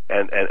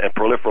and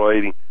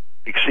proliferating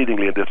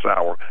exceedingly in this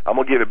hour. I'm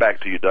going to give it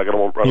back to you, Doug. I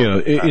don't want to run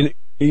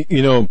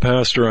you know,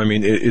 Pastor, I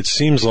mean, it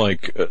seems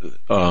like as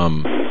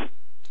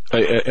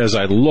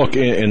I look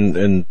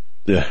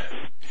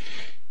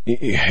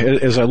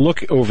as I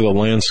look over the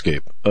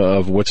landscape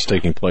of what's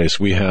taking place,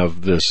 we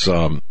have this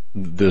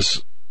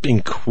this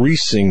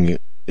increasing,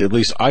 at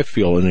least I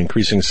feel, an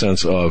increasing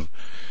sense of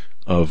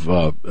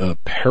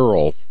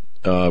peril.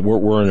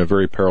 We're in a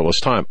very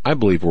perilous time. I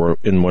believe we're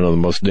in one of the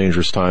most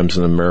dangerous times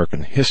in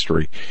American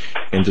history.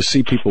 And to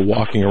see people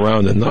walking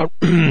around and not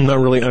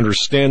really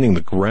understanding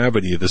the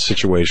gravity of the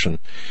situation,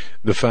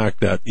 the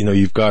fact that, you know,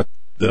 you've got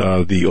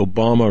the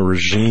Obama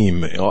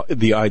regime,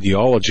 the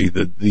ideology,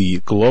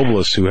 the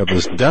globalists who have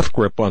this death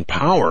grip on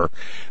power,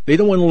 they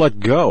don't want to let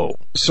go.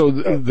 So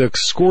the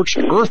scorched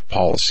earth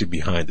policy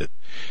behind it,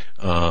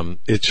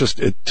 it's just,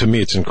 to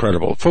me, it's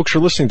incredible. Folks,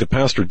 you're listening to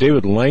Pastor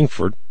David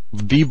Lankford,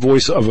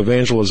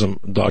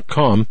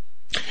 thevoiceofevangelism.com.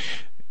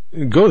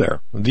 Go there,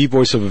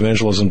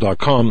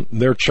 thevoiceofevangelism.com.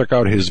 There, check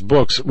out his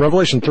books.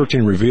 Revelation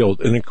 13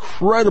 Revealed, an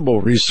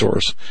incredible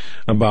resource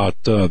about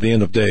the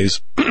end of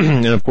days.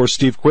 And, of course,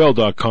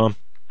 stevequayle.com.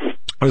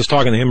 I was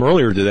talking to him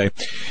earlier today.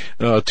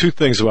 Two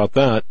things about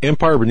that.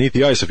 Empire Beneath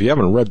the Ice. If you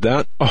haven't read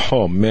that,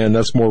 oh, man,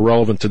 that's more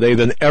relevant today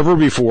than ever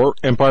before.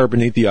 Empire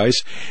Beneath the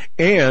Ice.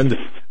 And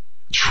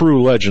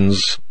True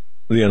Legends,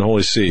 the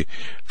Unholy Sea.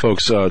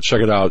 Folks,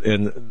 check it out.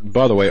 And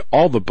by the way,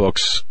 all the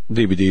books,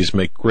 DVDs,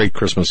 make great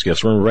Christmas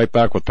gifts. We're right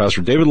back with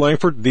Pastor David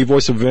Lankford,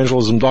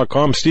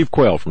 thevoiceofevangelism.com, Steve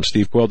Quayle from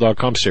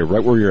stevequayle.com. Stay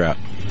right where you're at.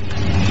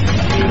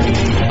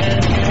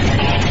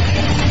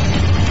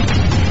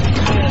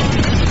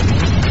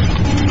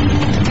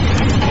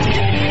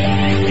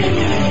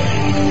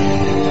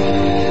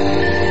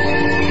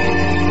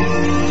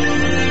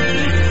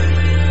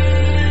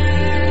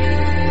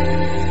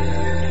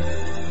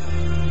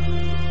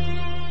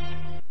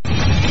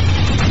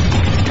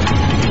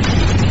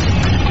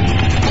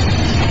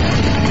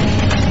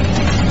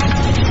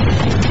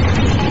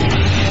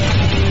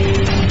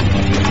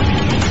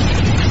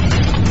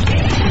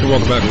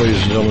 Welcome back,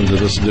 ladies and gentlemen, to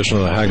this edition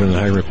of the Hagmann and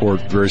Hagmann Report.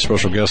 Very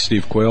special guest,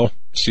 Steve Quayle,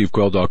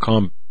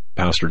 stevequayle.com,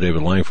 Pastor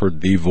David Lankford,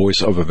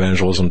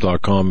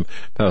 thevoiceofevangelism.com.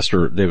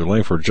 Pastor David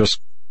Lankford just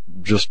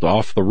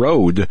off the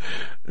road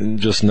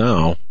just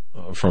now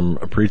from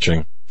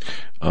preaching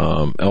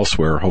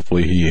elsewhere.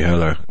 Hopefully he had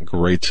a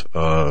great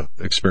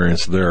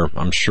experience there.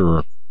 I'm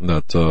sure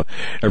that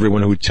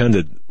everyone who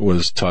attended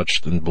was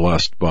touched and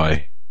blessed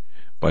by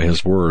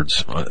his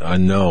words. I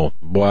know.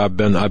 Boy, I've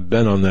been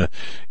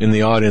in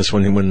the audience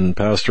when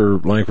Pastor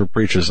Lankford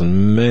preaches,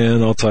 and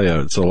man, I'll tell you,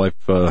 it's a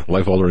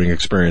life-altering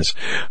experience.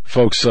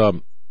 Folks,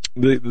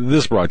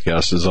 this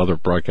broadcast, as other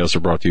broadcasts, are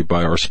brought to you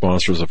by our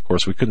sponsors. Of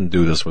course, we couldn't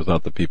do this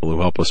without the people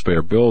who help us pay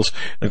our bills.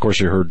 And of course,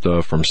 you heard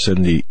from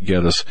Cindy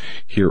Geddes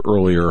here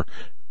earlier.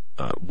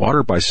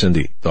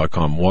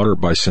 waterbycindy.com,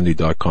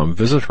 waterbycindy.com.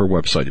 Visit her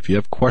website. If you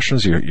have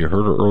questions, you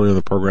heard her earlier in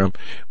the program.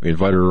 We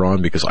invited her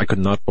on because I could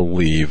not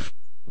believe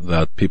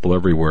that people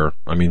everywhere,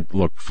 I mean,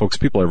 look, folks,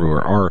 people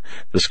everywhere are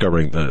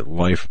discovering the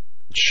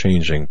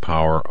life-changing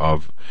power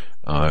of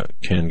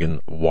Kangen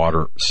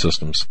water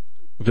systems.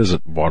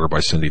 Visit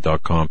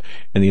waterbycindy.com.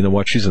 And you know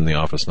what? She's in the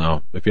office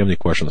now. If you have any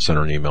questions, send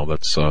her an email.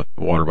 That's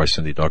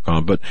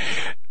waterbycindy.com. But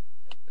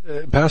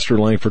Pastor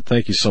Lankford,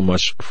 thank you so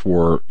much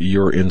for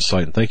your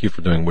insight, and thank you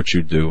for doing what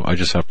you do. I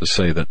just have to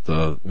say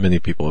that many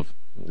people have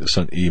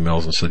sent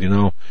emails and said, you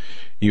know,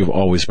 you've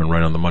always been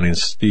right on the money. And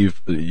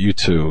Steve, you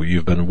too,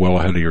 you've been well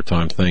ahead of your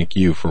time. Thank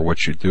you for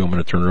what you do. I'm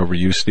going to turn it over to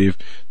you, Steve.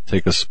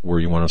 Take us where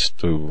you want us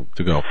to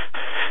go.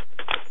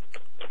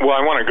 Well,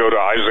 I want to go to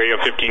Isaiah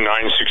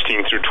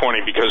 59:16 through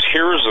 20, because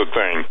here's the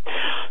thing.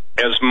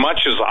 As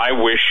much as I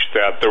wish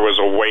that there was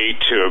a way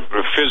to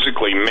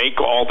physically make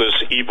all this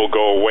evil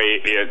go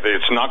away,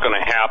 it's not going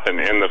to happen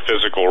in the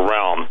physical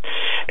realm.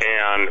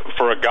 And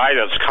for a guy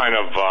that's kind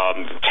of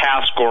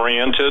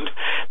task-oriented,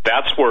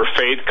 that's where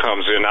faith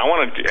comes in. I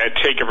want to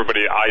take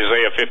everybody to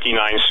Isaiah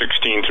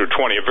 59:16 through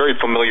 20, a very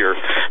familiar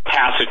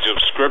passage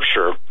of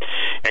Scripture,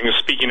 and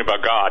speaking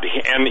about God.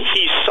 And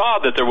he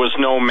saw that there was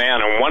no man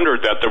and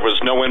wondered that there was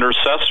no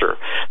intercessor.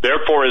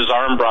 Therefore his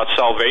arm brought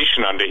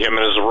salvation unto him,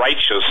 and his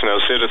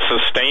righteousness it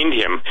sustained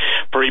him.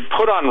 For he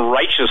put on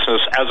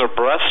righteousness as a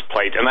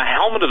breastplate, and a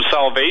helmet of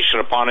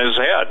salvation upon his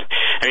head.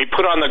 And he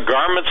put on the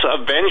garments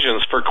of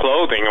vengeance for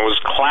clothing, and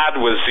was clad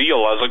with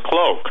zeal as a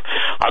cloak.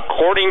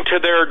 According to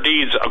their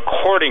deeds,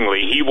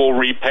 accordingly he will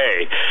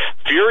repay.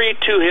 Fury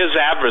to his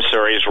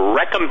adversaries,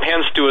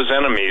 recompense to his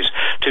enemies.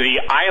 To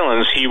the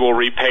islands he will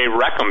repay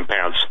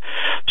recompense.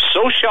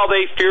 So shall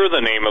they fear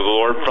the name of the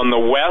Lord from the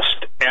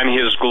west, and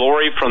his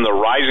glory from the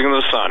rising of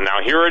the sun.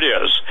 Now here it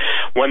is.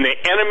 When the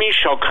enemy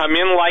shall come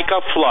in like a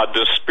flood,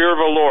 the Spirit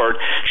of the Lord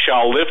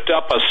shall lift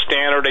up a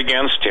standard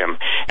against him.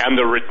 And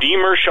the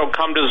Redeemer shall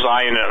come to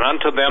Zion, and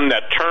unto them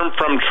that turn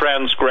from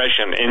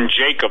transgression in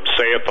Jacob,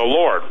 saith the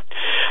Lord.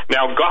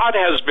 Now God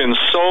has been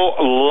so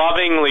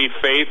lovingly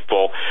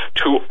faithful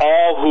to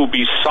all who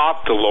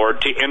besought the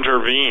Lord to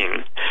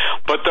intervene.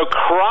 But the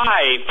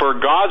cry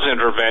for God's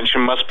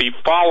intervention must be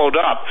followed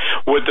up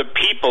with the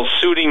people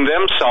suiting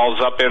themselves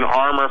up in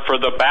armor for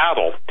the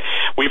battle.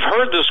 We've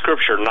heard the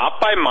scripture, not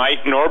by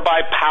might nor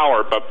by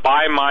power, but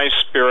by my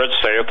Spirit,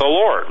 saith the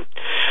Lord.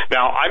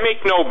 Now, I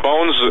make no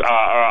bones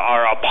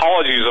or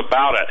apologies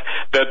about it.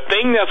 The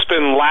thing that's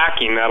been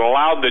lacking that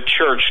allowed the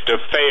church to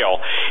fail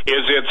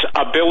is its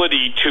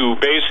ability to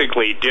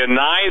basically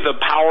deny the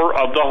power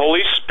of the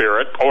Holy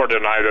Spirit, or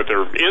deny that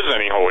there is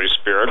any Holy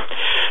Spirit,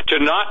 to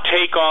not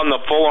take on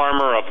the full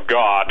armor of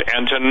God,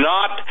 and to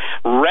not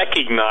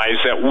recognize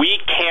that we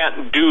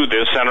can't do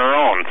this on our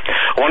own.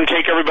 I want to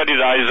take everybody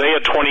to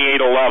Isaiah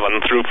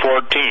 28:11 through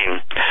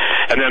 14.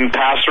 And then,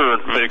 Pastor,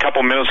 in a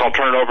couple minutes I'll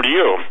turn it over to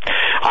you.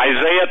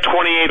 Isaiah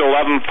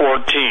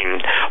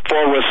 28:11-14.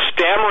 For with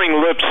stammering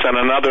lips and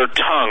another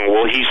tongue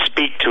will he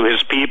speak to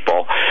his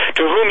people,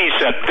 to whom he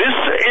said, This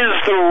is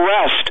the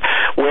rest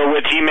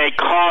wherewith he may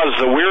cause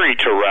the weary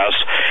to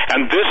rest,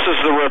 and this is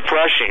the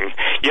refreshing.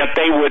 Yet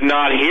they would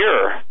not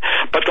hear.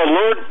 But the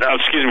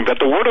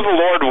word of the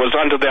Lord was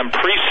unto them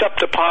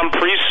precept upon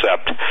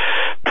precept,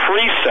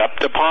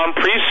 precept upon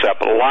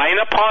precept, line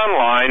upon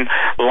line,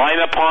 line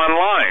upon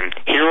line,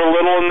 here a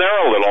little and there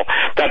a little,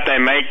 that they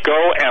may go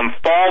and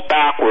fall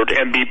backward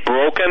and be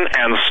broken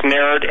and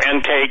snared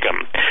and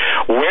taken.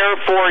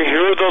 Wherefore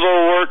hear the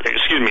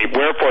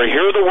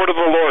word of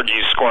the Lord,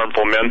 ye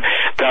scornful men,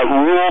 that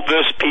rule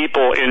this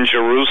people in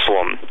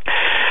Jerusalem.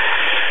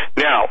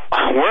 Now,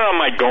 where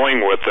am I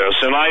going with this?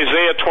 In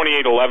Isaiah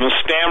 28:11,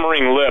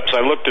 stammering lips,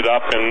 I looked it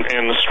up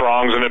in the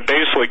Strong's, and it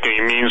basically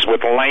means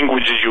with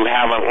languages you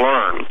haven't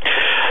learned.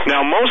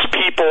 Now, most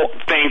people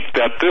think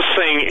that this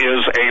thing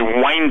is a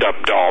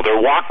wind-up doll. Their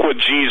walk with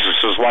Jesus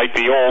is like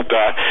the old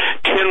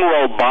tin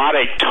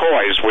robotic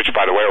toys, which,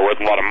 by the way, are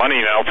worth a lot of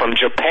money now, from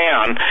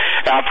Japan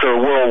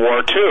after World War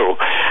II.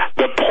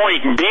 The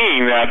point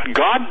being that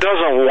God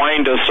doesn't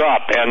wind us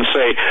up and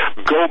say,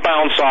 go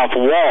bounce off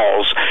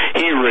walls.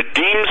 He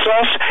redeems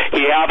us.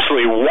 He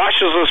absolutely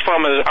washes us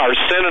from our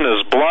sin in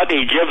his blood.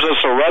 He gives us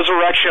a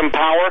resurrection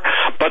power.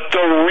 But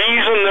the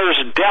reason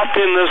there's death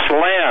in this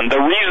land,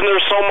 the reason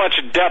there's so much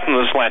death in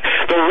this land,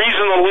 the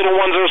reason the little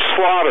ones are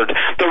slaughtered,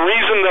 the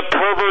reason the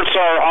perverts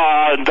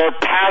are, their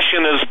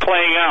passion is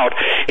playing out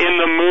in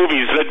the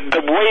movies,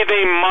 the way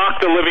they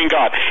mock the living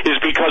God, is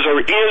because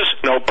there is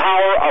no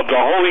power of the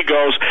Holy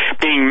Ghost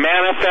being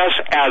manifest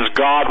as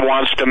God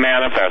wants to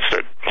manifest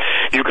it.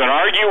 You can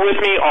argue with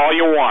me all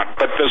you want,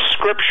 but the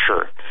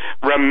Scripture,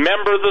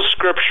 remember the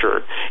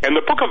Scripture. In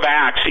the book of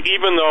Acts,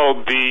 even though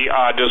the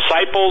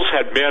disciples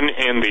had been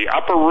in the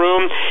upper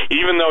room,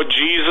 even though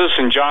Jesus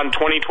in John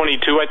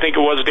 20:22, I think it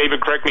was,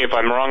 David, correct me if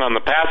I'm wrong on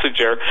the passage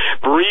there,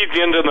 breathed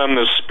into them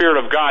the Spirit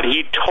of God,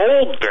 he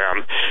told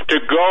them to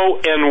go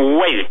and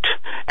wait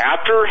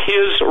after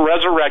his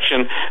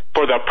resurrection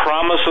for the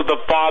promise of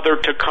the Father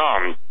to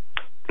come.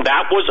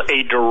 That was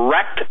a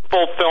direct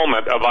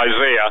fulfillment of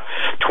Isaiah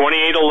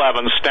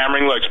 28:11,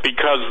 stammering lips,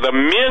 because the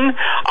men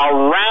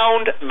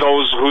around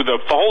those who the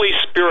Holy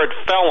Spirit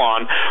fell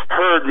on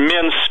heard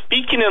men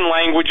speaking in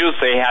languages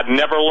they had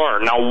never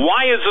learned. Now,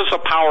 why is this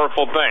a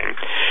powerful thing?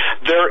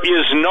 There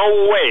is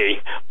no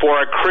way for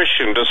a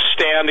Christian to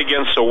stand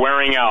against the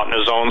wearing out in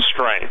his own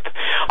strength.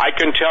 I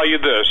can tell you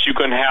this, you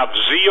can have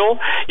zeal,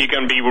 you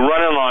can be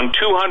running on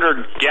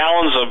 200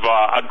 gallons of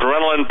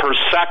adrenaline per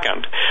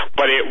second,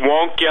 but it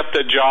won't get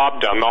the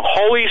job done. The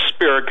Holy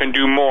Spirit can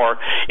do more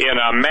in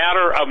a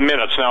matter of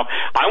minutes. Now,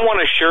 I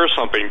want to share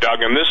something,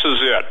 Doug, and this is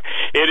it.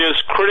 It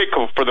is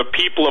critical for the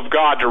people of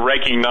God to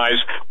recognize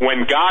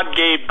when God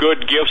gave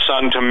good gifts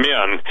unto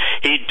men,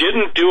 he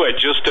didn't do it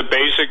just to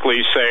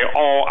basically say,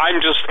 oh,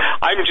 I'm just,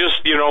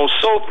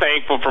 so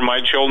thankful for my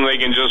children,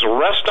 they can just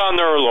rest on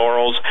their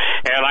laurels,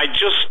 and I'll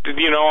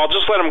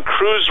just let them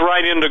cruise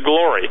right into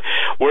glory.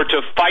 We're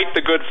to fight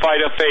the good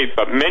fight of faith,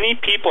 but many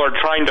people are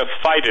trying to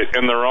fight it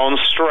in their own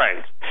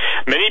strength.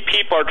 Many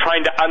people are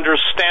trying to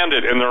understand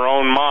it in their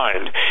own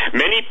mind.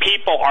 Many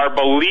people are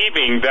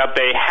believing that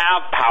they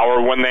have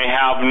power when they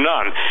have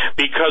none,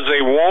 because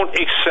they won't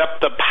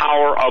accept the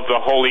power of the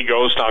Holy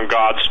Ghost on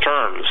God's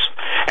terms.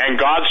 And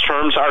God's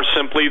terms are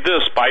simply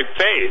this, by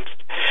faith.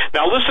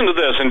 Now listen to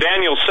this, in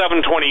Daniel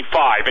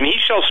 7:25, and he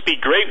shall speak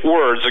great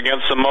words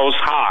against the Most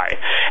High,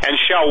 and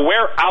shall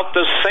wear out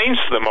the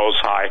saints of the Most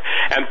High,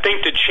 and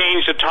think to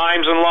change the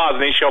times and laws,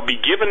 and they shall be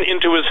given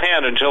into his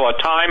hand until a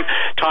time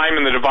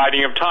in the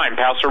dividing of time.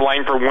 Pastor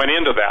Lankford went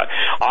into that.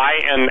 I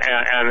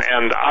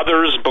and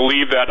others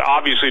believe that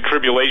obviously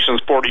tribulation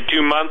is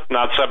 42 months,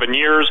 not 7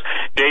 years.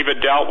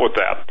 David dealt with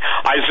that.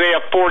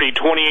 Isaiah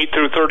 40:28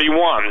 through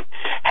 31.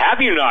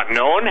 Have you not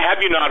known?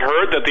 Have you not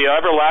heard that the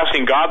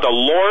everlasting God, the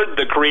Lord,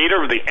 the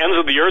creator of the ends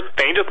of the earth,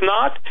 fainteth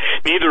not?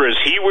 Neither is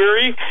he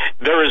weary.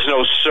 There is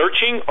no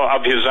searching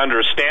of his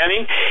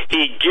understanding.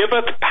 He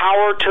giveth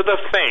power to the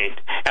faint,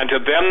 and to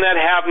them that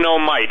have no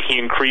might he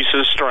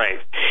increases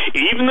strength.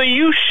 Even the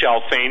youth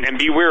shall faint and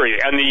be weary,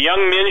 and the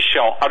young men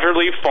shall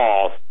utterly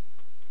fall.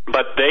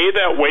 But they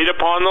that wait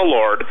upon the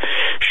Lord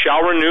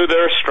shall renew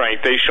their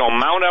strength. They shall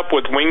mount up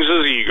with wings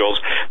as eagles.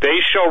 They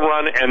shall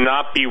run and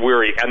not be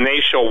weary, and they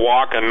shall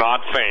walk and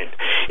not faint.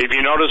 If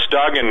you notice,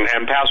 Doug and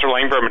Pastor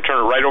Lankford, I'm going to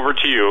turn it right over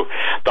to you.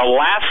 The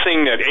last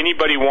thing that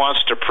anybody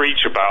wants to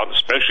preach about,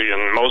 especially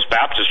in most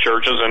Baptist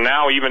churches and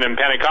now even in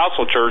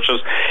Pentecostal churches,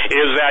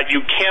 is that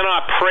you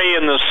cannot pray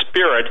in the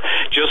Spirit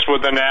just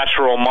with the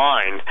natural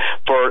mind.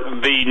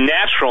 For the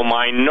natural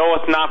mind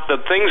knoweth not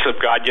the things of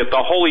God, yet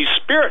the Holy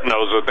Spirit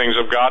knows the things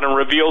of God and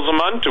reveals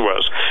them unto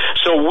us.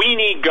 So we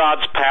need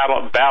God's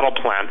battle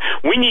plan.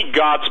 We need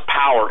God's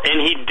power. And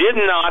he did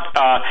not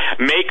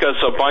make us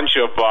a bunch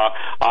of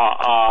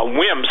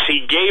wimps.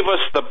 He gave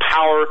us the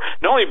power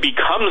not only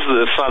becomes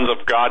the sons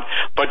of God,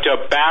 but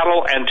to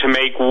battle and to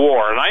make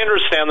war. And I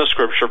understand the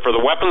scripture, for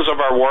the weapons of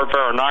our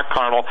warfare are not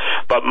carnal,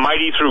 but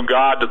mighty through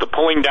God to the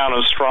pulling down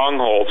of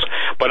strongholds.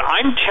 But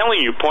I'm telling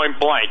you point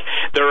blank,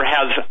 there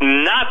has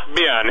not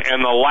been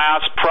in the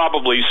last,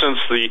 probably since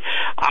the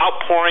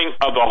outpouring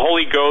of the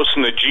Holy Ghost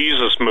and the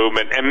Jesus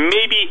movement, and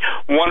maybe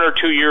 1 or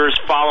 2 years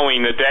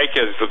following the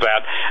decades of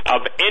that,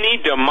 of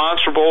any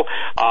demonstrable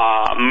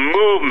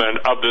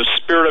movement of the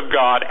Spirit of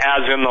God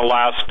as in the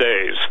last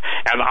days.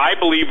 And I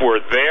believe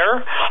we're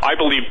there. I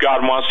believe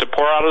God wants to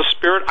pour out His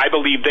Spirit. I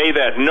believe they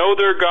that know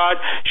their God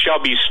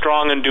shall be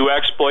strong and do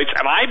exploits.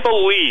 And I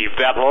believe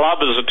that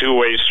love is a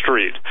two-way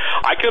street.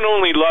 I can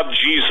only love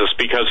Jesus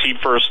because He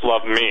first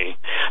loved me.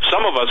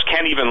 Some of us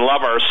can't even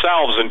love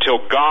ourselves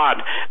until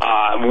God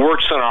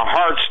works in our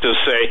hearts to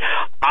say,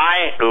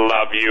 I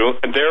love you,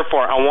 and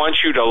therefore I want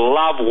you to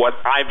love what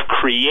I've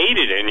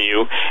created in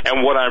you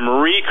and what I'm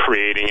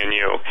recreating in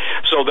you.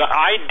 So the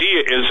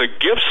idea is the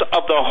gifts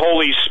of the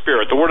Holy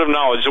Spirit, the word of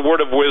knowledge, the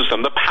word of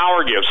wisdom, the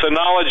power gifts, the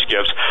knowledge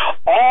gifts,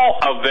 all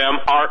of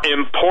them are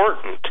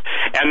important.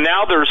 And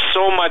now there's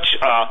so much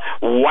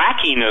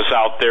wackiness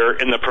out there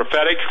in the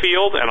prophetic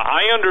field, and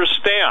I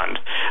understand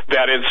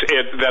that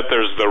that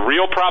there's the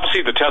real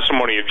prophecy, the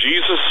testimony of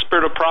Jesus,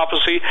 spirit of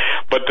prophecy,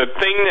 but the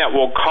thing that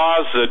will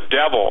cause the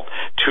devil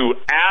to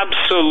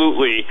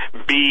absolutely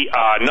be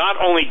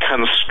not only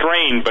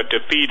constrained but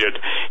defeated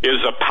is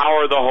the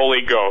power of the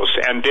Holy Ghost.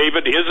 And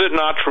David, is it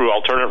not true,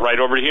 I'll turn it right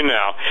over to you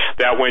now,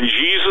 that when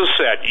Jesus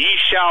said, ye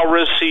shall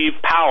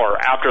receive power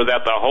after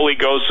that the Holy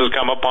Ghost has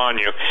come upon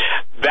you,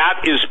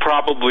 that is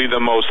probably the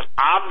most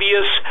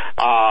obvious,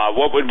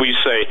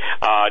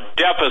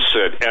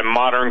 deficit in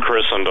modern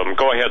Christendom.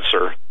 Go ahead,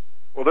 sir.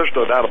 Well, there's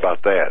no doubt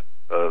about that.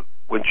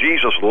 When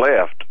Jesus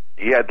left,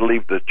 He had to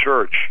leave the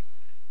church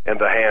in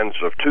the hands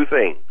of two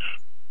things,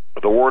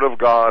 the Word of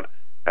God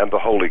and the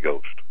Holy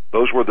Ghost.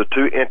 Those were the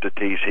two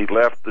entities He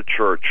left the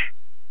church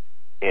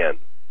in,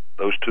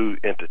 those two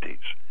entities.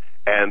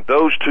 And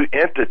those two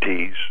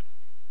entities,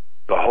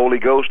 the Holy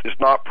Ghost is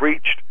not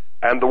preached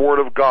and the Word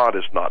of God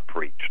is not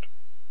preached.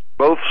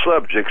 Both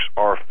subjects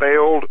are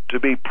failed to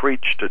be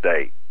preached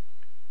today.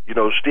 You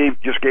know, Steve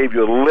just gave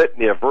you a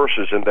litany of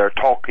verses in there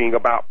talking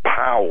about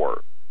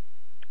power.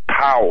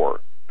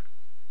 Power.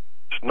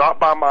 It's not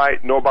by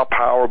might nor by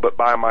power, but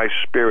by my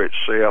Spirit,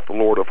 saith the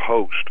Lord of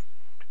hosts.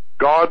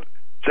 God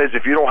says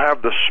if you don't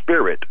have the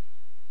Spirit,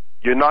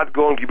 you're not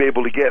going to be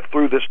able to get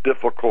through this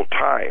difficult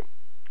time.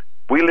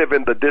 We live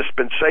in the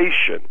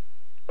dispensation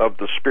of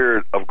the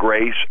Spirit of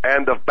grace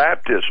and of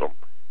baptism.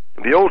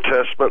 In the Old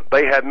Testament,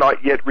 they had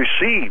not yet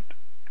received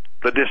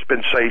the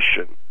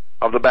dispensation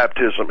of the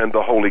baptism in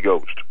the Holy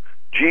Ghost.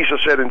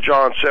 Jesus said in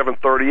John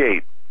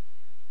 7:38,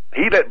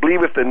 he that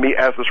believeth in me,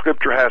 as the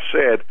Scripture hath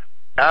said,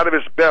 out of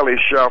his belly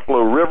shall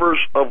flow rivers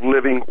of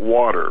living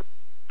water.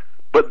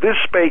 But this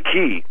spake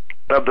he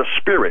of the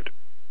Spirit,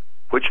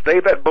 which they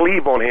that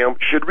believe on him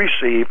should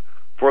receive,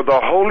 for the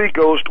Holy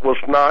Ghost was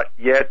not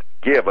yet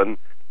given,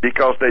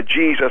 because that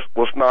Jesus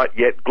was not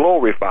yet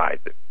glorified.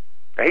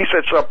 Now, he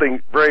said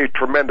something very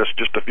tremendous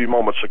just a few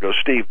moments ago,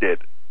 Steve did,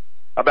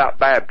 about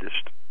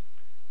Baptist.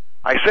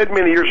 I said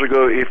many years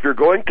ago, if you're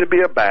going to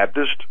be a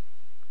Baptist,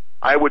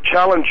 I would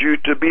challenge you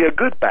to be a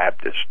good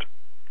Baptist.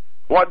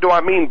 What do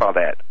I mean by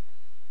that?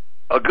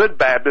 A good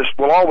Baptist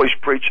will always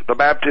preach the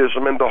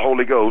baptism in the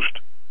Holy Ghost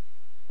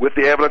with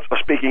the evidence of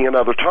speaking in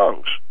other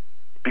tongues.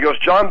 Because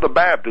John the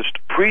Baptist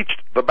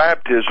preached the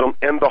baptism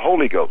in the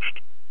Holy Ghost.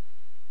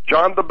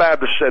 John the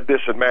Baptist said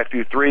this in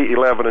Matthew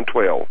 3:11 and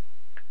 12.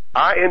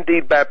 I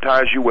indeed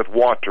baptize you with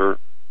water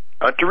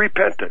unto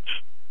repentance,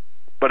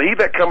 but he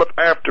that cometh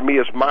after me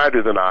is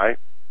mightier than I,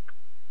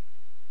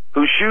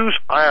 whose shoes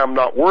I am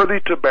not worthy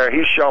to bear,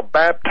 he shall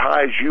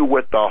baptize you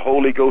with the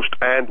Holy Ghost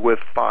and with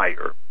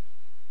fire.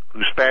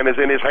 Whose fan is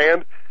in his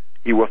hand,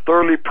 he will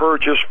thoroughly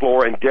purge his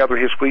floor and gather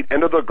his wheat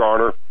into the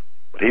garner,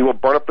 but he will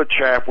burn up the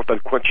chaff with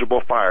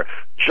unquenchable fire.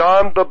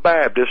 John the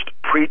Baptist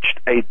preached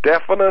a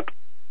definite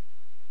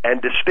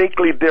and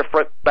distinctly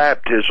different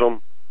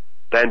baptism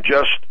than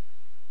just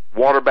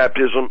water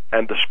baptism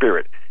and the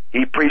Spirit.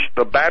 He preached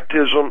the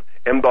baptism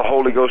in the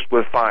Holy Ghost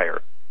with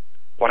fire.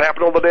 What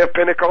happened on the day of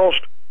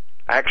Pentecost?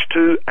 Acts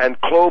 2, and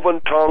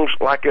cloven tongues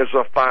like as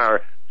of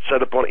fire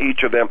set upon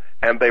each of them,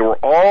 and they were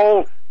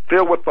all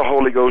filled with the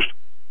Holy Ghost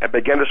and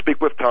began to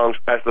speak with tongues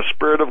as the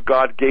Spirit of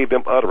God gave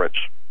them utterance.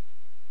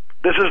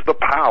 This is the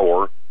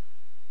power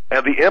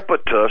and the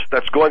impetus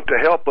that's going to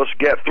help us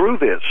get through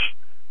this.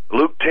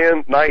 Luke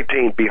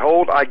 10:19,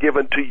 behold, I give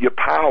unto you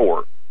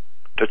power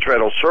to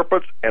tread on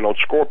serpents and on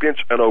scorpions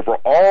and over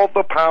all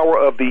the power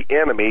of the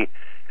enemy,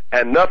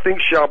 and nothing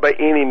shall by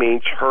any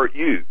means hurt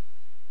you.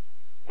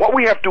 What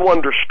we have to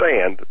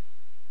understand,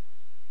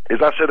 as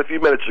I said a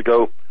few minutes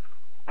ago,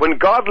 when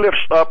God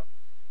lifts up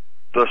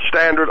the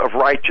standard of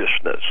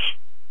righteousness,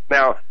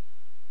 now,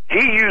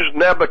 he used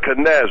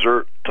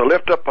Nebuchadnezzar to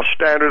lift up a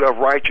standard of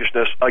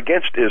righteousness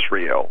against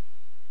Israel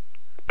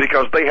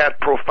because they had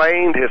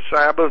profaned his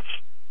Sabbaths,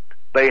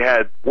 they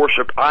had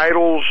worshipped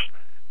idols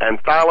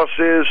and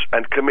phalluses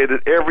and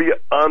committed every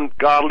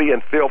ungodly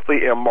and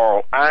filthy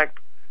immoral act.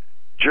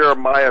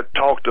 Jeremiah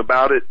talked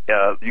about it.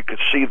 You could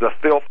see the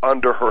filth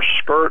under her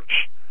skirts,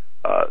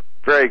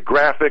 very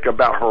graphic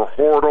about her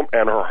whoredom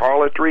and her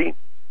harlotry.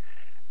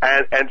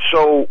 And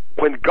so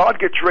when God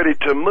gets ready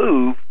to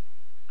move,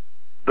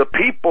 the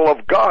people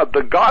of God,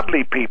 the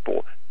godly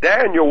people,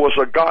 Daniel was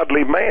a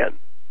godly man,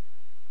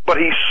 but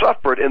he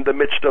suffered in the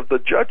midst of the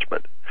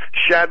judgment.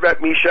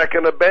 Shadrach, Meshach,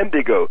 and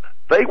Abednego,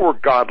 they were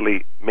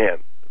godly men.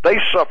 They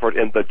suffered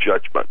in the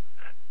judgment.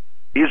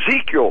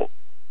 Ezekiel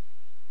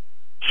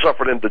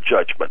suffered in the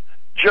judgment.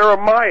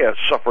 Jeremiah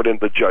suffered in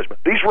the judgment.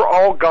 These were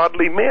all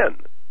godly men.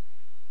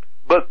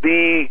 But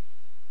the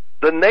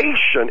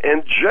nation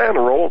in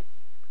general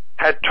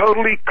had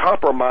totally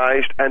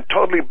compromised and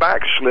totally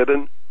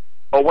backslidden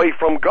away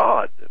from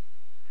God.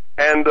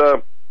 And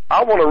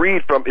I want to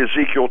read from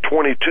Ezekiel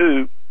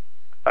 22,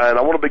 and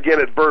I want to begin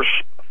at verse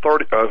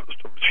 21.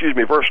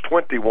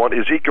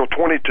 Ezekiel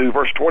 22,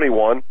 verse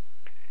 21.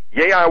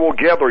 Yea, I will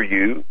gather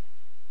you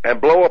and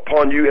blow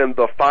upon you in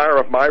the fire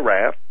of my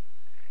wrath,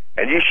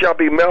 and ye shall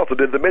be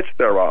melted in the midst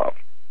thereof.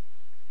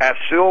 As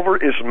silver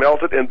is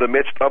melted in the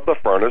midst of the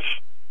furnace,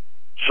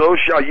 so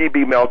shall ye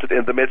be melted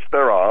in the midst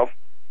thereof.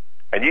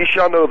 And ye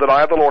shall know that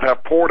I, the Lord,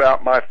 have poured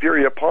out my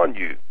fury upon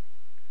you.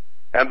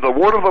 And the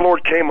word of the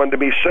Lord came unto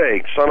me,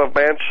 saying, Son of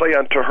man, say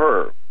unto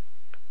her,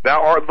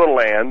 Thou art the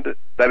land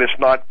that is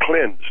not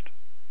cleansed,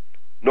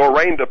 nor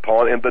rained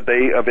upon in the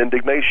day of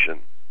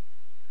indignation.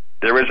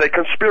 There is a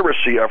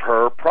conspiracy of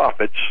her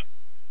prophets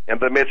in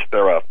the midst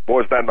thereof.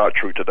 Boy, is that not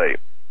true today?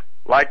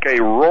 Like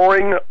a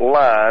roaring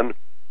lion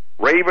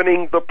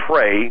ravening the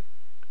prey,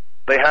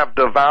 they have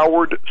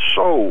devoured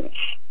souls.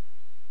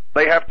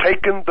 They have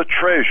taken the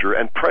treasure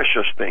and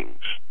precious things.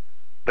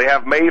 They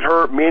have made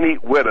her many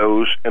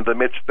widows in the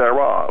midst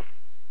thereof.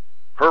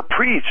 Her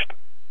priests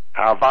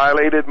have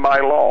violated my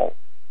law.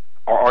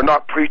 Are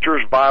not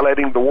preachers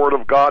violating the word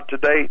of God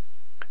today?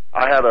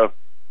 I had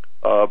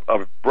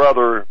a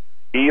brother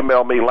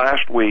email me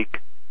last week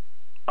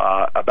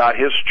about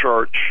his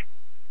church,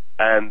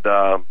 and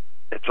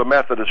it's a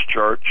Methodist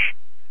church,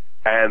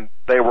 and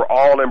they were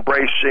all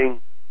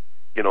embracing,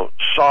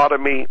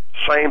 sodomy,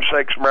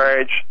 same-sex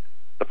marriage,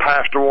 the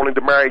pastor wanting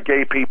to marry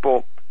gay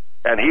people,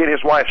 and he and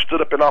his wife stood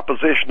up in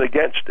opposition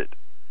against it.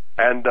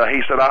 And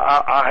he said,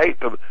 I hate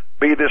to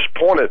be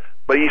disappointed,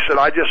 but he said,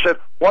 I just said,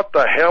 what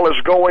the hell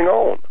is going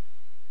on?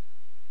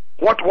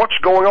 What's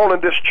going on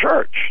in this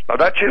church? Now,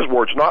 that's his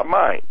words, not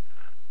mine.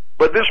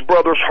 But this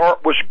brother's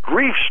heart was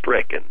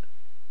grief-stricken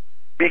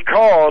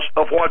because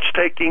of what's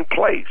taking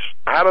place.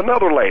 I had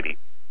another lady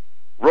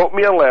wrote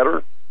me a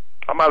letter.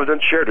 I might have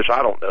done shared this,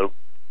 I don't know.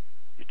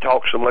 You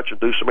talk so much and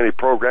do so many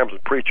programs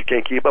and preach, you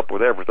can't keep up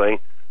with everything.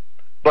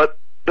 But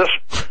this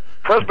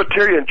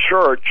Presbyterian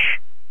church,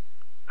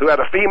 who had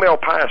a female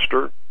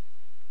pastor,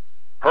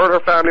 her and her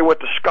family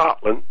went to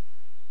Scotland,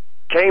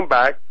 came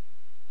back,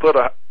 put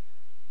a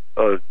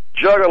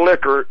jug of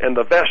liquor in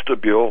the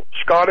vestibule,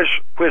 Scottish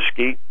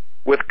whiskey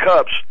with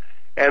cups,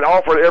 and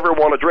offered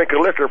everyone a drink of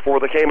liquor before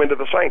they came into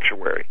the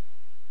sanctuary.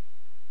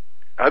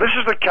 Now, this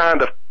is the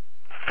kind of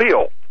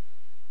filth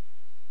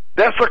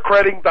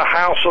desecrating the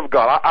house of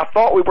God. I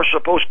thought we were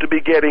supposed to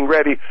be getting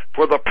ready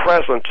for the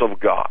presence of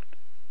God.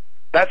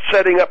 That's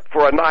setting up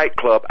for a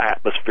nightclub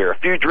atmosphere. A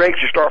few drinks,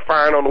 you start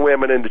firing on the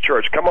women in the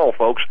church. Come on,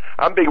 folks.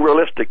 I'm being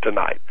realistic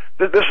tonight.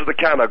 This is the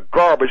kind of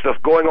garbage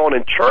that's going on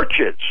in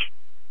churches.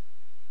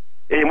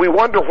 And we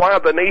wonder why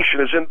the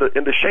nation is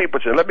in the shape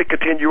it's in. Let me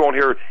continue on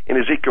here in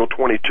Ezekiel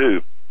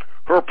 22.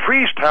 Her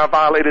priests have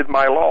violated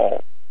my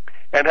law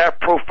and have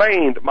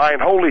profaned mine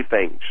holy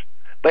things.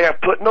 They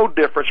have put no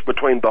difference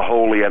between the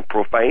holy and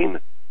profane.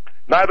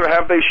 Neither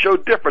have they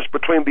showed difference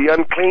between the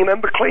unclean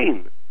and the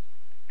clean.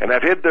 and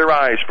have hid their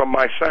eyes from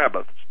my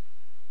Sabbaths,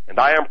 and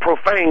I am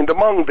profaned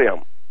among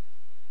them.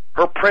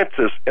 Her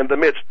princes in the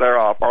midst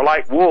thereof are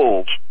like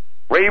wolves,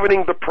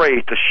 ravening the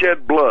prey to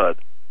shed blood,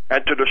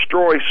 and to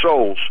destroy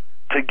souls,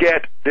 to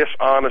get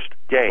dishonest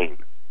gain.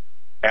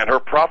 And her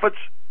prophets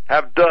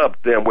have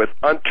dubbed them with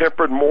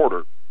untempered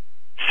mortar,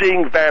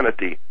 seeing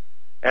vanity,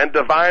 and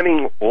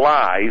divining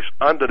lies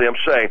unto them,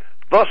 saying,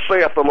 Thus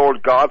saith the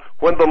Lord God,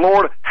 when the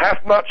Lord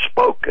hath not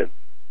spoken.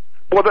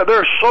 Boy,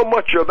 there's so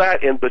much of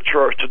that in the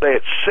church today,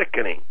 it's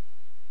sickening.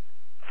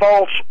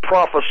 False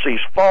prophecies,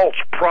 false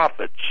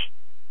prophets.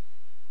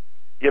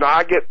 You know,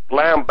 I get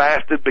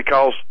lambasted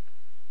because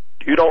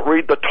you don't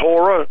read the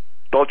Torah.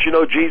 Don't you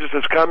know Jesus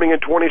is coming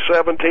in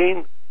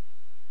 2017?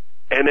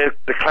 And they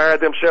declared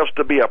themselves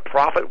to be a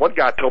prophet. One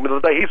guy told me the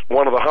other day he's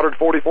one of the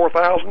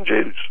 144,000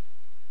 Jews.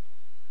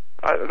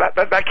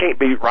 That can't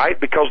be right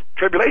because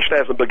tribulation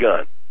hasn't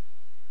begun.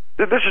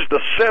 This is the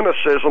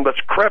cynicism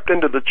that's crept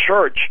into the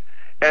church,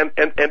 and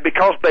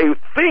because they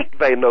think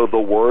they know the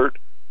Word,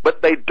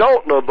 but they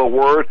don't know the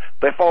Word,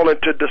 they fall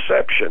into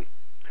deception.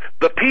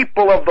 The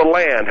people of the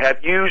land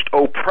have used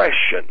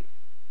oppression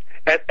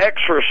and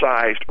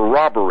exercised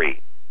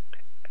robbery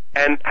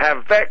and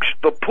have vexed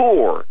the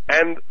poor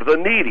and the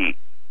needy.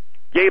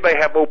 Yea, they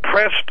have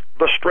oppressed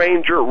the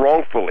stranger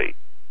wrongfully.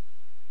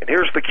 And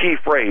here's the key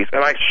phrase,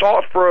 and I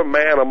sought for a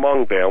man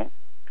among them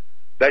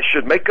that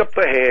should make up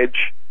the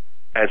hedge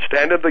and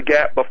stand in the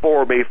gap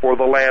before me for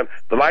the land,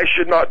 that I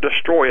should not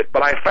destroy it,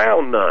 but I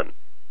found none.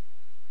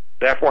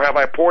 Therefore have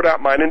I poured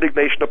out mine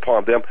indignation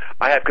upon them.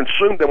 I have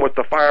consumed them with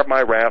the fire of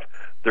my wrath.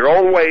 Their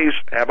own ways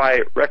have I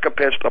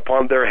recompensed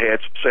upon their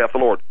heads, saith the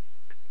Lord.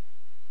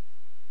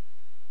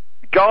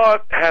 God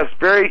has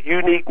very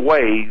unique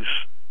ways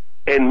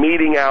in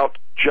meting out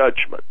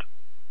judgment.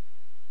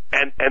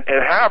 And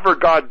however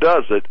God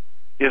does it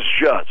is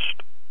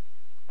just.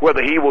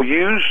 Whether he will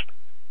use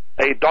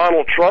a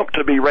Donald Trump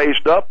to be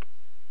raised up,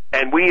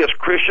 and we as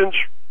Christians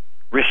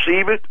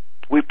receive it,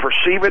 we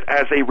perceive it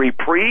as a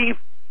reprieve,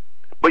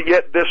 but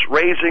yet this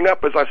raising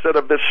up, as I said,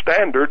 of this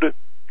standard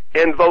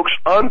invokes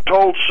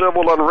untold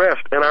civil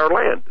unrest in our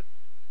land.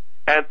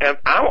 And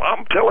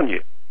I'm telling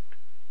you,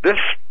 this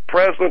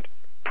present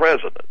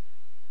president,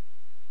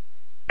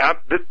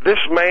 this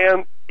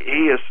man,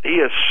 he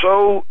is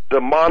so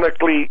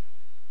demonically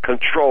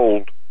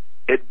controlled,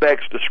 it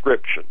begs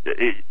description.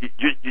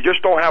 You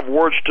just don't have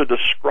words to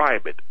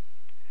describe it.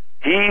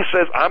 He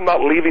says, I'm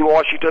not leaving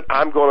Washington,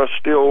 I'm going to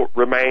still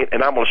remain,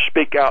 and I'm going to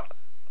speak out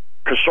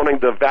concerning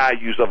the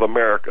values of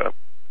America.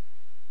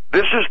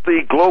 This is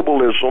the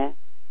globalism.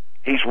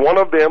 He's one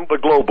of them, the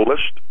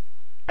globalist,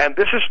 and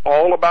this is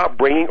all about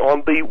bringing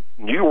on the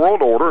New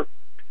World Order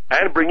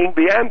and bringing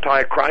the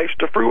Antichrist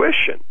to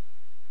fruition.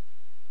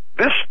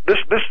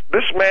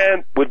 This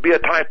man would be a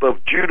type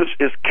of Judas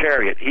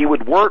Iscariot. He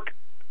would work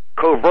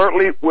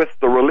covertly with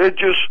the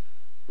religious,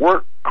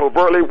 work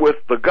covertly with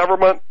the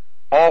government,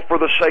 all for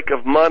the sake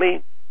of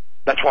money.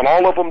 That's what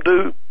all of them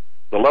do.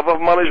 The love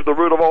of money is the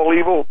root of all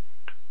evil,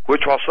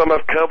 which while some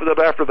have coveted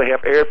after, they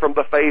have erred from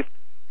the faith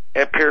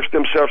and pierced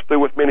themselves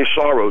through with many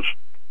sorrows.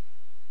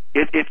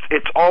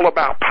 It's all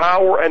about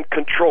power and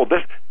control.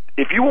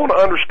 If you want to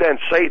understand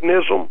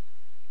Satanism,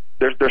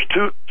 there's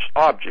two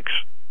objects: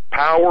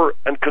 power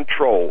and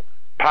control.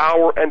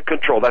 Power and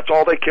control. That's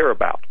all they care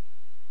about.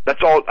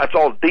 That's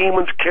all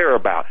demons care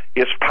about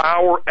is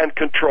power and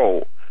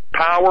control.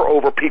 Power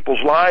over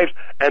people's lives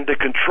and to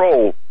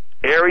control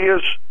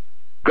areas,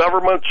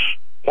 governments,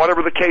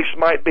 whatever the case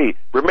might be.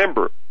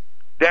 Remember,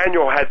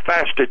 Daniel had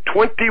fasted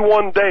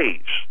 21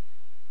 days,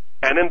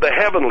 and in the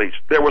heavenlies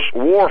there was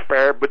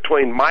warfare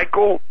between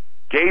Michael,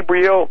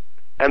 Gabriel,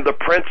 and the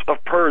prince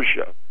of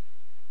Persia.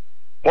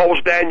 What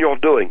was Daniel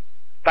doing?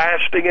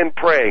 Fasting and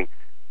praying.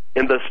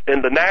 In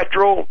the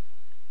natural,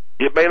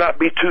 it may not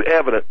be too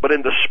evident, but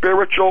in the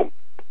spiritual,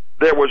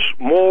 there was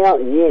more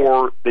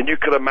war than you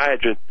could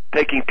imagine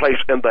taking place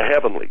in the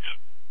heavenlies.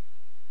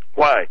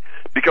 Why?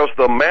 Because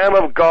the man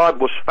of God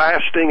was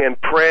fasting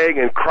and praying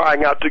and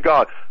crying out to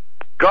God.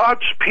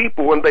 God's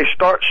people, when they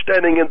start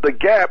standing in the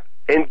gap,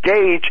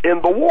 engage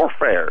in the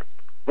warfare.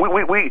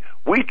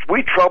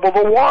 We trouble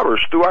the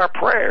waters through our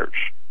prayers.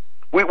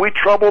 We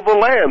trouble the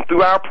land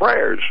through our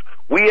prayers.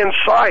 We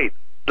incite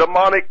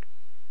demonic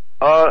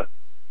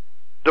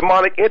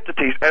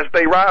entities as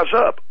they rise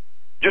up.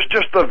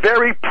 Just the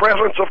very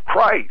presence of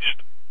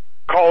Christ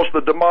caused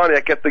the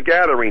demoniac at the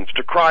gatherings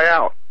to cry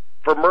out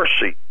for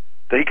mercy,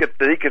 that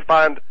he could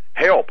find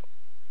help.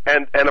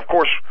 And of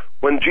course,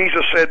 when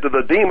Jesus said to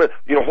the demon,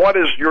 what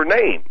is your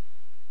name?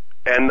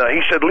 And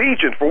he said,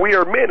 Legion, for we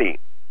are many.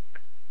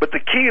 But the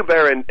key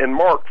there in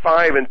Mark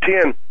 5 and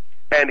 10,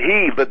 and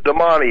he, the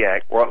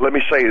demoniac, or let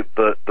me say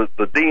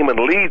the demon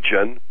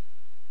legion,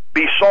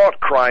 besought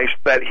Christ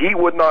that he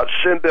would not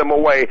send them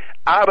away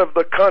out of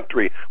the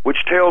country, which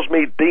tells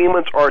me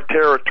demons are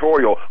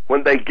territorial.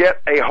 When they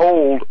get a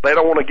hold, they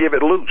don't want to give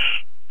it loose.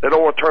 They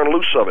don't want to turn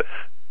loose of it.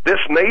 This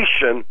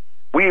nation,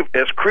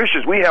 as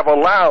Christians, we have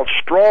allowed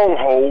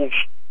strongholds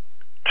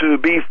to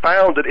be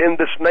founded in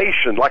this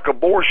nation, like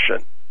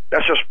abortion.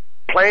 That's just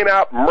plain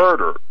out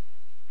murder.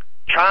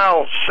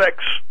 child sex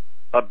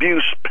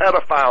abuse,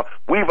 pedophile.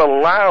 We've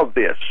allowed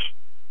this.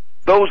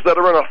 Those that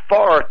are in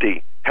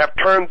authority have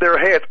turned their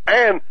heads,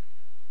 and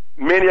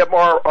many of them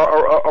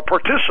are a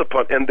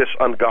participant in this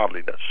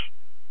ungodliness.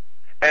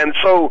 And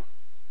so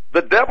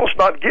the devil's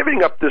not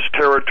giving up this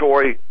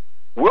territory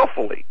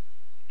willfully.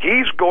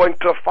 He's going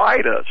to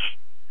fight us.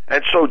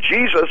 And so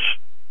Jesus,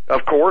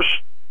 of course,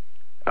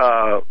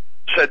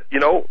 said, you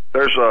know,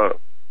 there's a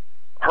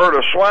herd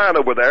of swine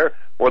over there,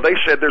 or they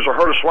said there's a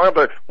herd of swine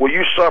there. Will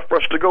you suffer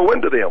us to go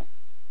into them?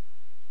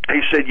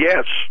 He said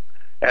yes.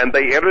 And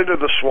they entered into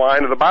the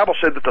swine, and the Bible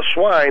said that the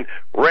swine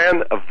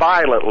ran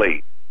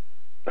violently.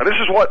 Now this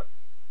is what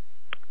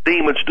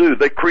demons do.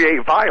 They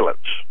create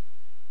violence.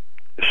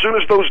 As soon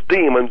as those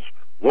demons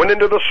went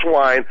into the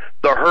swine,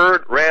 the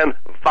herd ran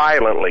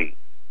violently.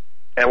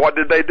 And what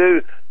did they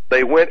do?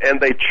 They went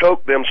and they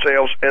choked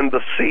themselves in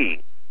the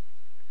sea.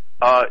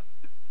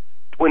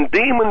 When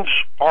demons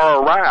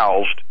are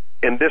aroused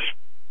in this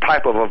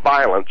type of a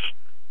violence,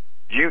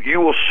 you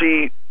will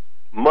see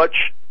much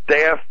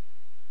death.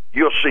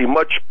 You'll see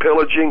much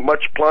pillaging,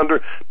 much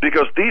plunder,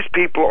 because these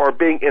people are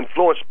being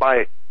influenced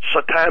by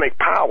satanic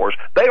powers.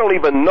 They don't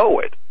even know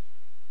it.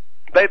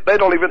 They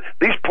don't even,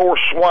 these poor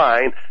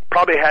swine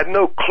probably had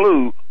no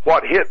clue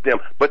what hit them,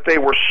 but they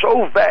were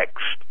so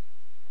vexed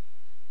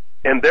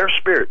in their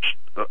spirits.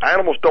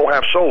 Animals don't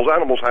have souls,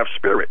 animals have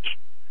spirits.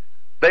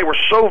 They were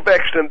so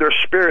vexed in their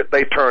spirit,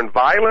 they turned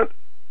violent,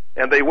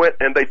 and they went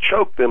and they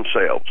choked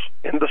themselves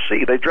in the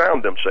sea. They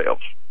drowned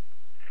themselves.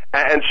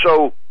 And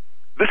so,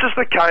 this is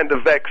the kind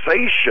of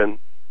vexation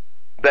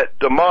that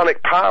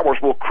demonic powers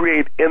will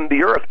create in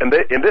the earth, and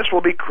this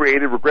will be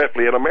created,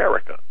 regretfully, in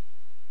America.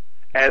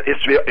 And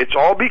it's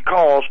all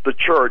because the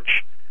church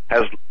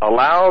has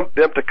allowed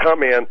them to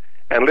come in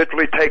and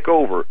literally take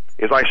over.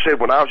 As I said,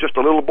 when I was just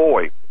a little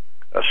boy,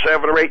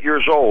 7 or 8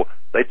 years old,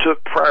 they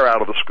took prayer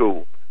out of the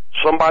school.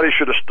 Somebody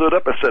should have stood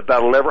up and said,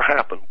 that'll never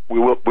happen. We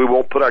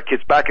won't put our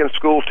kids back in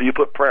school till you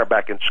put prayer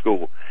back in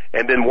school.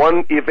 And then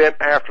one event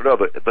after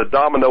another, the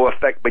domino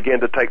effect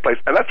began to take place.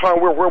 And that's why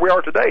we're where we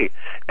are today.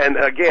 And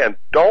again,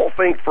 don't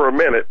think for a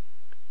minute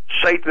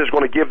Satan is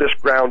going to give this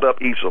ground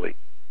up easily.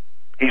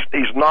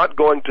 He's not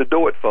going to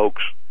do it,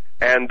 folks.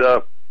 And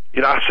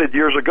you know, I said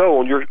years ago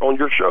on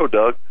your show,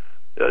 Doug,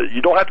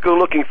 you don't have to go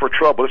looking for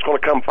trouble. It's going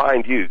to come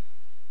find you.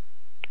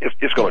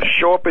 It's going to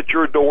show up at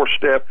your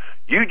doorstep.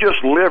 You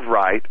just live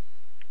right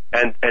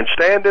and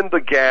stand in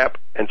the gap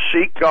and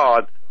seek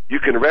God. You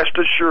can rest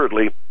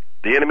assuredly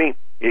the enemy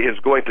is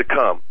going to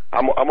come.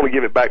 I'm going to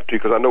give it back to you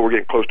because I know we're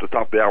getting close to the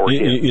top of the hour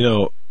again.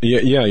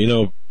 You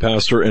know,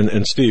 Pastor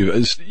and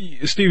Steve.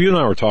 Steve, you and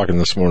I were talking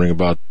this morning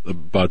about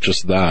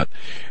just that.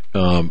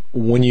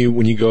 When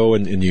you go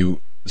and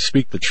you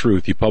speak the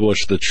truth, you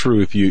publish the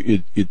truth.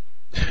 You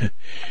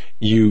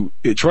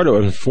try to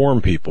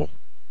inform people.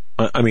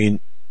 I mean,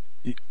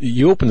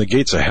 you open the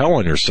gates of hell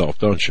on yourself,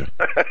 don't you?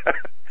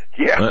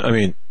 Yeah. I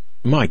mean,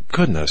 my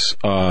goodness.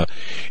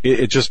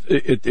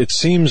 It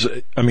seems,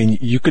 I mean,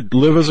 you could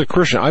live as a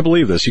Christian. I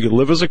believe this. You could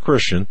live as a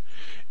Christian.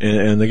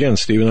 And again,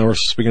 Steve and I were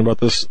speaking about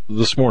this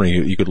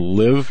morning. You could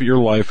live your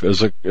life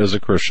as a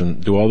Christian,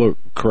 do all the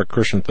correct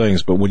Christian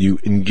things, but when you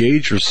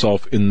engage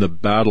yourself in the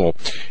battle,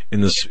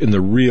 in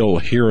the real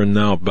here and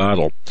now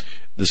battle,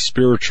 the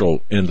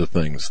spiritual end of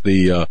things,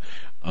 and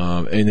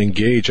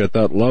engage at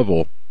that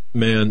level,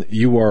 man,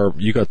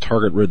 you got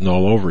target written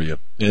all over you.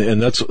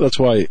 And that's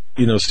why,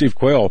 you know, Steve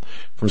Quayle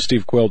from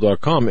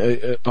SteveQuayle.com,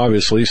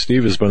 obviously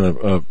Steve has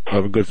been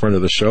a good friend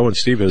of the show, and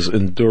Steve has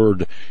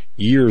endured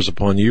years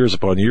upon years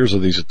upon years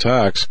of these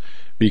attacks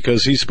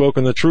because he's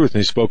spoken the truth, and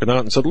he's spoken out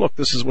and said, look,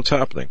 this is what's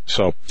happening.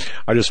 So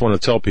I just want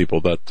to tell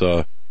people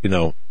that,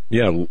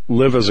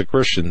 live as a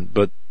Christian,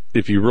 but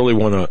if you really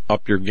want to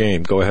up your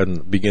game, go ahead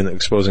and begin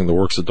exposing the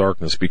works of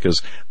darkness,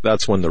 because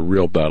that's when the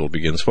real battle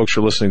begins. Folks,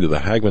 you're listening to the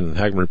Hagmann and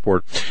Hagmann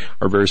Report.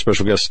 Our very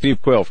special guest,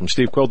 Steve Quayle from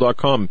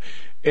SteveQuayle.com.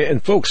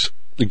 And folks,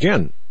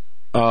 again,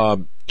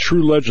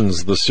 True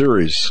Legends, the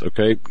series,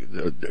 okay?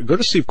 Go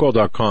to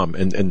SteveQuayle.com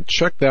and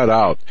check that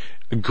out.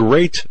 A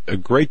great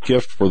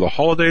gift for the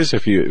holidays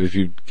if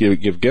you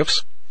give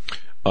gifts.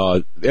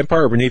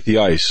 Empire Beneath the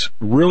Ice,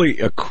 really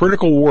a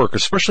critical work,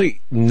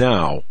 especially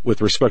now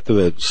with respect to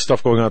the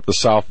stuff going on at the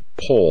South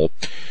Pole.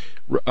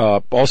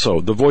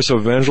 Also,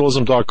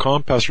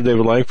 thevoiceofevangelism.com, Pastor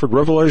David Lankford,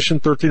 Revelation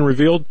 13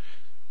 Revealed,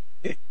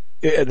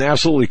 an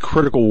absolutely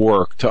critical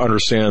work to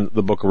understand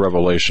the book of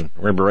Revelation.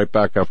 We're going to be right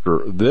back after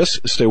this.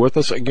 Stay with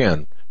us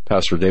again,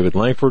 Pastor David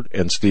Lankford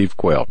and Steve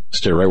Quayle.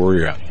 Stay right where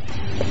you're at.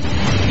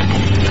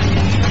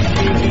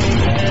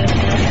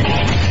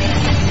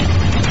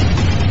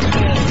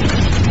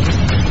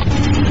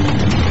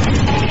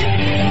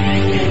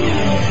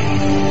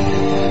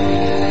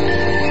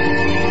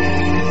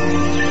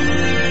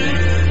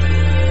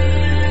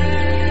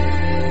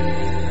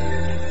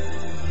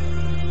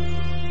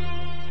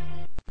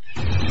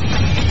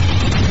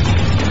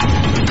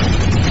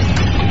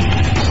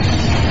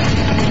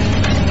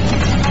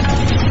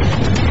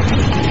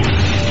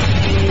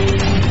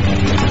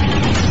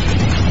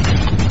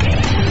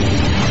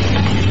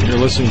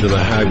 listening to the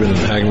Hagmann and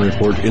Hagmann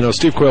Report. You know,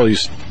 Steve Quayle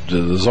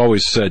has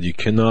always said you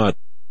can't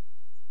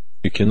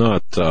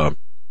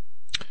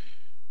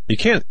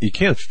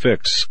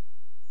fix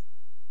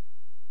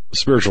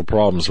spiritual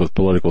problems with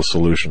political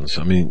solutions.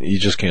 I mean, you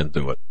just can't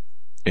do it.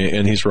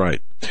 And he's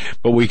right.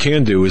 But what we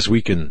can do is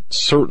we can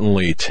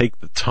certainly take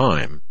the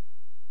time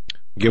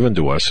given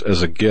to us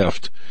as a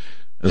gift,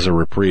 as a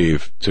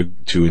reprieve,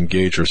 to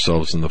engage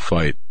ourselves in the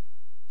fight.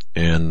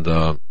 And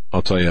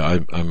I'll tell you,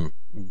 I'm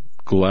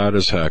glad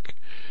as heck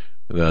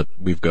that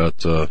we've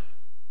got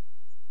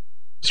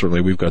certainly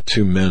we've got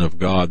two men of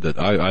God that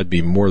I'd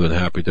be more than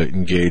happy to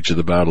engage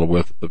the battle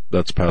with.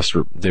 That's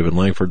Pastor David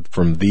Lankford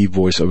from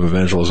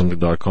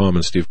thevoiceofelvangelism.com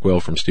and Steve Quayle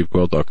from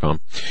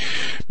stevequayle.com.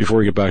 Before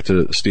we get back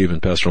to Steve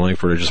and Pastor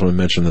Lankford, I just want to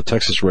mention the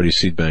Texas Ready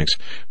Seed Banks.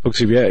 Folks,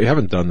 if you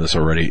haven't done this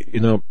already, you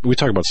know, we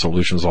talk about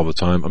solutions all the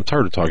time. I'm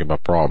tired of talking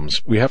about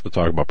problems. We have to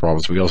talk about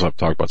problems. We also have to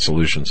talk about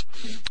solutions.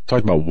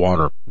 Talk about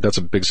water. That's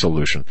a big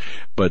solution.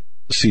 But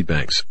seed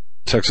banks,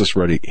 Texas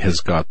Ready has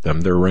got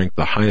them. They're ranked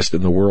the highest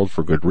in the world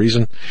for good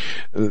reason.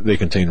 They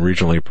contain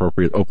regionally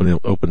appropriate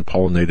open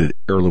pollinated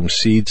heirloom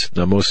seeds.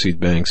 Now, most seed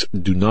banks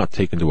do not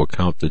take into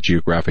account the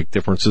geographic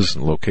differences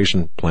in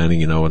location planning,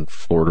 you know, in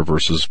Florida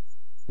versus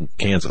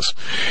Kansas.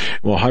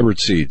 Well, hybrid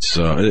seeds,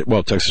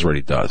 Texas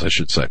Ready does, I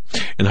should say.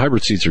 And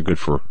hybrid seeds are good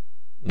for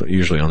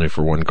usually only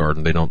for one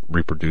garden. They don't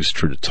reproduce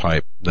true to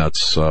type.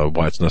 That's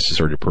why it's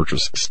necessary to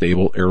purchase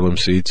stable heirloom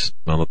seeds.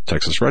 Well,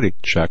 Texas Ready,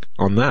 check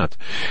on that.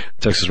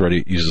 Texas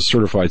Ready uses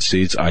certified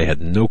seeds. I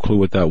had no clue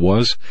what that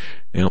was.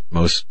 You know,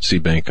 most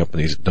seed bank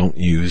companies don't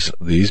use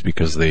these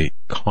because they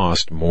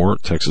cost more.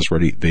 Texas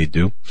Ready, they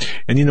do.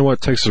 And you know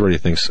what? Texas Ready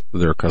thinks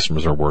their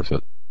customers are worth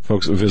it.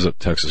 Folks, visit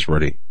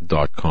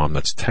TexasReady.com.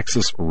 That's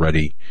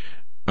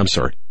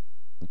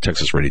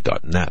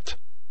TexasReady.net.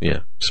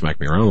 Yeah, smack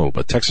me around a little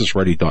bit.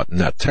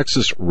 TexasReady.net.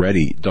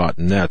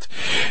 TexasReady.net.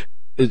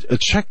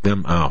 Check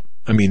them out.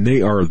 I mean,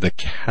 they are the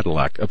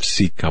Cadillac of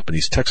seed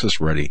companies.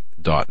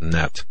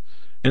 TexasReady.net.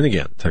 And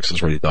again,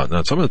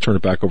 TexasReady.net. So I'm going to turn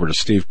it back over to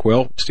Steve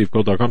Quayle,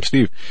 SteveQuayle.com.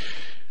 Steve,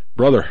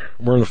 brother,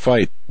 we're in the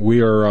fight.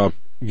 We are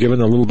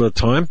given a little bit of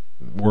time.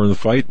 We're in the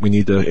fight. We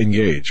need to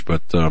engage.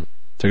 But take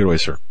it away,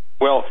 sir.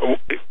 Well,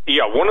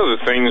 yeah, one of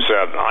the things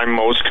that I'm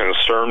most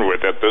concerned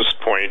with at this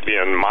point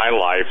in my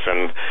life,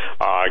 and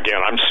again,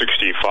 I'm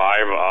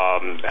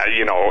 65,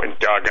 you know,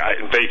 Doug,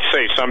 they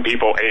say some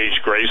people age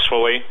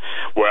gracefully.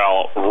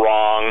 Well,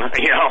 wrong,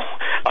 you know,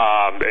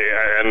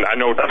 and I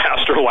know that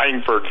Pastor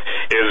Lankford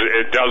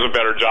does a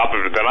better job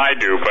of it than I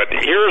do, but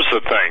here's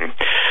the thing.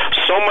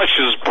 So much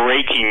is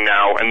breaking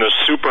now in the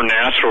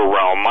supernatural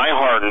realm. My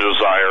heart and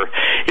desire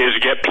is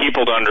to get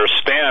people to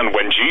understand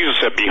when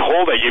Jesus said,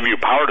 "Behold, I give you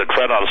power to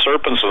tread on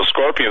serpents and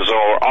scorpions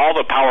over all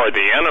the power of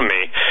the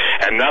enemy,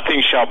 and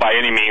nothing shall by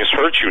any means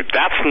hurt you."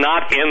 That's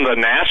not in the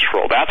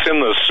natural. That's in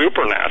the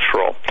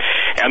supernatural.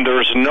 And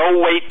there's no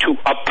way to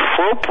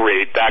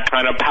appropriate that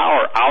kind of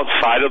power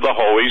outside of the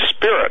Holy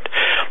Spirit.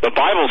 The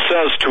Bible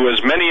says, to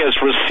as many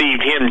as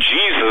received him,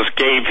 Jesus,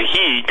 gave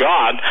he,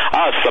 God,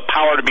 us the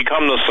power to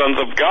become the sons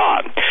of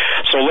God.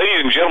 So, ladies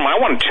and gentlemen, I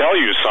want to tell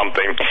you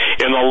something.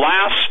 In the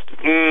last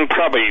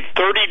probably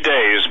 30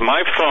 days,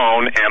 my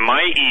phone and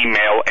my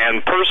email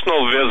and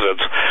personal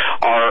visits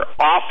are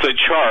off the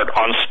chart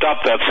on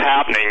stuff that's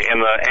happening in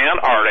the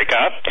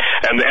Antarctica,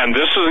 and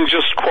this isn't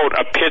just, quote,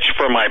 a pitch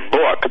for my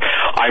book.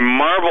 I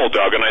marvel,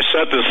 Doug, and I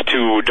said this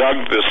to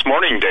Doug this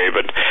morning,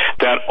 David,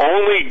 that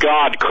only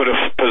God could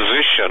have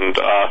positioned,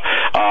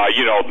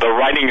 you know, the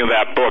writing of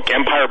that book,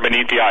 Empire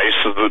Beneath the Ice,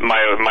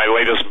 my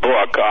latest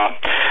book,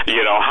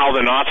 you know, how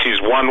the Nazis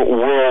won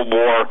World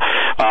War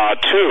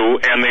II,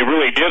 and they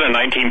really did in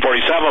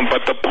 1947,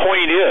 but the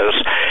point is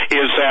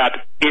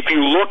that if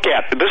you look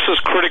at, this is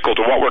critical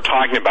to what we're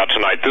talking about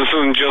tonight. This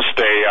isn't just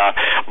a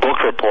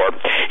book report.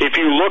 If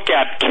you look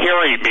at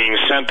Kerry being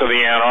sent to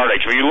the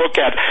Antarctic, if you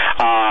look at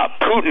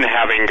Putin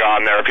having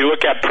gone there, if you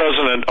look at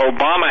President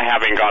Obama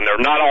having gone there,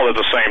 not all at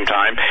the same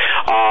time,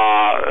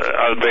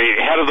 the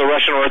head of the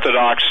Russian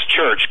Orthodox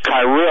Church,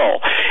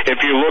 Kirill, if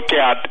you look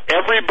at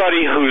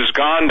everybody who's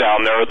gone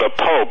down there, the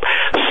Pope,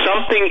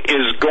 something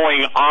is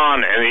going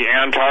on in the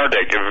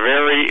Antarctic,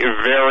 very,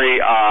 very,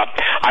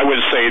 I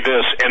would say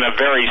this, in a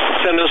very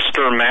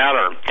sinister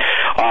manner.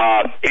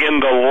 In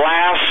the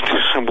last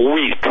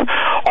week,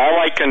 all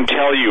I can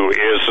tell you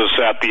is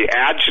that the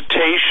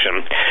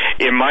agitation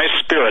in my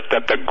spirit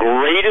that the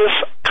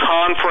greatest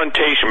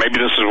confrontation, maybe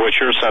this is what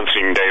you're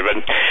sensing,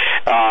 David,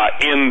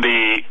 in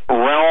the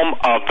realm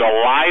of the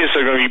lies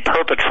that are going to be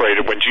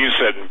perpetrated when Jesus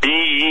said, "Be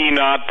ye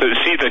not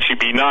see that ye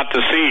be not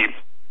deceived."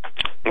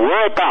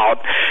 We're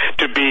about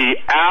to be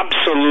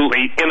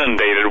absolutely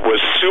inundated with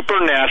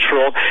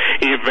supernatural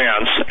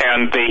events,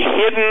 and the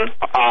hidden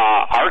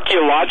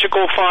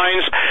archaeological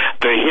finds,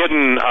 the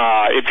hidden,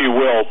 if you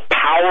will,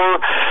 power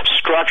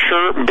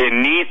structure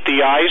beneath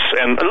the ice.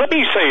 And let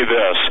me say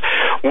this.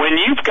 When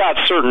you've got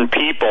certain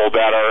people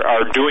that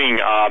are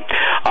doing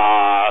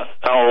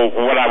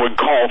what I would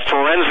call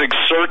forensic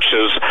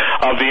searches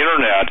of the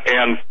Internet,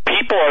 and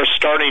people are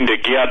starting to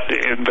get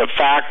the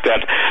fact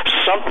that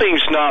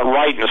something's not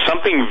right and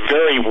something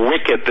very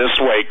wicked this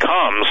way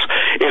comes,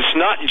 it's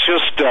not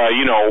just,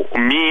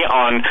 me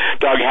on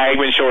Doug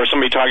Hagmann show or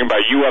somebody talking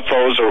about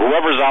UFOs or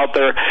whoever's out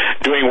there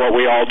doing what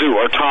we all do,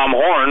 or Tom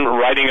Horn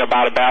writing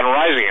about a Baton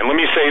Rising. And let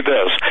me say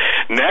this.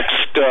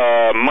 Next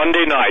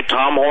Monday night,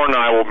 Tom Horn and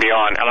I will be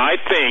on, and I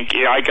think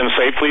I can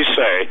safely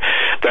say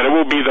that it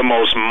will be the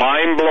most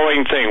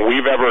mind-blowing thing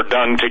we've ever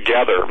done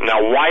together.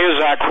 Now, why is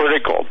that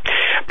critical?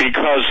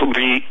 Because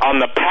on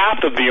the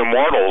path of the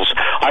immortals,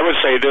 I would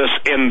say this,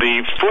 in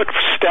the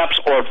footsteps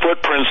or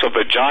footprints of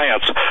the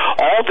giants,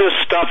 all this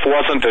stuff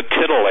wasn't to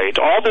titillate.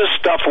 All this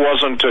stuff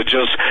wasn't to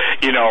just,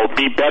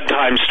 be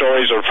bedtime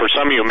stories, or for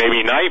some of you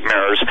maybe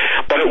nightmares,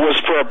 but it was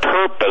for a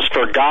purpose,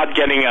 for God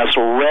getting us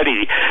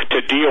ready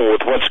to deal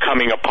with what's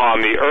coming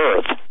upon the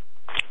earth.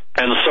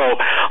 And so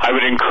I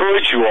would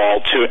encourage you all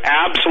to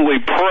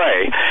absolutely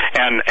pray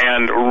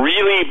and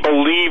really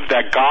believe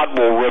that God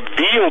will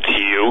reveal to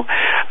you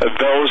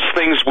those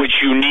things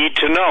which you need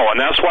to know. And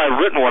that's why I've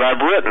written what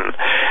I've written.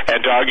 And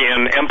Doug,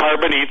 in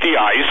Empire Beneath the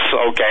Ice,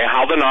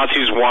 how the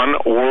Nazis won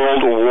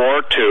World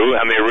War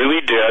II, and they really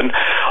did.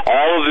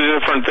 All of the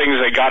different things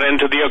they got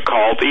into the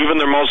occult,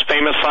 even their most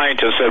famous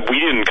scientists said, we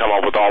didn't come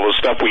up with all this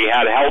stuff. We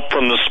had help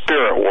from the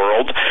spirit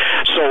world.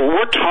 So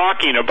we're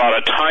talking about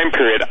a time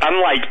period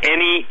unlike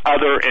any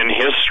other in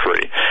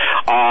history.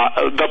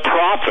 The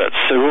prophets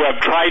who have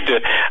tried to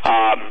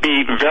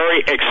be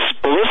very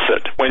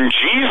explicit when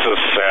Jesus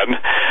said,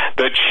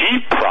 the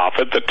chief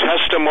prophet, the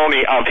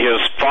testimony of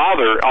his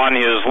Father on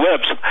his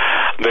lips,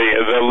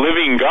 the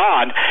living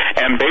God,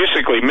 and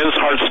basically men's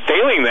hearts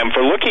failing them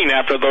for looking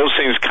after those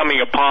things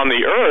coming upon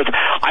the earth,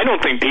 I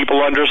don't think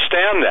people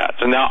understand that.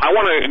 Now, I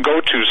want to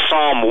go to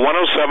Psalm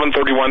 107,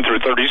 31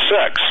 through 36.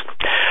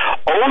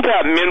 Oh,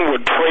 that men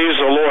would praise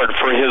the Lord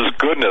for his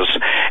goodness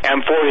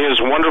and for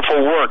his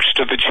wonderful works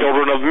to the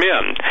children of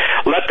men.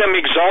 Let them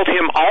exalt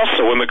him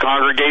also in the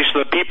congregation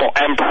of the people,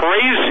 and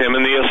praise him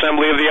in the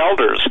assembly of the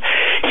elders.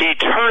 He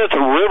turneth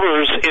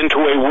rivers into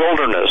a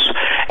wilderness,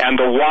 and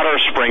the water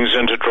springs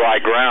into dry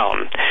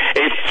ground.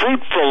 A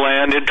fruitful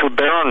land into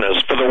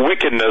barrenness for the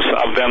wickedness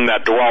of them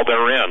that dwell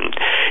therein.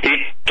 He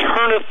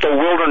turneth the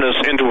wilderness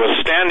into a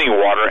standing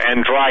water,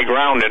 and dry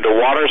ground into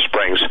water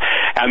springs.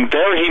 And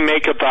there he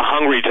maketh the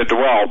hungry to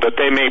dwell, that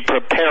they may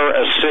prepare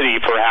a city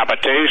for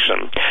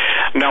habitation.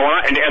 Now,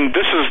 and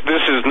this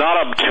is not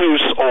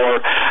obtuse or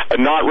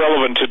not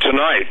relevant to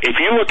tonight. If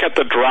you look at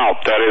the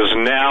drought that is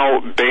now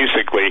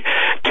basically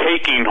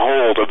taking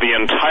hold of the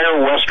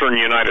entire western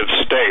United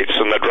States,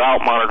 and the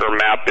drought monitor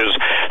map is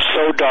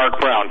so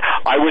dark brown,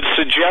 I would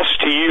suggest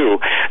to you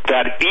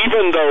that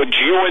even though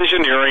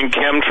geoengineering,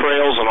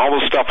 chemtrails, and all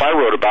the stuff I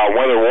wrote about,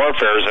 weather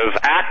warfare, is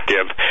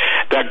active,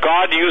 that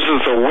God uses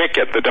the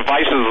wicked, the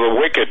devices of the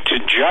wicked, to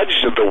judge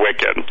the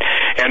wicked.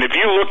 And if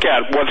you look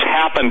at what's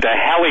happened to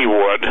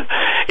Hollywood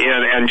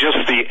and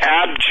just the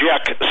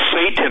abject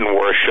Satan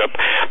worship,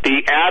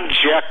 the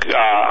abject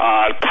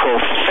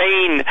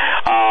profane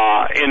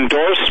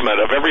endorsement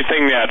of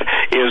everything that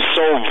is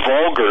so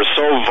vulgar,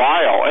 so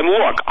vile. And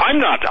look, I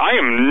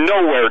am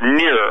nowhere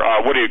near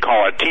a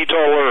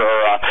teetotaler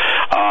or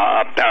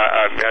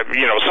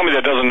somebody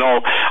that doesn't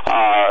know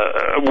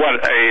what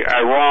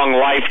a wrong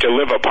life to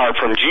live apart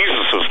from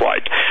Jesus is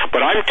like.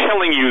 But I'm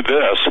telling you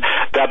this,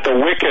 that the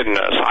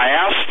wickedness, I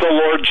asked the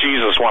Lord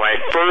Jesus when I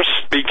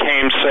first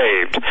became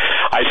saved,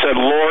 I said,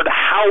 Lord,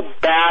 how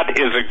bad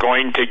is it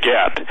going to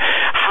get?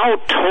 How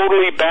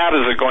totally bad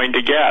is it going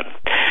to get?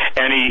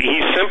 And he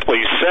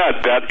simply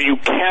said that you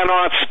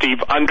cannot,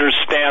 Steve,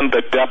 understand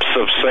the depths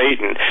of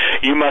Satan.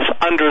 You must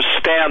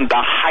understand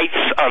the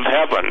heights of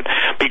heaven,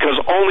 because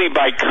only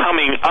by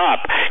coming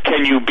up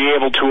can you be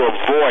able to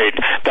avoid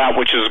that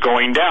which is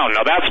going down.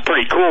 Now, that's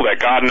pretty cool that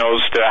God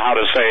knows how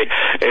to say,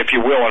 if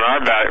you will, in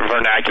our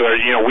vernacular,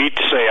 we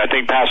say, I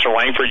think Pastor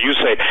Lankford, you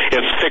say,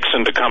 it's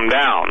fixing to come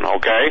down,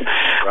 okay?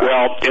 Right.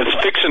 Well, it's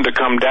fixing to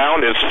come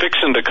down, it's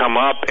fixing to come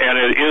up, and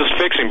it is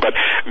fixing. But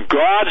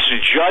God's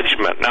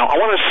judgment, now I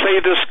want to say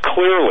this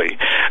clearly,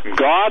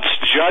 God's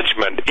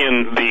judgment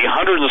in the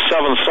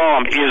 107th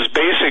Psalm is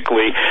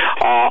basically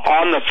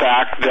on the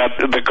fact that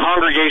the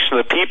congregation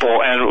of the people,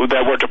 and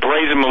that we're to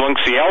praise him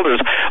amongst the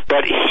elders,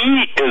 but he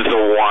is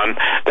the one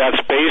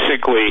that's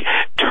basically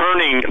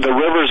turning the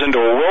rivers into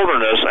a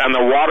wilderness and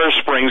the water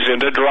springs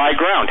into dry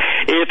ground.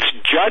 It's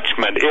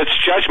judgment,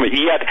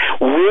 yet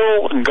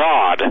will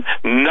God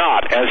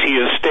not, as he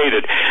has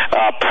stated,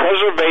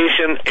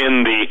 preservation in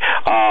the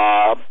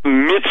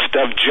midst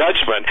of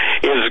judgment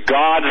is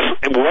God's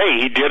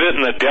way. He did it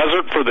in the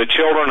desert for the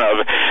children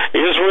of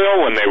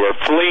Israel when they were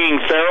fleeing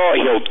Pharaoh.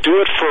 He'll do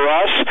it for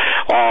us.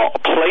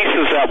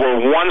 Places that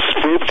were once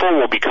fruitful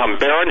will become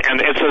barren,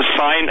 and it's a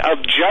sign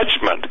of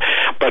judgment.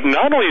 But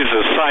not only is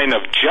it a sign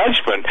of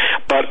judgment,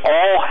 but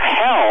all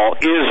hell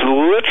is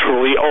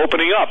literally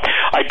opening coming up.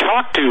 I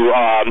talked to,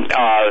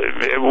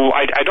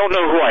 I don't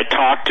know who I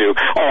talked to.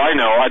 Oh, I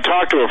know. I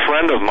talked to a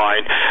friend of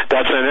mine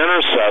that's an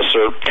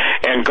intercessor,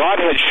 and God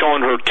had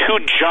shown her two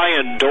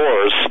giant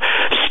doors,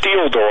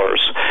 steel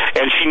doors,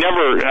 and she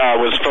never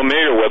was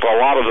familiar with a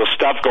lot of the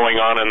stuff going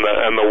on in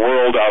the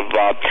world of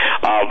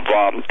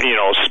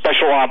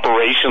special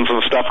operations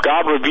and stuff.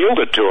 God revealed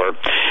it to her.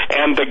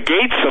 And the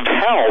gates of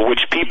hell,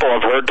 which people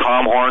have heard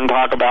Tom Horn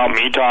talk about,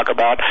 me talk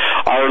about,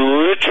 are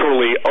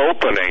literally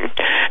opening.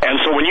 And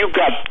so when you've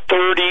got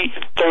 30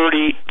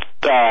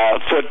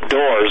 foot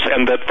doors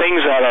and the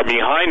things that are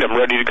behind them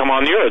ready to come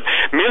on the earth,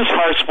 men's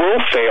hearts will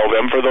fail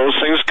them for those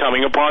things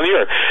coming upon the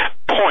earth.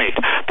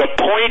 The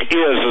point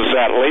is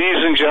that,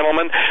 ladies and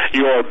gentlemen,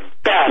 your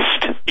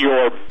best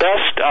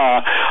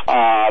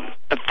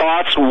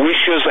thoughts,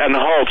 wishes, and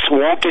hopes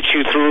won't get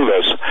you through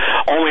this.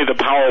 Only the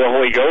power of the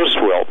Holy Ghost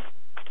will.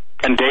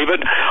 And David,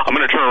 I'm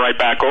going to turn it right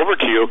back over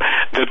to you.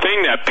 The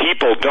thing that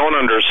people don't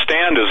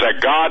understand is that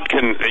God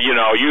can,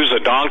 use a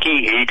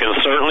donkey. He can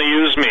certainly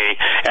use me,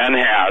 and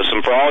has.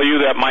 And for all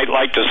you that might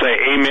like to say,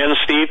 amen,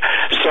 Steve,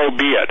 so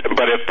be it.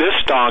 But if this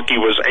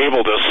donkey was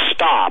able to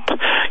stop,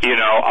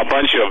 a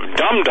bunch of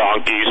dumb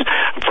donkeys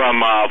from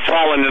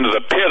falling into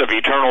the pit of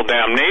eternal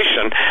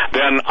damnation,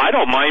 then I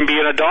don't mind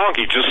being a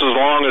donkey, just as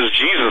long as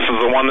Jesus is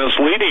the one that's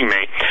leading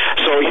me.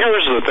 So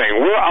here's the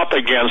thing. We're up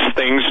against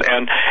things,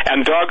 and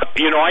Doug,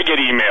 I get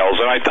emails,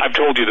 and I've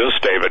told you this,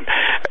 David.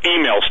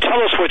 Emails,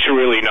 tell us what you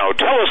really know.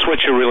 Tell us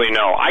what you really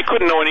know. I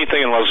couldn't know anything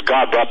unless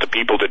God brought the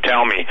people to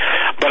tell me.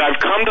 But I've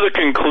come to the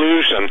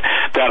conclusion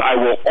that I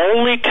will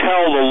only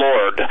tell the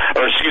Lord's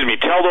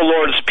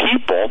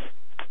people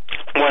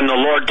when the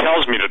Lord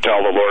tells me to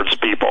tell the Lord's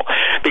people.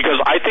 Because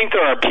I think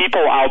there are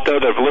people out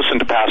there that have listened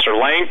to Pastor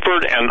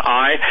Lankford and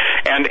I,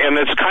 and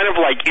it's kind of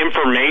like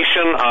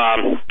information,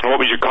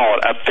 what would you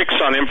call it, a fix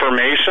on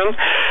information.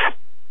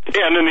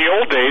 And in the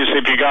old days,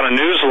 if you got a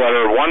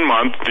newsletter one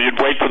month,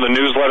 you'd wait for the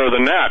newsletter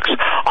the next.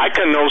 I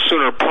can no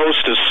sooner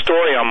post a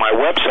story on my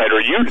website, or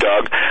you,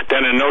 Doug,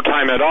 than in no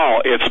time at all,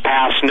 it's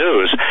past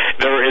news.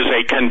 There is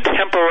a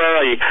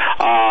contemporary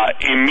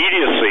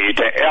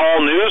immediacy to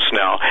all news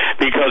now,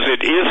 because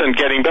it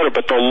isn't getting better.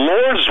 But the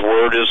Lord's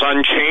Word is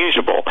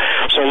unchangeable.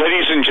 So,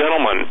 ladies and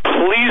gentlemen,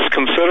 please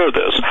consider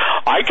this.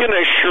 I can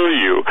assure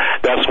you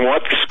that's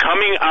what's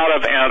coming out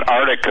of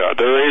Antarctica.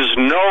 There is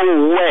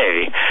no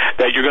way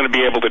that you're going to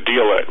be able to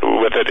deal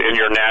with it in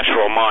your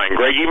natural mind.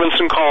 Greg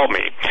Evenson called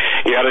me.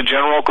 He had a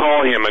general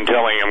call him and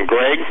telling him,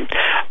 Greg,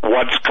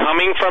 what's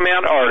coming from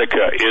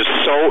Antarctica is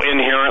so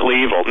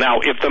inherently evil.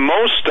 Now, if the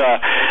most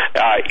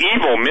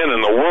evil men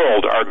in the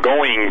world are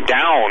going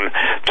down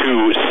to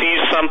see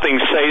something,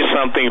 say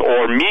something,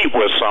 or meet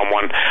with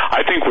someone,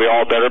 I think we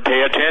all better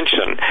pay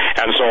attention.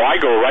 And so I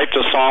go right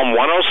to Psalm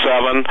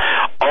 107.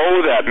 Oh,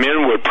 that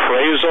men would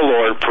praise the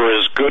Lord for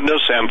His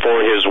goodness and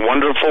for His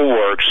wonderful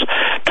works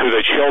to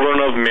the children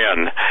of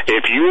men.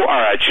 If you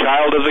are a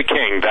child of the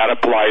King, that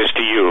applies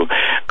to you.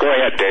 Go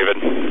ahead,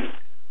 David.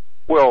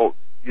 Well,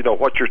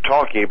 what you're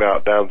talking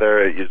about down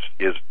there is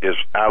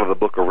out of the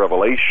book of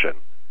Revelation.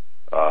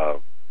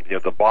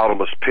 The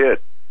bottomless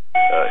pit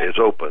is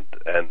opened,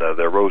 and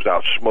there rose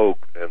out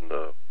smoke and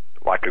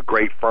like a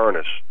great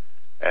furnace.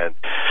 And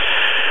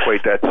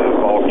equate that to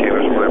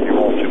volcanoes, whatever you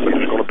want to, but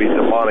there's going to be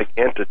demonic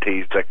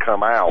entities that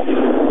come out,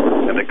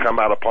 and they come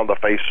out upon the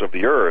face of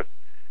the earth.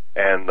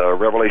 And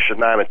Revelation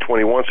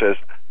 9:21 says,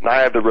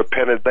 neither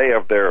repented they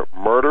of their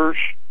murders,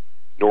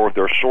 nor of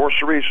their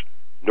sorceries,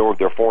 nor of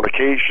their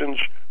fornications,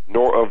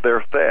 nor of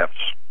their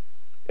thefts.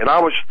 And I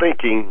was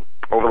thinking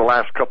over the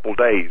last couple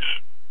days,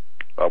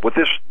 with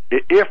this,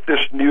 if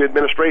this new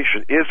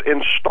administration is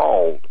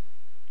installed,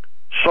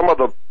 some of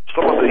the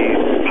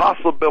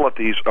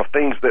possibilities of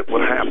things that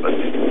would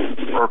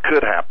happen or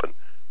could happen,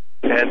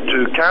 and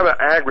to kind of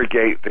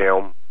aggregate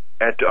them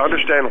and to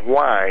understand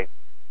why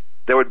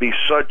there would be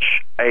such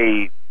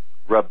a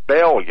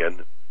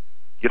rebellion.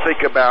 You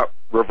think about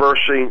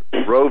reversing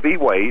Roe v.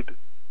 Wade,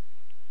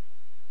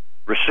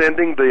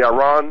 rescinding the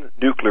Iran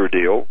nuclear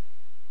deal,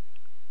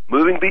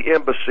 moving the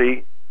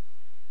embassy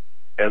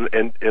in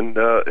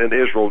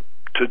Israel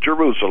to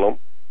Jerusalem,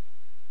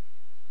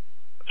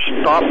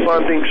 stop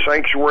funding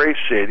sanctuary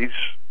cities,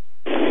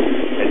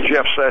 and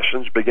Jeff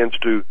Sessions begins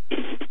to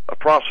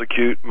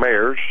prosecute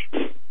mayors,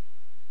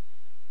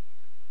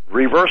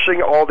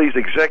 reversing all these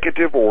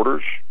executive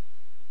orders,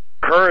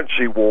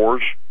 currency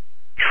wars,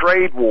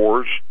 trade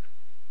wars,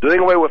 doing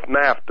away with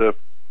NAFTA.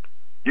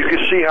 You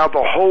can see how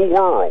the whole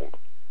world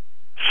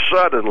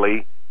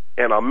suddenly,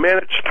 in a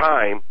minute's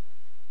time,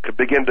 could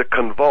begin to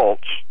convulse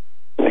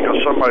because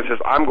somebody says,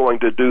 I'm going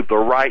to do the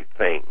right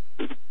thing.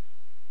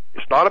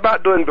 It's not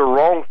about doing the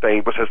wrong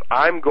thing, but says,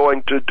 I'm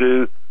going to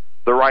do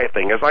the right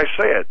thing. As I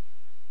said,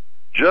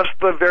 just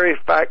the very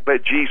fact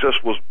that Jesus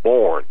was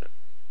born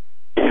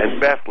in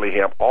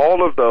Bethlehem,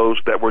 all of those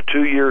that were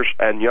 2 years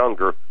and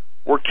younger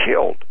were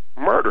killed,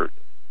 murdered.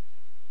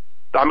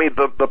 I mean,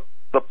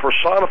 the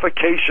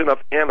personification of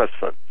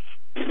innocence.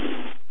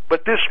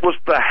 But this was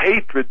the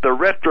hatred, the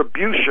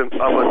retribution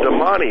of a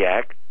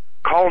demoniac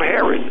called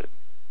Herod.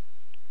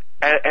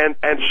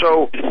 And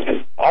so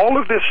all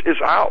of this is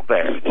out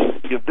there.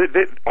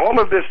 All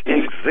of this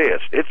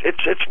exists.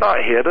 It's not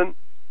hidden.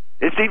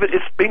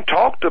 It's being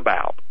talked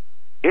about.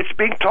 It's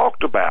being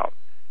talked about.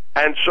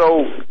 And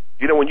so,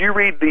 when you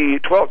read the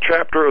 12th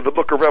chapter of the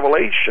book of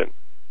Revelation,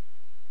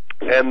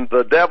 and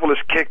the devil is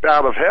kicked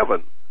out of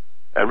heaven,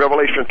 and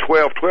Revelation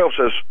 12:12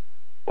 says,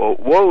 well,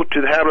 woe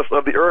to the inhabitants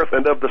of the earth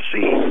and of the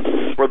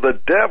sea, for the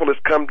devil is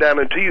come down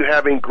unto you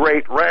having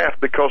great wrath,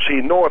 because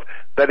he knoweth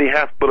that he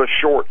hath but a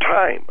short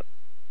time.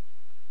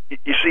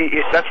 You see,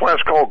 that's why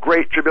it's called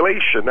Great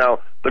Tribulation. Now,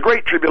 the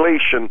Great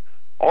Tribulation,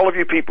 all of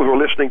you people who are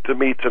listening to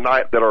me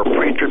tonight that are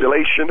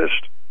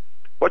pre-tribulationists,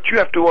 what you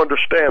have to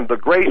understand, the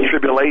Great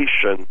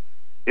Tribulation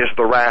is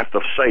the wrath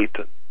of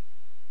Satan.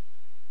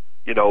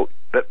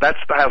 That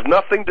has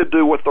nothing to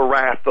do with the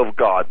wrath of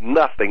God.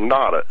 Nothing,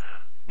 nada.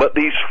 But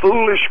these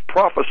foolish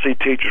prophecy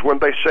teachers, when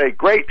they say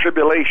Great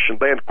Tribulation,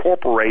 they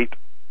incorporate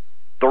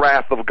the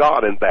wrath of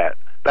God in that.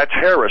 That's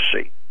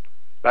heresy.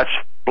 That's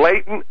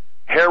blatant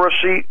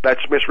heresy.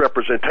 That's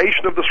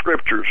misrepresentation of the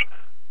Scriptures.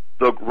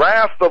 The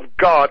wrath of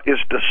God is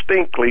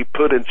distinctly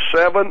put in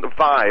 7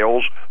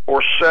 vials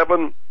or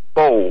 7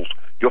 bowls.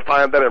 You'll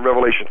find that in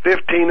Revelation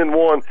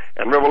 15:1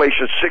 and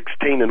Revelation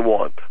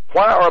 16:1.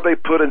 Why are they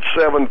put in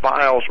 7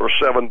 vials or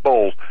 7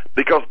 bowls?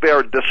 Because they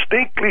are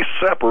distinctly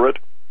separate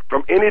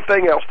from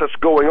anything else that's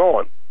going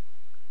on.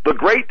 The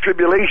Great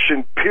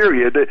Tribulation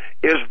period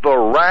is the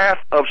wrath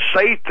of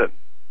Satan.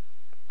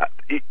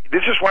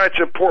 This is why it's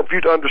important for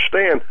you to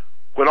understand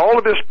when all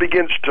of this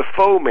begins to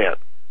foment,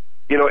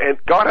 and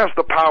God has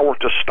the power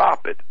to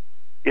stop it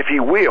if He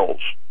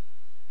wills.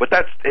 But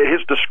that's at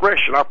His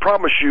discretion. I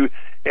promise you,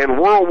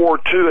 in World War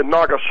II in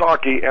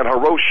Nagasaki and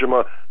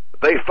Hiroshima,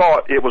 they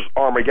thought it was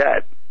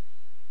Armageddon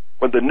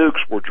when the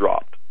nukes were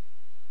dropped.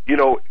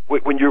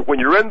 When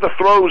you're in the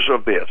throes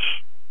of this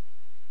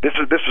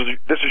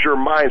is your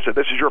mindset.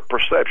 This is your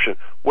perception.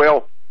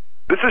 Well,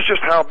 this is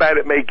just how bad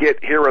it may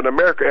get here in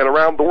America and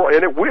around the world,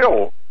 and it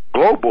will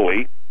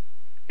globally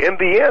in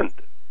the end.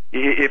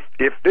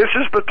 If this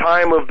is the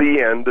time of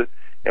the end,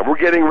 and we're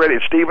getting ready,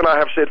 Steve and I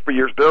have said for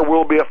years, there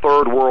will be a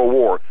 3rd World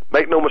War.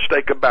 Make no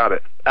mistake about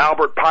it.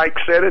 Albert Pike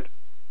said it.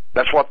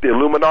 That's what the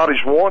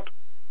Illuminatis want.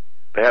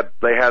 They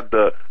had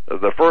the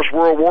First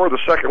World War, the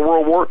Second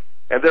World War,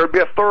 and there would be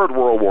a 3rd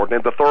World War. And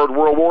in the 3rd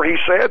World War, he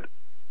said,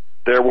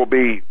 there will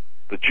be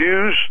the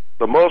Jews,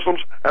 the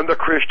Muslims, and the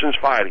Christians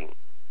fighting.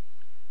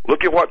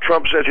 Look at what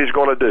Trump says he's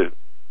going to do.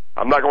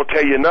 I'm not going to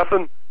tell you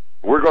nothing.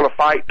 We're going to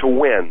fight to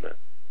win.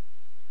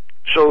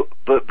 So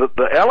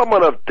the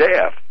element of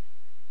death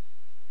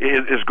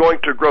is going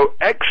to grow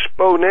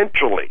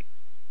exponentially,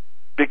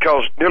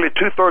 because nearly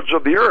 2/3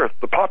 of the earth,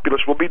 the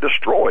populace, will be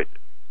destroyed.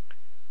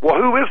 Well,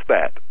 who is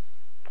that?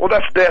 Well,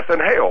 that's death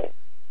and hell.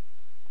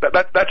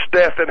 That's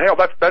death and hell.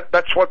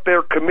 That's what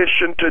they're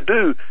commissioned to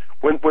do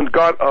when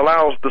God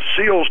allows the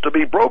seals to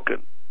be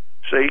broken.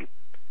 See,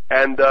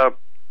 and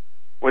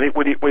when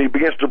he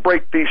begins to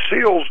break these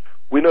seals,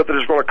 we know that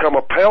there's going to come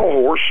a pale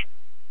horse.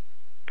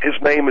 His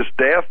name is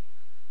Death.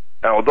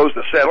 Now, those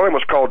that sat on him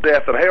was called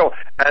Death and Hell,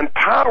 and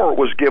power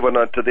was given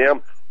unto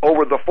them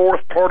over the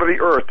 4th part of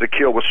the earth to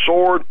kill with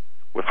sword,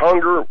 with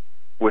hunger,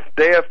 with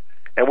death,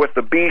 and with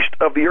the beast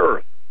of the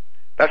earth.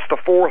 That's the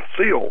 4th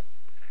seal.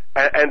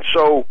 And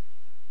so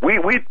we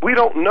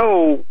don't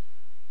know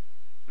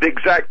the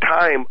exact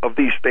time of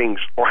these things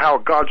or how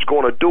God's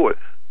going to do it,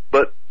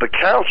 but the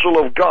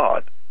counsel of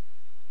God,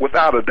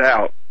 without a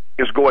doubt,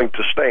 is going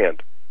to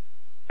stand.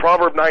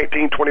 Proverbs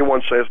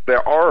 19:21 says,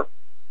 there are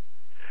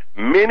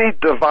many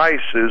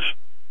devices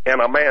in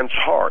a man's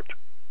heart.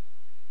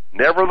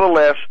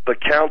 Nevertheless, the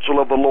counsel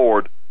of the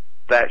Lord,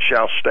 that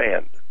shall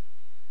stand.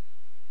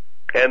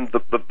 And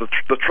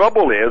the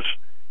trouble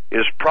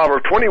is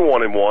Proverbs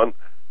 21:1,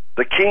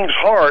 the king's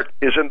heart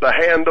is in the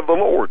hand of the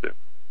Lord.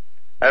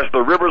 As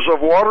the rivers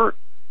of water,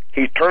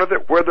 he turneth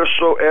it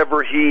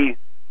whithersoever he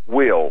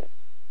will.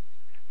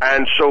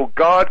 And so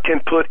God can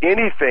put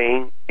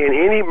anything in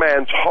any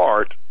man's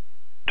heart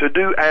to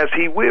do as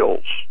he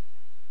wills.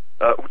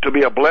 To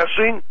be a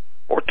blessing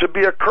or to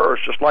be a curse,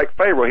 just like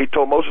Pharaoh. He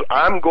told Moses,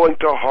 I'm going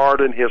to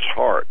harden his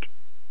heart.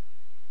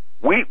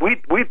 We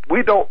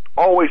don't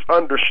always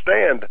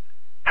understand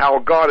how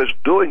God is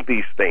doing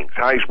these things,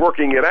 how he's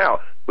working it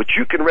out, but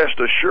you can rest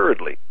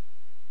assuredly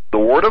the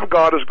word of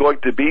God is going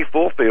to be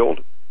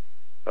fulfilled.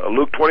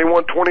 Luke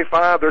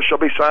 21:25, there shall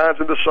be signs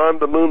in the sun,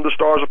 the moon, the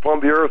stars upon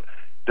the earth,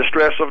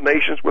 distress of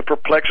nations with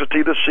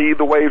perplexity, the sea,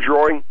 the waves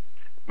roaring,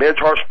 men's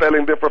hearts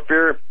failing them for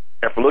fear,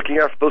 and for looking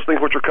after those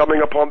things which are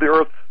coming upon the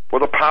earth, for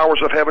the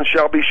powers of heaven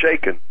shall be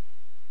shaken.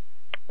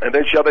 And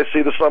then shall they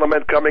see the Son of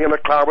Man coming in a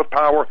cloud with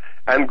power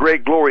and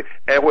great glory.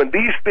 And when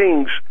these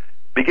things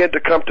begin to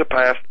come to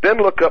pass, then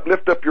look up,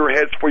 lift up your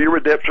heads, for your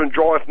redemption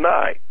draweth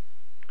nigh.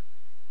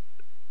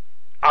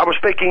 I was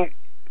thinking,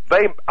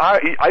 I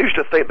used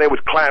to think they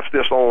would class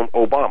this on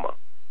Obama.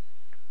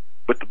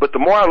 But the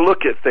more I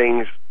look at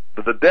things,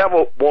 the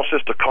devil wants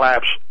us to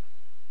collapse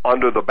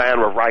under the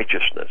banner of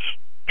righteousness,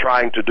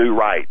 trying to do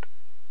right.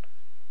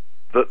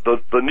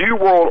 The New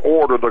World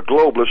Order, the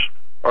globalists,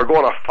 are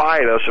going to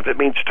fight us, if it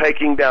means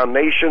taking down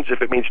nations,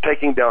 if it means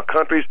taking down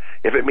countries,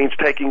 if it means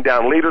taking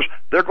down leaders,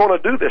 they're going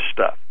to do this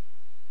stuff.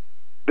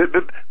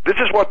 This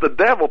is what the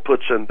devil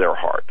puts in their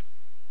heart.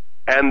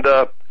 And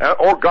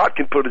or God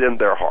can put it in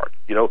their heart.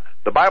 You know,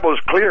 the Bible is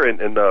clear in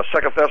 2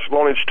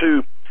 Thessalonians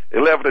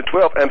 2:11 and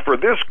 12, and for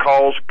this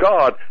cause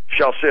God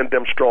shall send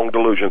them strong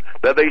delusion,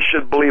 that they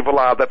should believe a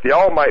lie, that they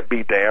all might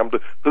be damned,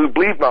 who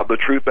believe not the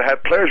truth, but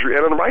have pleasure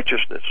in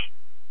unrighteousness.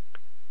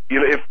 You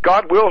know, if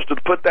God wills to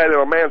put that in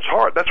a man's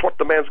heart, that's what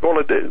the man's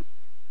going to do.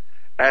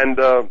 And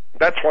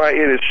that's why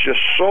it is just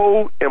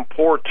so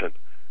important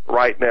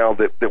right now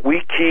that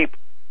we keep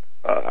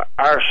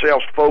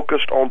ourselves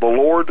focused on the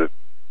Lord.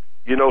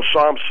 You know,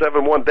 Psalm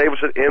 7:1, David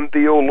said, "In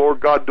thee, O Lord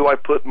God, do I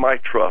put my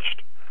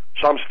trust."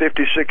 Psalms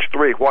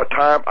 56:3, "What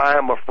time I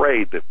am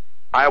afraid,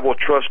 I will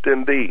trust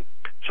in thee."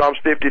 Psalms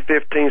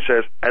 50:15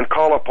 says, "And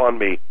call upon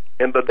me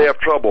in the day of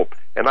trouble,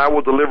 and I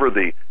will deliver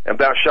thee, and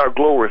thou shalt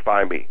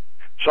glorify me."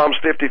 Psalms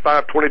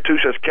 55:22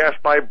 says,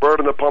 "Cast thy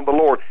burden upon the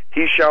Lord,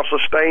 he shall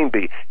sustain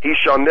thee. He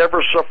shall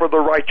never suffer the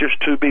righteous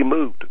to be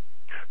moved."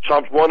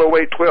 Psalms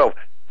 108:12,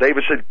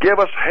 David said, "Give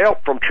us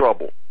help from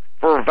trouble,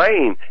 for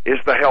vain is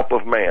the help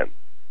of man."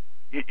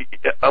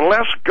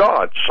 Unless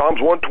God,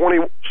 Psalms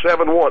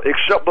 127:1,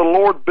 "Except the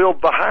Lord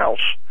build the house,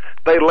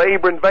 they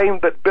labor in vain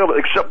that build it.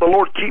 Except the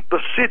Lord keep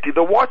the city,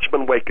 the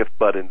watchman waketh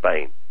but in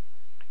vain."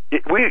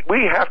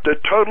 We have to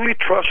totally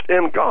trust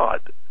in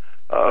God.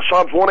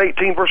 Psalms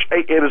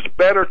 118:8, "It is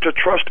better to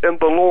trust in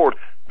the Lord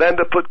than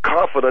to put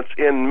confidence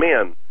in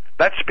men."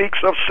 That speaks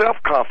of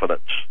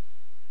self-confidence.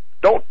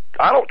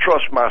 I don't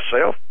trust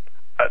myself.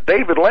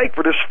 David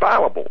Lankford is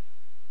fallible.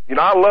 You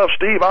know, I love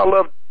Steve, I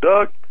love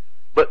Doug,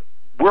 but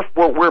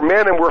we're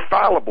men and we're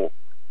fallible.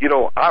 You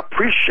know, I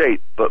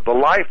appreciate the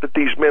life that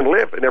these men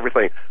live and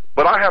everything,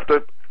 but I have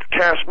to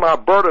cast my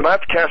burden, I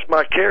have to cast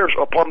my cares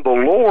upon the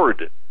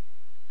Lord.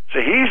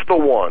 See, he's the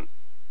one.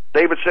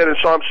 David said in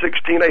Psalm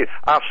 16:8,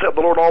 "I've set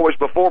the Lord always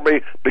before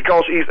me,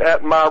 because he's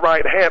at my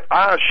right hand,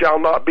 I shall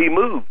not be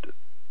moved."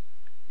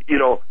 You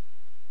know,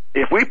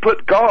 if we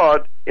put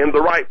God in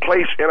the right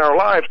place in our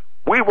lives,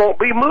 we won't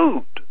be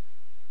moved.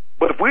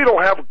 But if we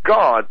don't have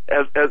God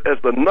as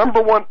the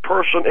number one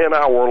person in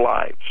our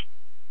lives,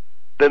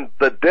 then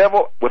the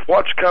devil, with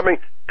what's coming,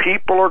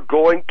 people are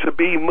going to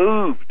be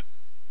moved.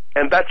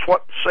 And that's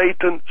what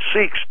Satan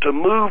seeks, to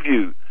move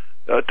you,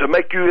 to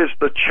make you as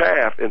the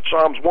chaff in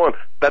Psalms 1,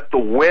 that the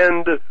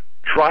wind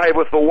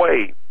driveth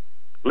away.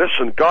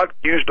 Listen, God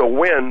used a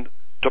wind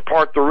to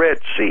part the Red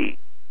Sea.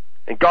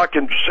 And God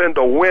can send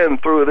a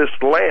wind through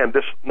this land,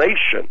 this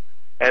nation,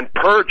 and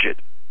purge it.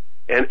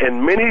 And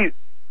in many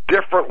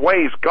different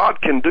ways,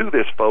 God can do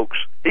this, folks.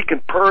 He can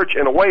purge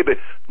in a way that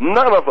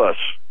none of us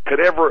could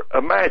ever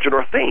imagine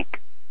or think.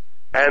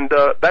 And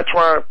that's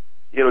why,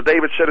 you know,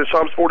 David said in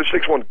Psalms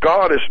 46:1,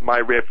 "God is my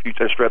refuge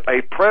and strength,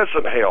 a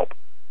present help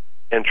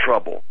in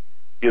trouble."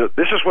 You know,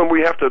 this is when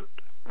we have to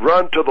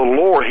run to the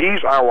Lord.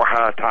 He's our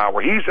high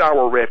tower. He's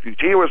our refuge.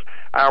 He was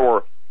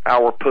our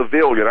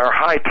pavilion, our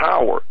high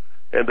tower.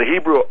 In the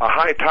Hebrew, a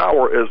high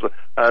tower is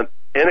an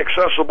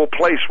inaccessible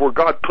place where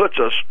God puts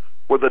us,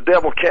 where the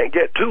devil can't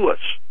get to us.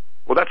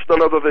 Well, that's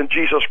none other than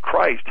Jesus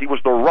Christ. He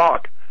was the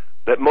rock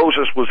that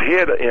Moses was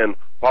hid in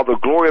while the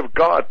glory of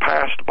God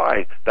passed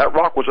by. That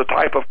rock was a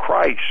type of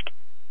Christ.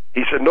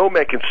 He said, "No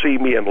man can see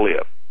me and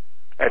live."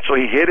 And so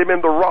he hid him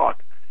in the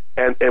rock.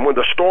 And when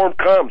the storm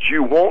comes,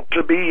 you want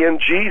to be in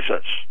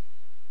Jesus.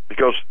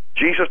 Because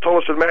Jesus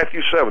told us in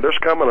Matthew 7, there's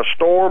coming a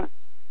storm,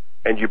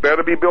 and you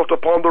better be built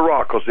upon the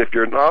rock, because if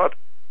you're not,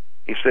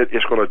 he said,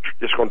 it's going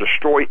to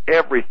destroy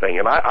everything.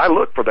 And I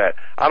look for that.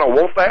 I don't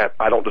want that.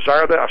 I don't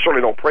desire that. I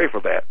certainly don't pray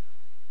for that.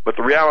 But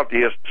the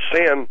reality is,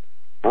 sin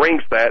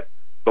brings that.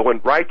 But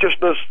when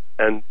righteousness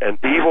and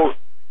evil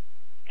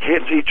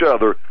hits each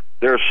other,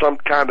 there's some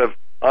kind of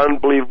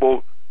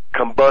unbelievable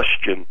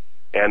combustion.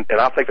 And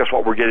I think that's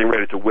what we're getting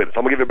ready to witness.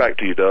 I'm going to give it back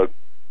to you, Doug.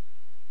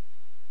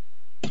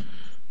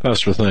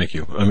 Pastor, thank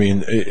you. I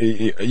mean,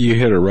 you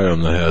hit it right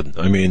on the head.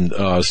 I mean,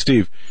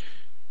 Steve,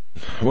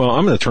 well,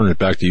 I'm going to turn it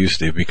back to you,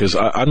 Steve, because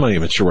I'm not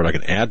even sure what I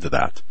can add to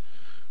that.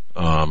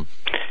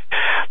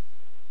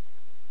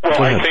 Well,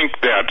 I think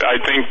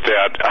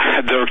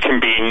that there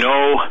can be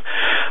no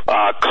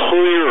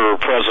clearer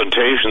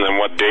presentation than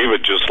what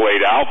David just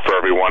laid out for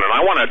everyone. And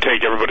I want to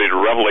take everybody to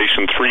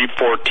Revelation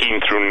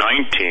 3:14 through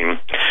 19,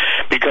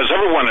 because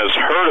everyone has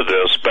heard of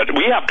this, but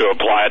we have to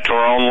apply it to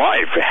our own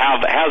life.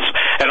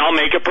 And I'll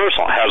make it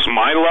personal. Has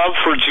my love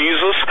for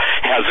Jesus,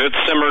 has it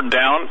simmered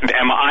down?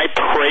 Am I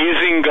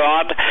praising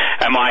God?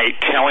 Am I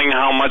telling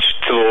how much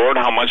to the Lord,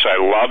 how much I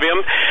love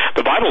Him?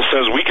 The Bible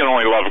says we can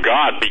only love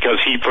God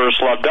because He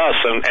first loved us.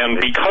 And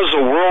because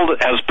the world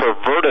has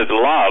perverted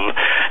love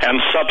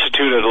and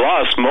substituted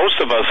lust,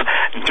 most of us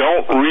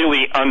don't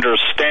really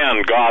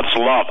understand God's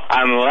love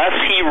unless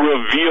He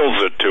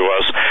reveals it to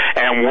us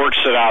and works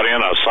it out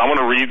in us. So I want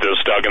to read this,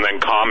 Doug, and then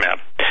comment.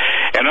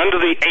 And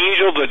unto the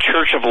angel of the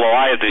church of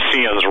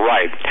Laodiceans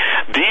write,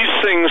 these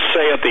things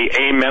saith the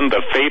Amen,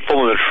 the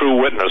faithful and the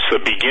true witness, the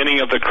beginning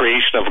of the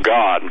creation of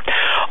God.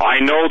 I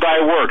know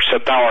thy works,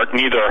 that thou art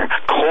neither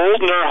cold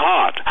nor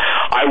hot.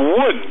 I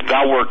would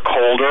thou wert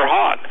cold or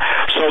hot.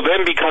 So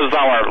then, because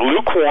thou art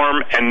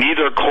lukewarm and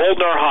neither cold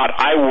nor hot,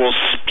 I will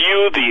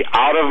spew thee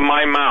out of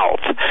my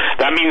mouth.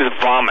 That means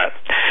vomit.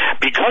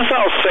 Because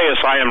thou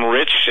sayest, I am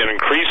rich and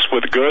increase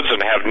with goods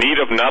and have need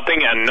of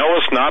nothing, and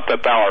knowest not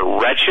that thou art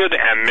wretched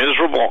and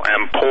miserable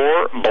and poor,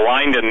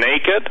 blind and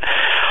naked,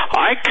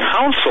 I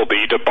counsel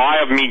thee to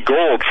buy of me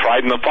gold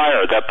tried in the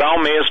fire, that thou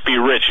mayest be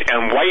rich,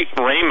 and white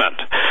raiment,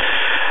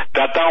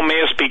 that thou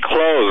mayest be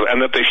clothed,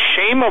 and that the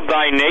shame of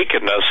thy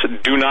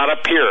nakedness do not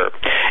appear.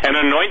 And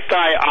anoint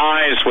thy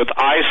eyes with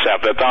eye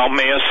salve, that thou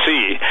mayest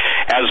see.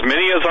 As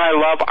many as I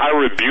love, I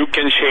rebuke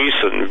and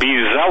chasten. Be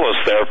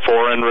zealous,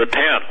 therefore, and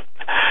repent.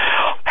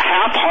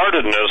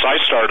 Half-heartedness, I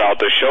started out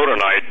the show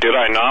tonight, did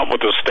I not,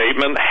 with the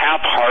statement,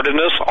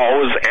 half-heartedness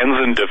always ends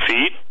in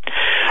defeat?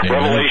 Amen.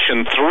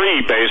 Revelation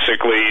 3,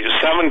 basically,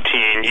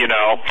 17,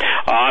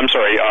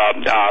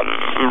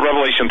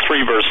 Revelation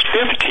 3, verse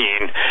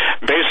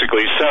 15,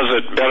 basically says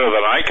it better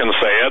than I can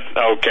say it,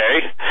 okay?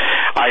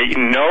 I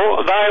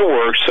know thy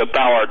works, that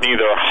thou art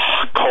neither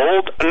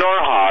cold nor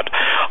hot.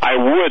 I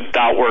would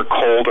thou wert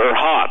cold or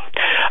hot.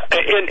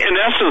 In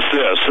essence,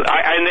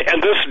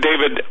 this,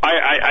 David,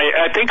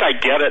 I think I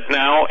get it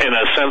now in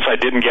a sense I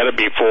didn't get it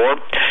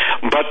before,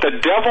 but the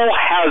devil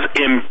has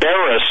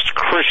embarrassed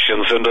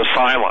Christians into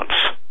silence.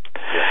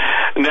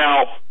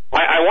 Now,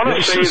 I want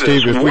to say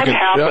Steve, this. What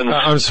happens?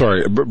 I'm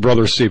sorry,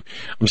 Brother Steve.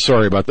 I'm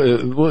sorry about that.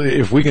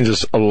 If we can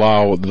just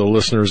allow the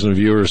listeners and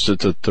viewers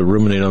to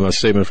ruminate on that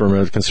statement for a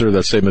minute, consider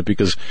that statement,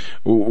 because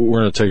we're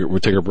going to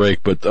take a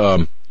break. But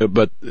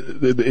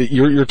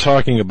you're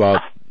talking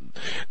about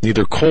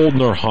neither cold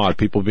nor hot.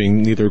 People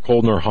being neither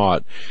cold nor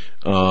hot.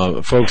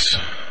 Folks,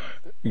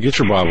 get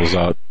your Bibles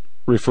out.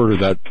 Refer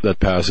to that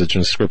passage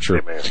in Scripture.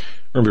 Amen.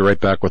 We're going to be right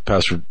back with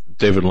Pastor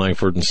David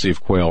Lankford and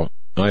Steve Quayle.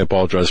 I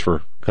apologize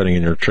for cutting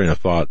in your train of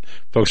thought.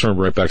 Folks, we're going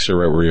to be right back. Stay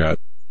right where you're at.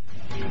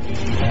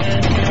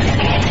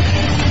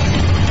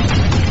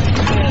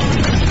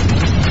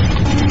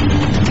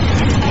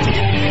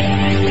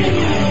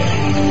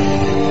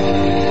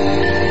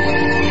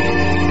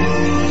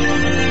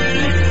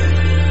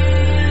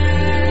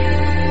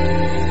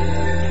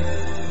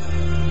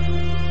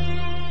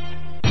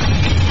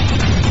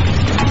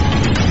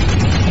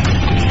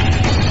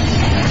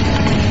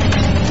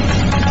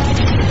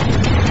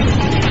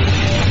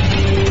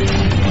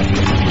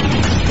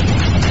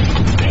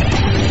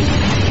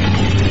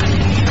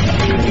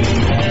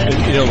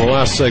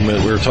 Last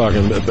segment, we were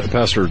talking,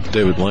 Pastor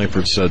David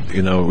Lankford said,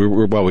 he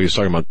was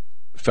talking about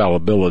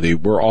fallibility.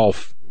 We're all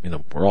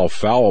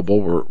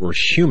fallible. We're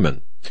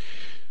human.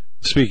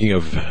 Speaking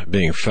of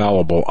being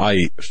fallible,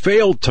 I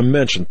failed to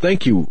mention,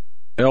 thank you,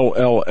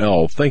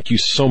 LLL. Thank you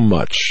so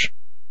much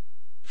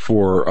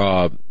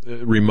for,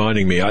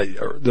 reminding me.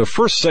 The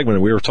first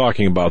segment, we were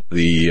talking about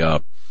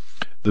the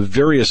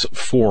various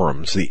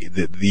forums,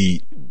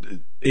 the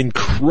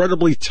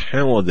incredibly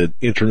talented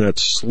internet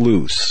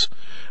sleuths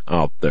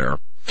out there.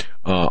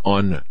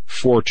 On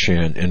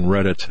 4chan and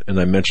Reddit, and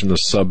I mentioned the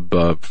sub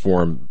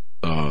forum,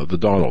 the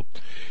Donald.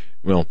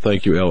 Well,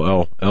 thank you,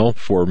 LLL,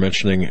 for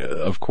mentioning,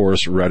 of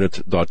course,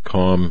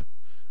 Reddit.com,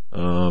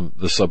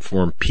 the sub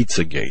forum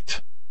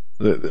Pizzagate.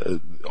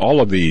 All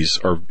of these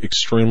are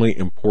extremely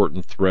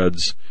important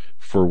threads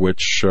for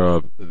which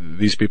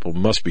these people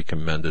must be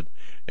commended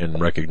and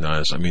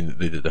recognized. I mean,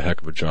 they did a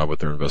heck of a job with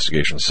their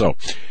investigation. So,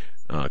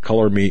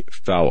 color me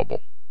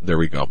fallible. There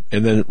we go.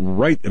 And then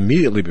right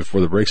immediately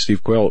before the break,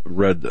 Steve Quayle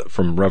read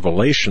from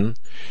Revelation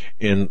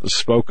and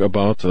spoke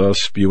about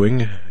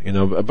spewing,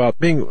 about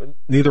being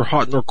neither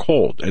hot nor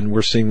cold. And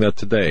we're seeing that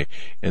today.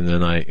 And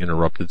then I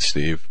interrupted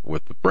Steve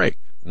with the break.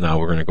 Now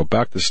we're going to go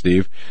back to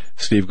Steve.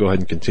 Steve, go ahead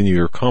and continue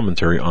your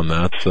commentary on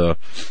that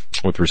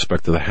with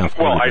respect to the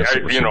half-heartedness.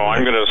 Well,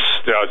 I'm going to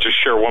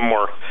just share one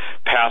more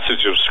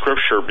passage of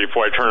Scripture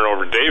before I turn it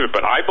over to David,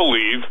 but I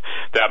believe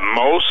that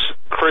most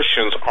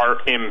Christians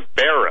are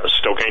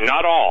embarrassed, okay,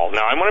 not all.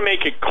 Now, I want to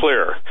make it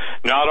clear,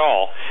 not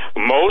all.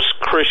 Most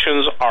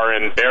Christians are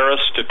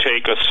embarrassed to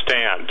take a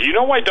stand. Do you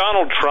know why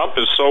Donald Trump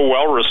is so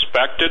well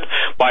respected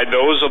by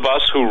those of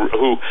us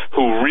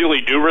who really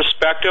do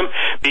respect him?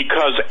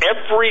 Because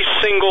every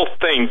single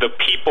thing the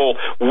people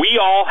we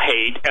all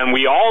hate and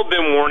we all have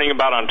been warning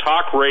about on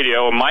talk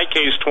radio, in my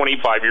case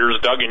 25 years,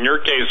 Doug, in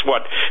your case,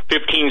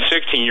 15,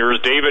 16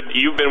 years, David,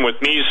 you've been with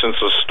me since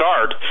the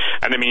start,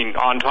 and I mean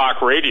on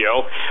talk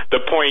radio. The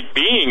point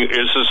being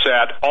is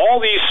that all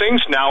these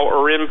things now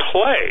are in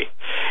play.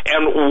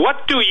 And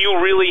what do you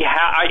really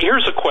have?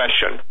 Here's a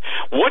question.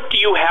 What do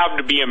you have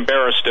to be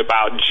embarrassed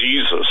about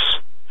Jesus?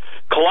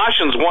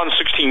 Colossians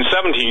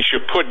 1:16-17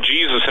 should put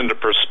Jesus into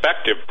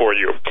perspective for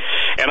you.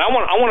 And I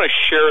want to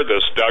share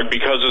this, Doug,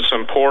 because it's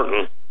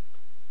important.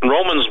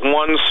 Romans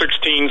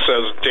 1:16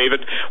 says,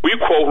 David, will you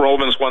quote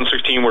Romans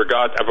 1:16 where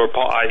God,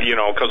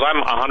 because I'm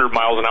 100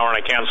 miles an hour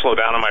and I can't slow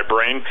down in my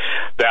brain,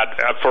 that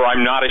for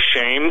I'm not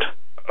ashamed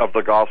of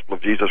the gospel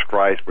of Jesus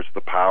Christ, which is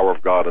the power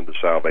of God unto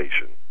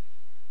salvation.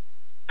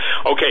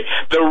 Okay,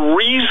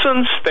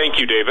 thank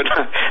you, David,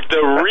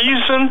 the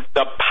reason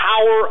the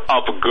power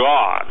of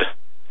God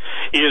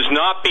is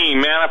not being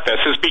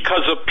manifest is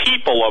because the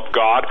people of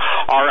God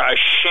are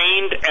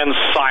ashamed and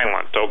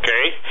silent,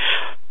 okay?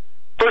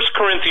 1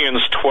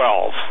 Corinthians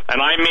 12, and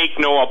I make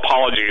no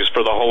apologies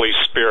for the Holy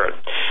Spirit.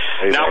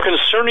 Amen. Now,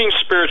 concerning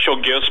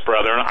spiritual gifts,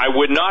 brethren, I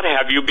would not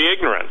have you be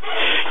ignorant.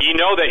 Ye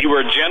know that you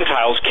were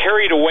Gentiles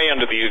carried away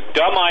unto these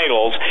dumb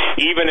idols,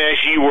 even as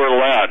ye were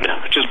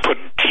led. Just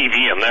put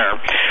TV in there.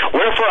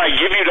 Wherefore I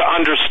give you to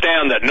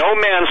understand that no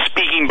man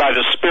speaking by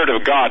the Spirit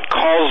of God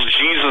calls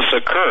Jesus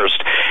accursed,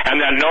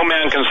 and that no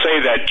man can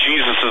say that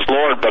Jesus is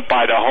Lord but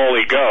by the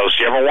Holy Ghost.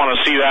 You ever want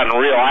to see that in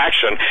real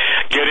action?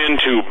 Get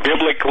into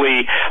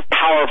biblically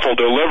powerful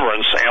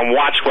deliverance and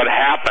watch what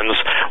happens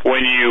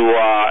when you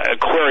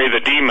query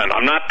the demon.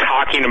 I'm not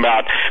talking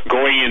about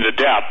going into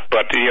depth,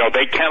 but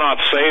they cannot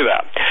say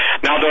that.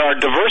 Now there are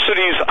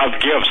diversities of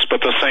gifts,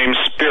 but the same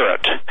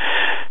Spirit.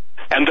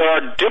 And there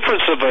are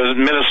differences of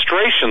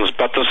administrations,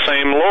 but the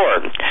same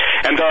Lord.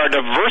 And there are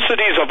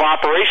diversities of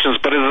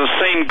operations, but it is the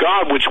same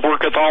God which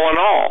worketh all in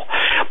all.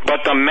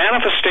 But the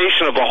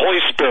manifestation of the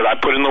Holy Spirit, I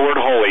put in the word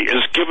holy,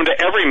 is given to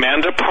every man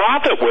to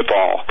profit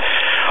withal.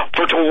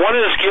 For to one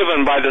is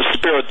given by the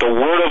Spirit the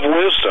word of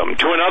wisdom,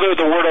 to another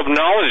the word of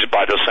knowledge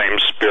by the same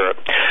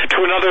Spirit, to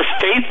another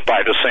faith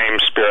by the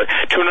same Spirit,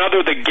 to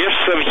another the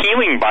gifts of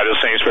healing by the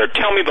same Spirit.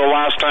 Tell me the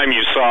last time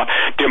you saw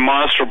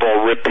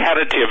demonstrable,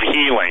 repetitive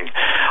healing.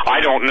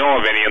 I don't know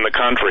of any in the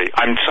country.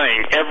 I'm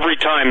saying every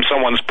time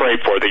someone's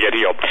prayed for, they get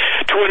healed.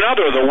 To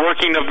another, the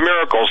working of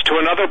miracles. To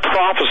another,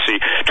 prophecy.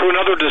 To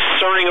another,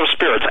 discerning of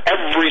spirits.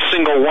 Every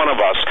single one of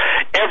us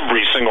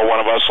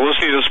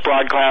listening to this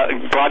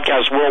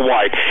broadcast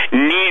worldwide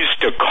needs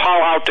to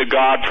call out to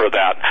God for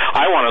that.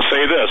 I want to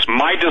say this.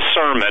 My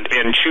discernment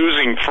in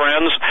choosing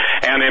friends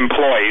and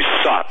employees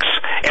sucks.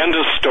 End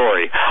of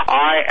story.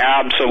 I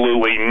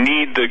absolutely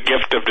need the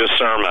gift of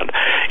discernment.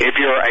 If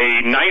you're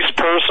a nice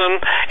person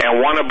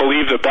and want to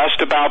believe the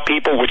best about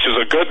people, which is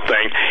a good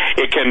thing,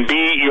 it can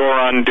be your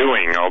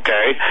undoing,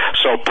 okay?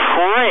 So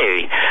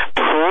pray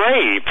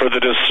for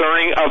the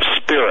discerning of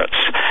spirits,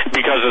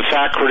 because it's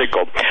that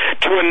critical.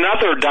 To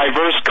another,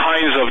 diverse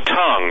kinds of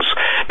tongues.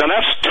 Now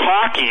that's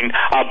talking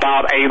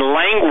about a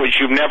language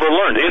you've never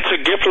learned. It's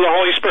a gift of the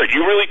Holy Spirit.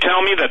 You really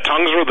tell me that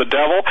tongues are the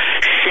devil?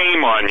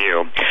 Shame on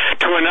you.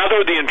 To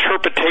another, the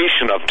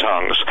interpretation of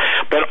tongues.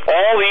 But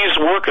all these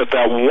worketh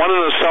that one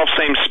and the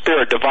selfsame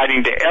Spirit,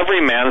 dividing to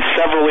every man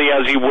severally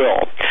as he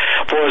will.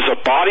 For as the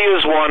body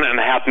is one and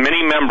hath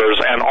many members,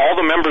 and all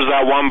the members of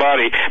that one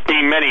body,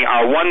 being many,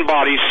 are one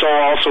body, so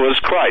also is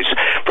Christ.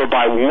 For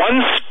by one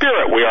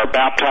Spirit we are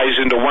baptized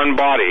into one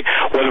body,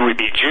 whether we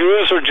be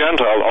Jews or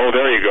Gentiles. Oh,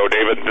 there you go,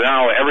 David.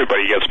 Now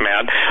everybody gets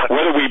mad.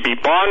 Whether we be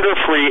bond or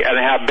free, and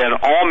have been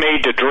all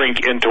made to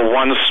drink into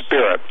one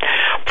Spirit.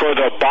 For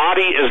the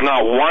body is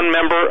not one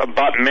member,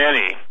 but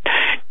many.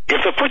 If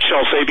the foot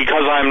shall say,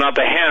 because I am not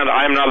the hand,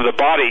 I am not of the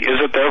body,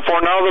 is it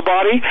therefore not of the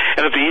body?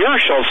 And if the ear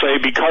shall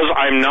say, because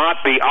I am not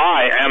the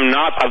eye, am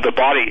not of the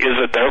body, is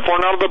it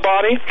therefore not of the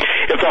body?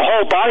 If the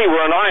whole body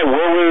were an eye,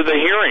 where were the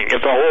hearing?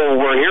 If the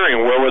whole were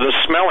hearing, where were the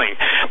smelling?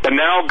 But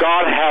now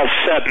God hath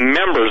set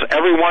members,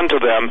 every one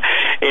of them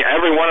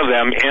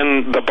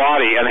in the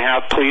body, and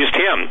hath pleased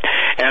him.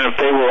 And if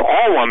they were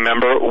all one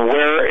member,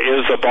 where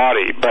is the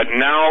body? But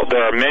now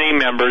there are many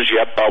members,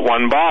 yet but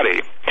one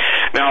body.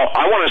 Now,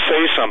 I want to say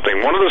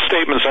something. One of the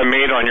statements I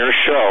made on your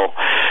show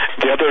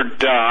the other,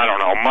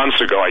 months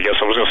ago, I guess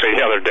I was going to say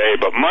the other day,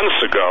 but months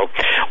ago,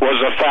 was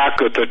the fact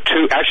that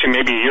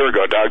maybe a year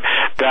ago, Doug,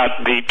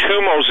 that the two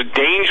most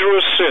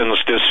dangerous sins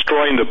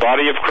destroying the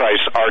body of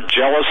Christ are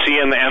jealousy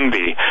and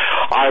envy.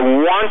 I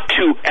want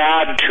to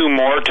add two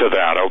more to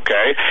that,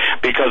 okay?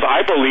 Because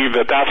I believe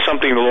that that's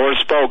something the Lord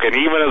spoke, and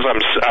even as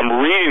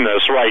I'm reading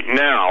this right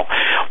now,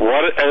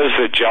 what is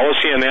the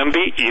jealousy and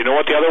envy? You know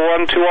what the other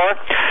one two are?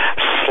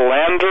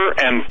 Slander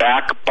and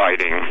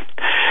backbiting.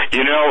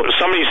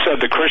 Somebody said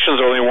the Christians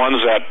are the only ones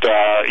that,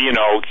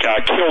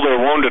 kill their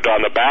wounded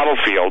on the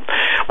battlefield.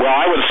 Well,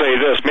 I would say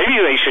this. Maybe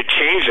they should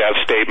change that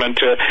statement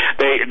to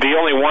the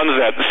only ones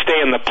that stay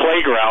in the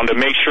playground to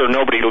make sure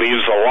nobody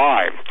leaves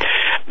alive.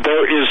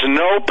 There is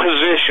no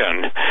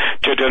position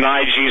to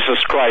deny Jesus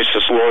Christ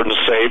as Lord and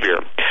Savior.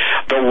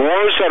 The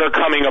wars that are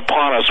coming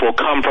upon us will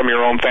come from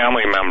your own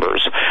family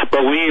members.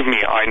 Believe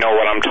me, I know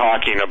what I'm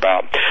talking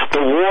about.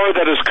 The war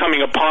that is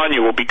coming upon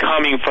you will be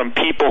coming from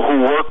people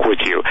who work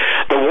with you.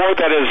 The war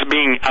that is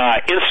being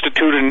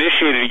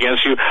initiated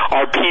against you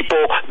are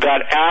people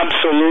that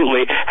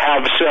absolutely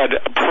have said,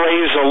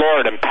 praise the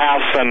Lord, and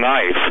pass the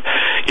knife.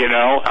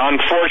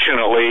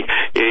 Unfortunately,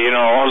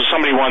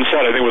 somebody once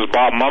said, I think it was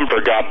Bob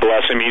Mumford, God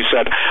bless him, he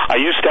said, I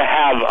used to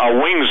have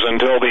wings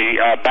until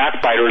the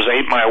backbiters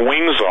ate my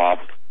wings off.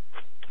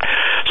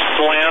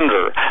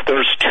 slander.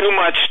 There's too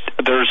much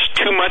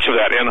of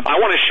that. And I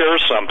want to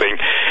share something,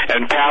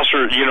 and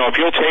Pastor, if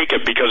you'll take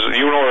it, because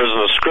you know it is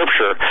in the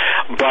scripture,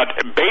 but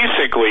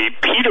basically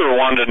Peter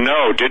wanted to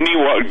know, didn't he,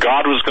 what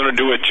God was going to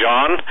do with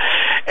John?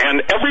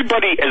 And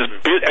everybody is,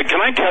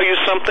 can I tell you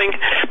something?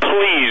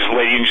 Please,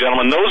 ladies and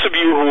gentlemen, those of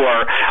you who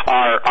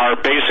are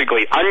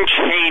basically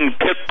unchained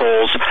pit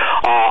bulls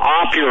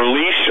off your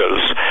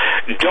leashes,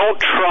 don't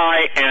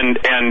try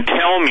and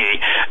tell me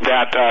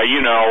that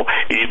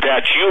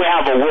that you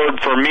have a word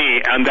for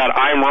me and that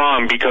I'm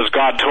wrong because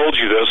God told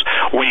you this.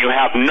 When you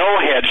have no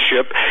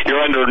headship,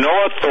 you're under no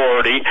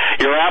authority,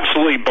 you're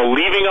absolutely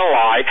believing a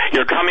lie,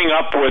 you're coming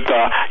up with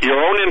your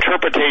own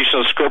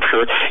interpretation of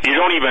Scripture, you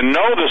don't even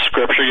know the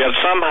Scripture, yet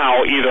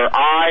somehow either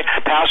I,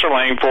 Pastor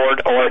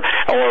Lankford,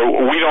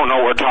 or we don't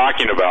know what we're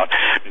talking about.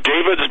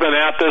 David's been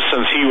at this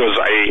since he was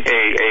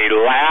a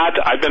lad.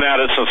 I've been at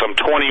it since I'm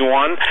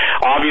 21.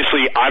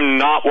 Obviously, I'm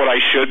not what I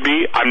should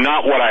be. I'm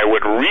not what I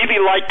would really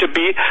like to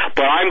be,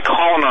 but I'm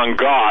calling on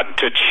God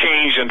to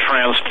change and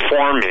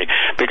transform me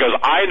because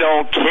I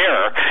don't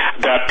care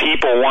that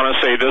people want to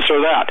say this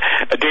or that.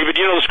 David,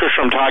 you know the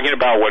scripture I'm talking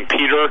about when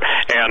Peter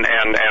and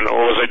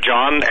was it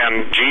John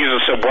and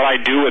Jesus said, what I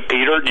do with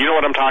Peter? Do you know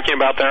what I'm talking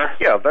about there?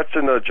 Yeah, that's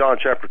in John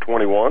chapter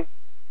 21.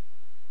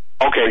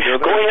 Okay,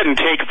 go ahead and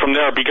take it from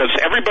there because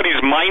everybody's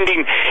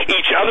minding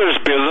each other's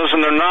business and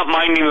they're not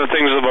minding the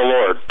things of the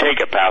Lord. Take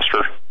it,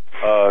 Pastor.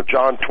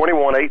 John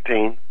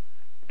 21:18.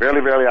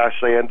 Verily, verily, I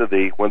say unto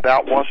thee, when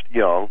thou wast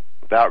young,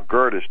 thou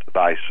girdest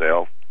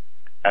thyself,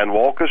 and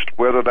walkest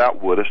whither thou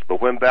wouldest,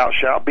 but when thou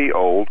shalt be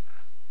old,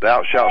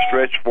 thou shalt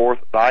stretch forth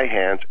thy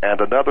hands,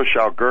 and another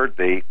shall gird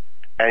thee,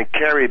 and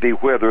carry thee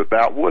whither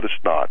thou wouldest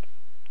not.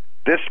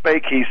 This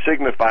spake he,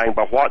 signifying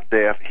by what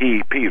death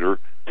he, Peter,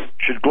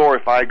 should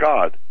glorify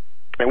God.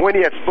 And when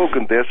he had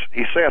spoken this,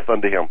 he saith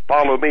unto him,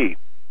 Follow me.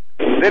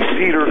 Then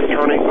Peter,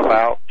 turning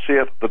about,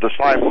 seeth the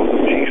disciple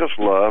whom Jesus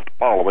loved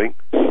following,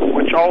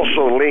 which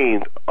also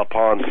leaned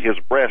upon his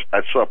breast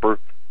at supper.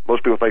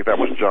 Most people think that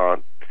was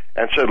John.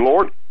 And said,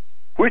 Lord,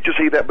 which is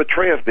he that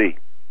betrayeth thee?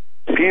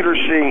 Peter,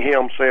 seeing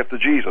him, saith to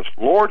Jesus,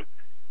 Lord,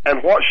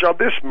 and what shall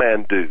this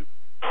man do?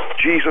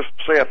 Jesus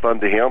saith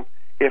unto him,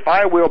 If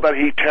I will that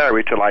he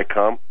tarry till I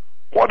come,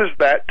 what is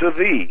that to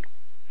thee?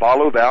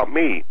 Follow thou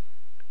me.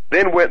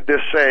 Then went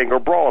this saying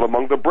abroad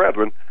among the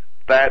brethren,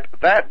 that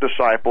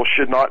disciple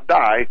should not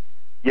die.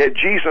 Yet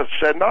Jesus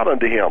said not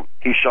unto him,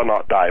 He shall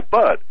not die.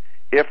 But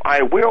if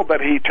I will that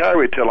he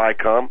tarry till I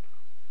come,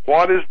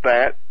 what is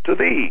that to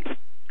thee?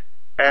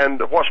 And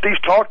what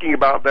Steve's talking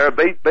about there,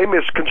 they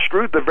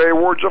misconstrued the very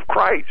words of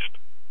Christ.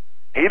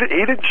 He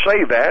didn't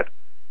say that.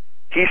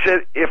 He said,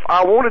 if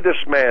I wanted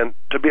this man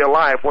to be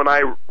alive when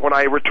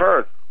I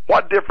return,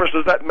 what difference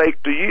does that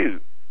make to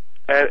you?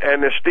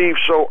 And as Steve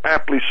so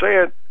aptly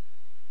said,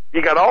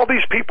 you got all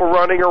these people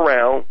running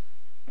around.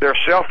 They're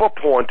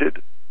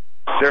self-appointed.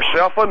 They're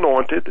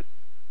self-anointed.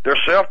 They're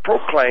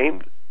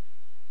self-proclaimed.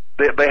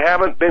 They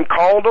haven't been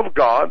called of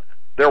God.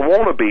 They're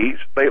wannabes.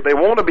 They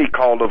want to be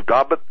called of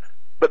God,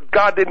 but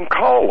God didn't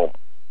call them.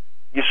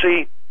 You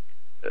see,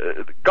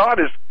 God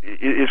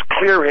is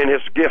clear in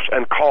His gifts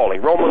and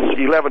calling. Romans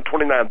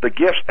 11:29, the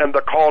gifts and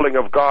the calling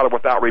of God are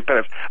without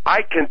repentance.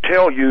 I can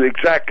tell you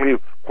exactly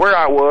where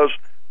I was,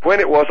 when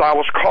it was I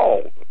was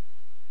called.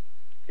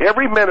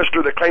 Every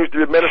minister that claims to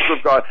be a minister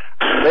of God,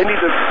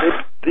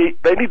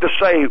 they need to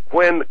say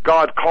when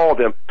God called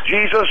them.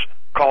 Jesus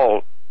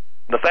called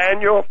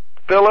Nathaniel,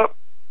 Philip,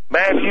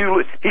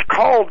 Matthew. He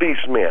called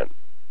these men.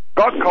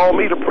 God called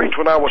me to preach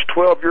when I was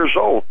 12 years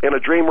old in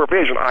a dream or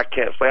vision. I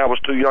can't say I was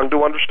too young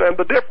to understand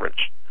the difference.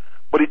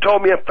 But He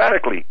told me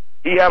emphatically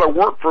He had a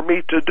work for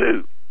me to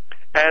do.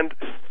 And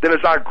then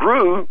as I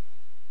grew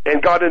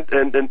and got in,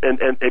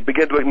 and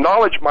began to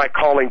acknowledge my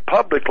calling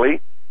publicly,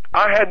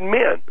 I had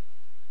men,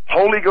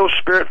 Holy Ghost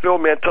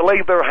Spirit-filled men, to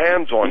lay their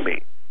hands on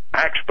me.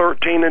 Acts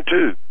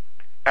 13:2.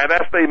 And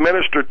as they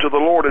ministered to the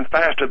Lord and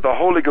fasted, the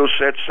Holy Ghost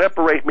said,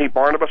 Separate me,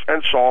 Barnabas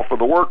and Saul, for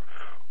the work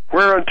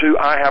whereunto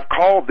I have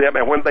called them.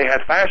 And when they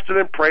had fasted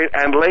and prayed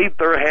and laid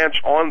their hands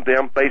on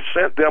them, they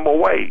sent them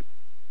away.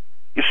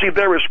 You see,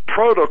 there is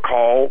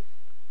protocol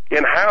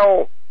in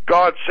how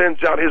God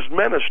sends out His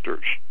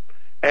ministers.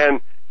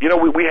 And, you know,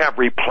 we have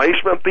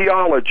replacement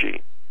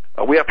theology.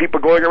 We have people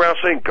going around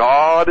saying,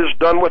 God is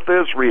done with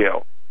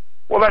Israel.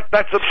 Well,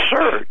 that's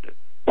absurd.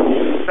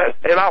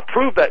 And I'll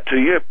prove that to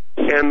you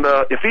in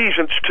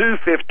Ephesians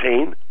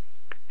 2:15,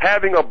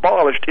 having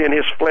abolished in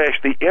His flesh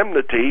the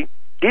enmity,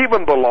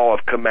 even the law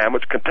of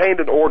commandments contained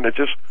in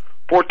ordinances,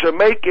 for to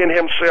make in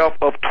Himself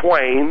of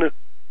twain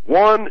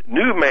one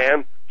new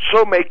man,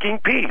 so making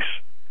peace,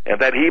 and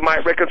that He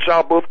might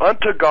reconcile both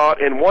unto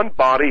God in one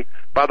body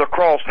by the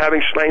cross,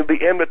 having slain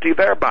the enmity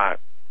thereby.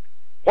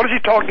 What is He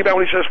talking about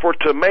when He says, for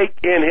to make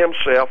in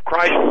Himself,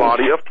 Christ's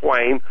body of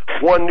twain,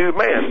 one new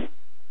man?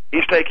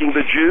 He's taking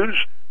the Jews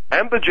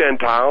and the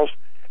Gentiles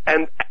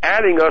and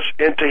adding us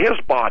into His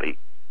body.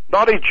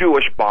 Not a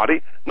Jewish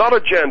body, not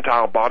a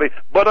Gentile body,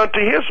 but unto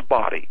His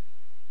body.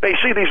 Now, you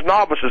see these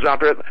novices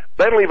out there,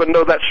 they don't even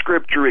know that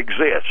Scripture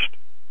exists.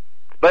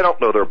 They don't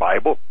know their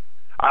Bible.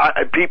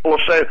 People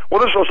have said, well,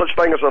 there's no such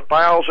thing as a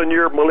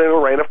 1,000-year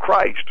millennial reign of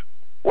Christ.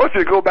 Well, if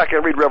you go back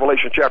and read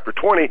Revelation chapter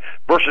 20,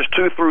 verses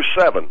 2 through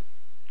 7,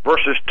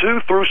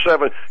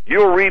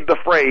 you'll read the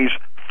phrase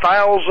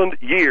 1,000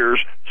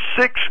 years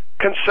 6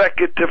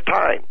 consecutive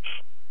times.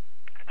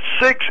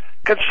 6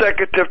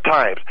 consecutive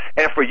times.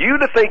 And for you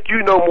to think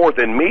you know more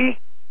than me,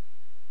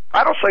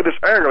 I don't say this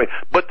arrogantly,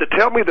 but to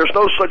tell me there's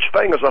no such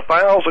thing as a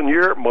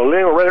 1,000-year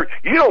millennial reign,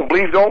 you don't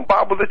believe the own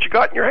Bible that you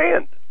got in your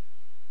hand.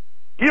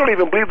 You don't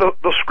even believe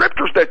the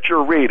scriptures that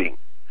you're reading.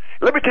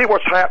 Let me tell you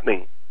what's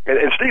happening,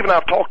 and Steve and I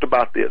have talked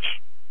about this.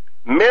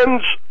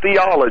 Men's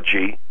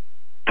theology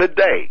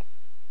today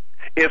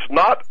is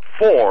not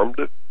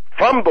formed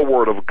from the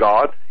Word of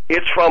God,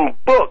 it's from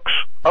books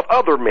of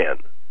other men.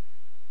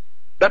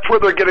 That's where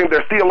they're getting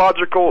their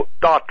theological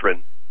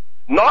doctrine.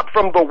 Not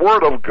from the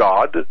Word of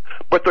God,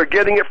 but they're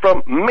getting it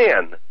from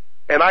men.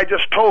 And I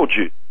just told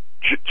you,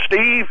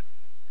 Steve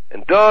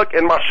and Doug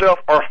and myself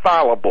are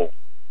fallible.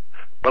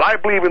 But I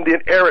believe in the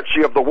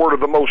inerrancy of the Word of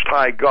the Most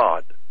High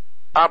God.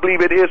 I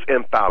believe it is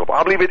infallible.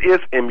 I believe it is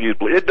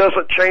immutable. It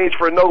doesn't change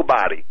for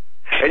nobody.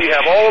 And you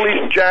have all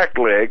these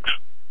jacklegs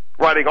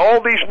writing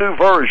all these new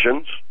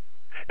versions,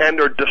 and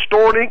they're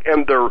distorting,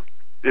 and they're,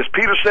 as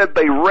Peter said,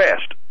 they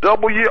rest.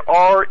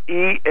 W-R-E-S-T.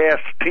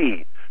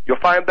 You'll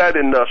find that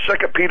in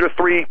 2 Peter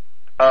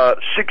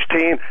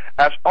 3:16,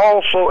 as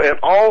also in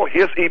all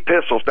his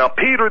epistles. Now,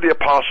 Peter the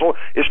apostle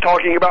is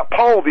talking about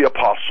Paul the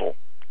apostle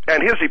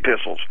and his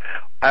epistles.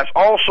 As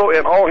also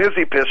in all his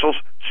epistles,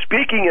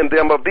 speaking in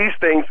them of these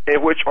things,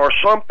 in which are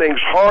some things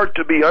hard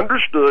to be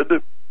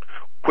understood,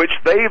 which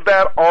they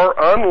that are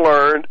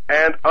unlearned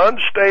and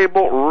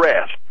unstable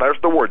rest. There's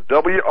the word,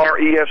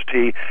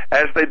 W-R-E-S-T,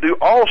 as they do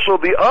also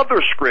the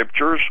other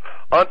scriptures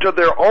unto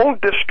their own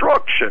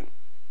destruction.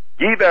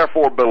 Ye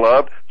therefore,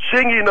 beloved,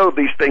 seeing ye know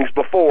these things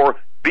before,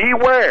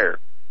 beware,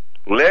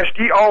 lest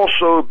ye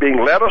also,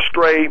 being led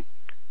astray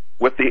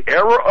with the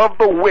error of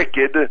the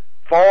wicked,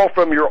 fall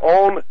from your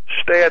own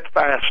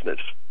steadfastness.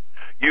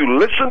 You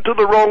listen to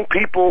the wrong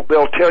people,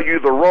 they'll tell you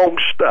the wrong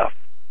stuff.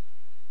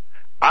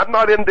 I'm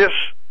not in this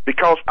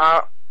because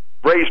I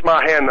raised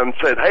my hand and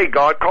said, hey,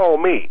 God, call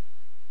me.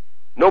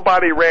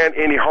 Nobody ran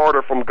any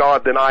harder from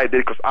God than I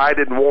did because I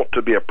didn't want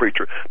to be a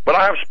preacher. But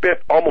I have spent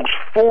almost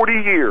 40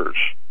 years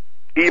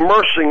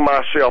immersing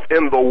myself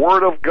in the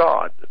Word of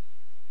God.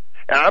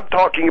 And I'm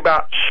talking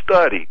about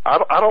study.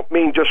 I don't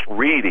mean just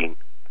reading.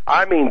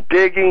 I mean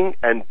digging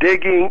and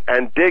digging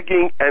and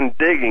digging and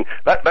digging.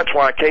 That's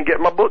why I can't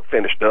get my book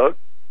finished, Doug.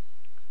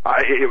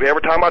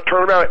 Every time I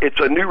turn around, it's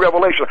a new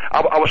revelation.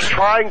 I was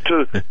trying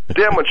to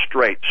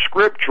demonstrate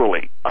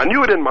scripturally. I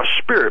knew it in my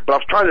spirit, but I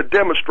was trying to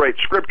demonstrate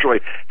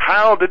scripturally.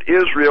 How did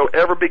Israel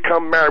ever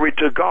become married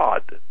to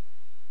God?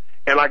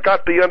 And I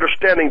got the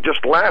understanding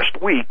just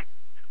last week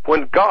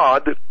when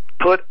God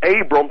put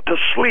Abram to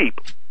sleep.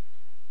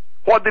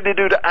 What did he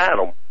do to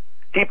Adam?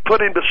 He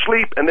put him to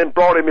sleep and then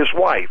brought him his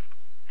wife.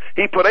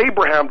 He put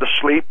Abraham to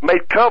sleep,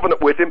 made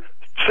covenant with him,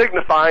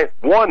 signifying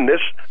oneness,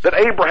 that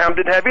Abraham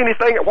didn't have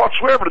anything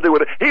whatsoever to do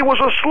with it. He was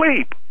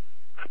asleep.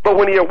 But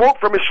when he awoke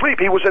from his sleep,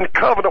 he was in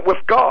covenant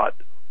with God.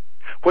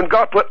 When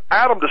God put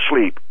Adam to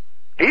sleep,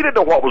 he didn't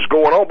know what was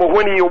going on, but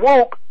when he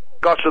awoke,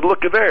 God said,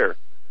 look at there.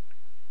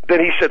 Then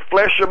he said,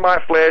 flesh of my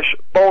flesh,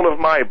 bone of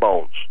my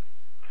bones.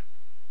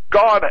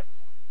 God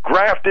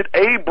grafted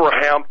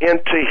Abraham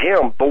into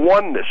him, the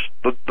oneness,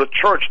 the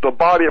church, the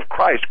body of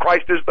Christ.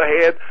 Christ is the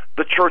head,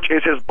 the church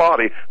is his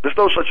body. There's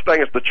no such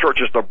thing as the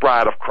church is the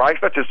bride of Christ.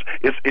 That's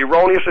as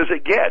erroneous as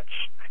it gets.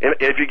 And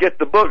if you get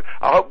the book,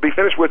 I hope to be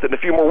finished with it in a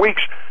few more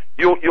weeks,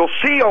 you'll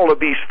see all of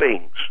these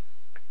things.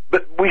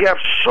 But we have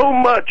so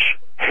much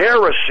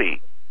heresy.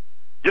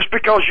 Just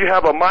because you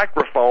have a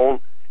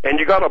microphone and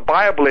you got a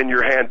Bible in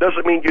your hand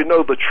doesn't mean you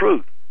know the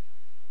truth.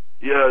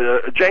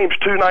 James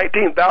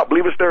 2:19, thou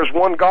believest there is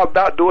one God,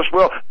 thou doest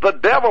well. The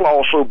devil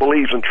also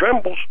believes and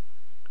trembles.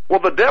 Well,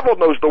 the devil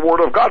knows the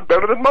Word of God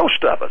better than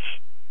most of us.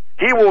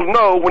 He will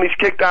know when he's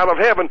kicked out of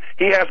heaven,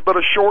 he has but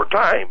a short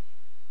time.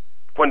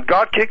 When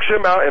God kicks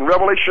him out in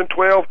Revelation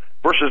 12,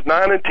 verses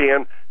 9 and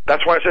 10,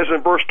 that's why it says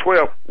in verse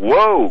 12,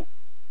 woe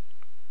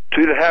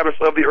to the inhabitants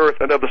of the earth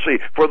and of the sea.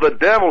 For the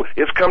devil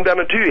is come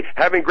down unto you,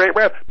 having great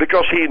wrath,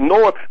 because he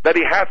knoweth that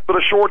he hath but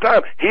a short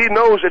time. He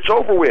knows it's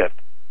over with.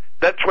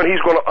 That's when he's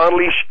going to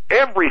unleash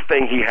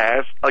everything he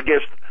has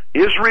against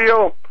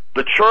Israel,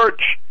 the church,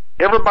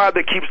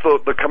 everybody that keeps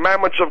the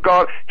commandments of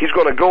God. He's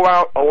going to go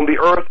out on the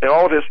earth and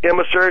all of his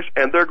emissaries,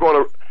 and it's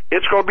going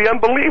to be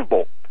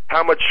unbelievable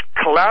how much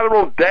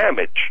collateral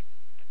damage.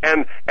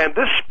 And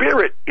this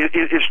spirit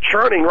is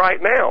churning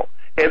right now.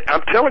 And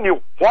I'm telling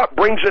you, what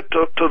brings it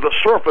to the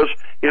surface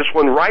is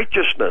when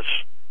righteousness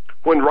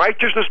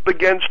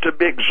begins to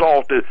be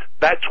exalted,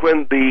 that's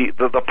when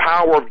the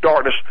power of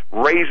darkness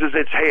raises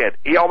its head.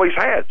 He always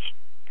has.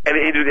 And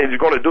he's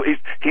going to do it.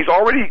 He's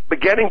already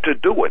beginning to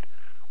do it.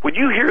 When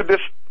you hear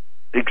this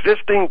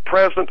existing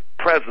present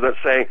president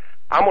saying,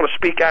 I'm going to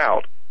speak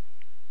out,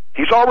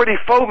 he's already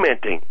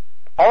fomenting,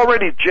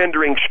 already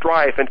gendering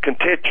strife and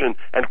contention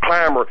and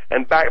clamor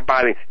and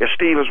backbiting, as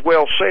Steve has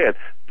well said.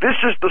 This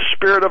is the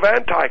spirit of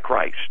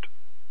Antichrist.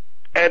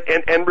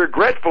 And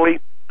regretfully,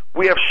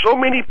 we have so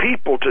many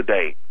people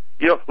today.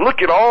 You know,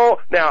 look at all.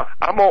 Now,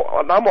 I'm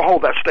gonna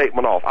hold that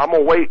statement off. I'm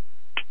gonna wait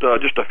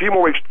just a few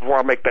more weeks before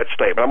I make that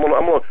statement. I'm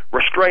gonna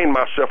restrain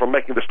myself from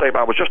making the statement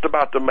I was just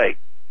about to make.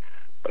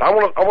 But I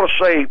want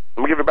to say,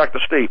 let me give it back to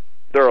Steve.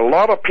 There are a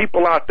lot of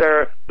people out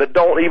there that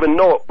don't even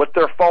know it, but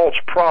they're false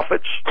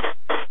prophets,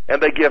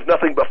 and they give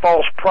nothing but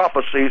false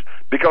prophecies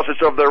because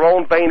it's of their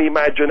own vain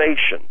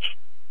imaginations.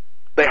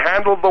 They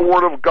handle the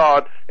Word of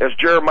God, as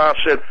Jeremiah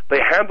said, they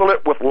handle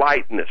it with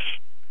lightness.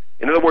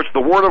 In other words, the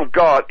Word of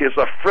God is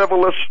a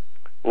frivolous,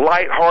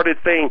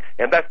 light-hearted thing,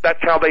 and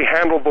that's how they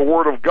handle the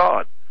Word of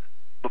God.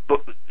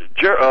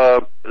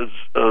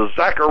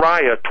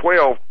 Zechariah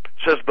 12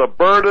 says, the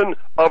burden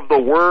of the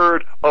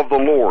Word of the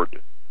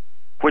Lord,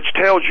 which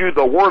tells you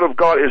the Word of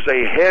God is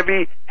a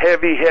heavy,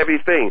 heavy, heavy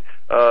thing.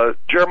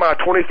 Jeremiah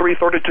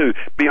 23:32,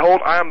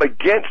 behold, I am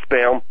against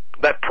them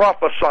that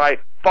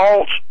prophesy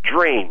false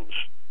dreams.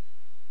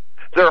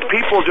 There are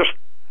people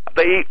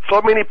they eat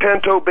so many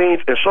pinto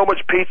beans and so much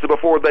pizza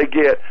before they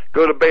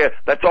go to bed.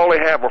 That's all they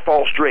have are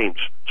false dreams,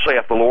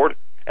 saith the Lord.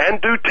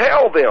 And do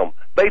tell them.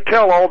 They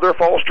tell all their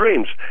false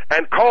dreams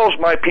and cause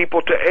my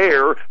people to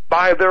err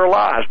by their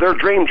lies. Their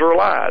dreams are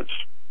lies.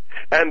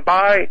 And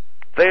by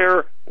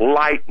their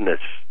lightness.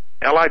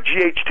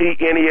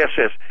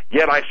 Lightness.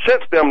 Yet I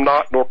sent them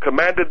not, nor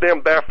commanded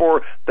them,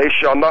 therefore they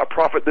shall not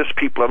profit this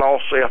people at all,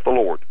 saith the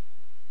Lord.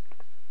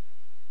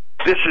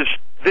 This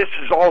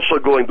is also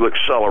going to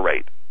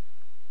accelerate.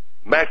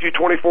 Matthew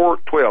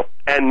 24:12.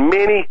 And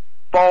many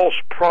false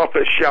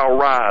prophets shall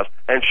rise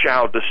and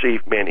shall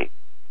deceive many.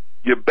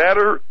 You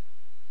better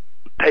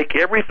take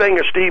everything,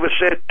 as Steve has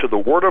said, to the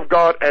Word of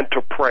God and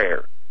to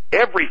prayer.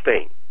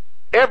 Everything.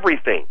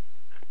 Everything.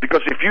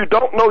 Because if you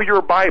don't know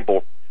your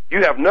Bible,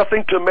 you have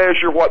nothing to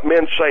measure what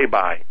men say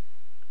by.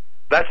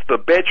 That's the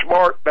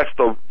benchmark, that's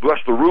the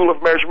rule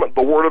of measurement,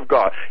 the Word of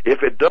God.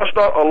 If it does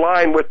not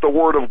align with the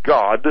Word of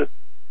God,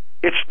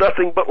 it's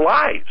nothing but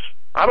lies.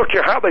 I don't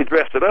care how they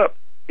dressed it up.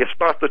 It's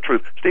not the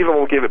truth. Stephen,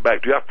 we'll give it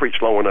back to you. I've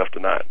preached long enough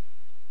tonight.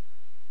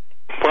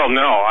 Well,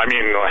 no, I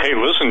mean, hey,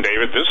 listen,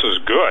 David, this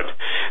is good.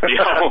 You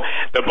know,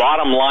 the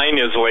bottom line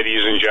is,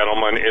 ladies and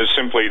gentlemen, is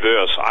simply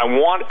this. I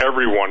want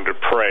everyone to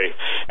pray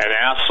and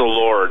ask the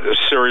Lord,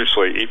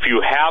 seriously, if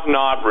you have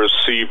not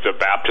received the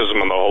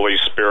baptism of the Holy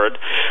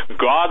Spirit,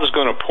 God's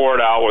going to pour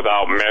it out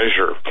without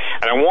measure.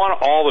 And I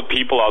want all the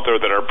people out there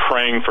that are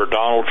praying for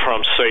Donald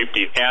Trump's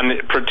safety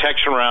and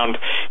protection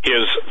around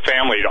his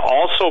family to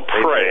also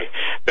pray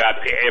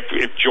that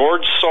if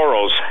George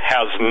Soros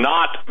has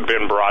not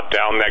been brought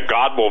down, that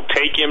God will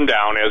take him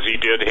down as he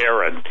did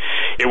Herod.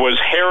 It was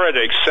Herod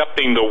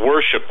accepting the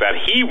worship that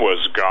he was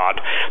God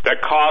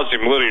that caused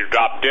him literally to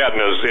drop dead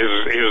and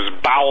his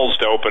bowels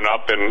to open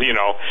up, and, you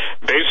know,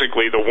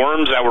 basically the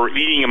worms that were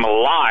eating him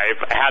alive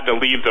had to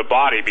leave the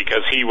body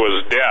because he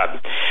was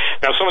dead.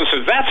 Now someone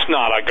says, that's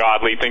not a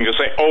godly thing to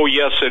say. Oh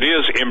yes, it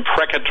is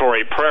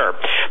imprecatory prayer.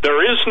 There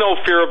is no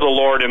fear of the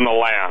Lord in the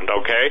land,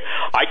 okay?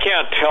 I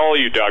can't tell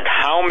you, Doug,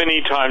 how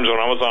many times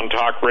when I was on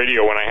talk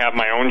radio when I have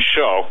my own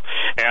show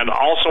and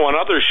also on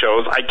other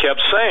shows, I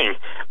kept saying,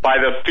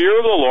 by the fear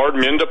of the Lord,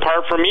 men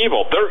depart from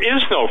evil. There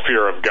is no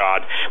fear of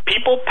God.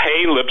 People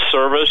pay lip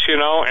service, you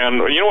know,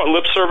 and you know what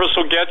lip service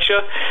will get you?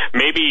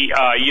 Maybe,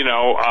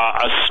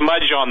 a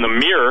smudge on the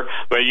mirror,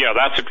 but yeah,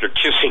 that's if you're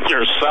kissing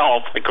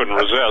yourself. I couldn't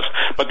resist.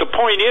 But the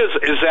point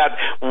is that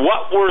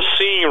what we're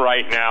seeing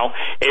right now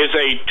is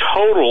a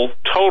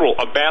total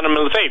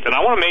abandonment of the faith. And I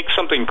want to make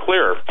something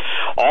clear.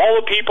 All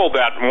the people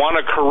that want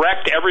to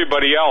correct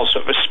everybody else,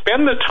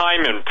 spend the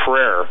time in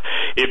prayer.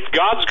 If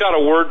God's got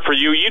a word for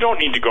you, you don't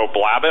need to go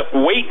blab it.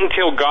 Wait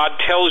until God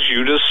tells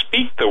you to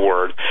speak the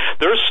word.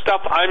 There's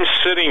stuff I'm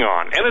sitting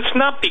on, and it's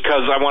not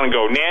because I want to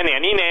go nah.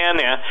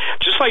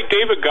 Just like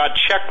David got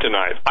checked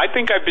tonight. I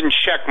think I've been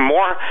checked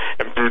more.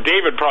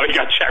 David probably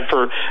got checked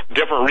for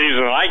different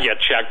reasons than I get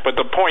checked, but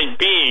the point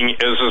being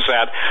is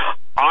that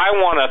I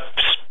want to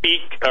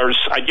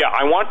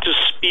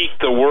speak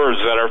the words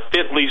that are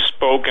fitly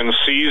spoken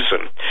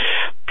seasoned.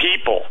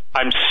 People,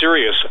 I'm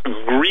serious.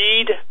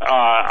 Read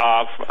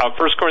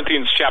 1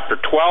 Corinthians chapter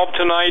 12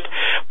 tonight.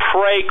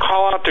 Pray,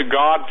 call out to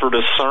God for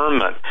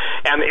discernment.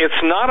 And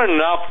it's not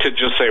enough to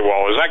just say,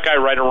 well, is that guy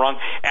right or wrong?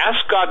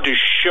 Ask God to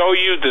show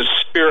you the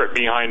spirit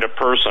behind a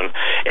person.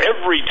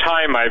 Every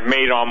time I've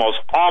made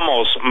almost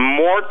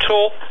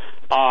mortal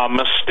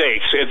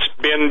mistakes, it's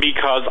been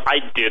because I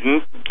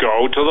didn't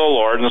go to the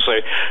Lord and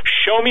say,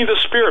 show me the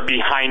spirit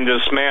behind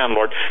this man,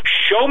 Lord.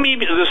 Show me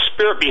the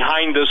spirit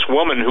behind this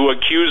woman who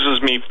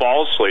accuses me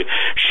falsely.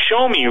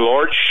 Show me,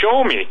 Lord,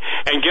 show me.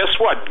 And guess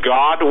what?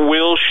 God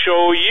will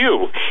show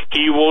you.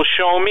 He will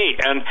show me.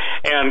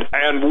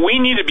 And we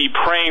need to be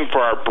praying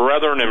for our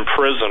brethren in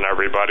prison,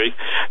 everybody.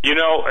 You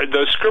know,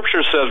 the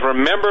scripture says,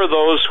 remember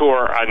those who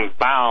are in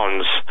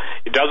bounds.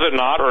 Does it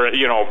not? Or,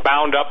 you know,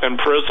 bound up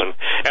in prison.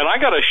 And I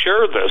got to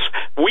share this.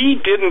 We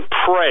didn't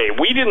pray.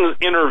 We didn't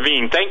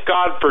intervene. Thank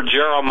God for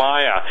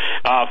Jeremiah,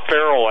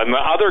 Farrell, and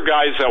the other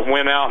guys that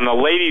went out in the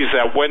ladies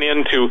that went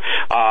into,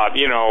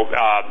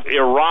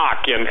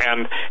 Iraq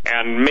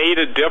and made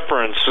a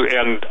difference,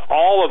 and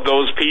all of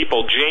those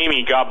people.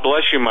 Jamie, God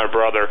bless you, my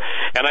brother.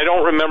 And I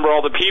don't remember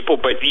all the people,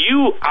 but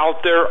you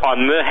out there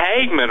on the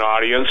Hagmann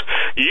audience,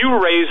 you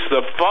raised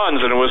the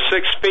funds, and it was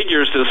 6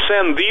 figures to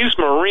send these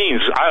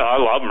Marines. I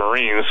love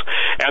Marines,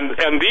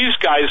 and these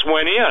guys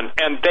went in,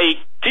 and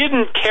they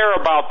didn't care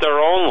about their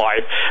own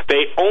life.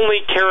 They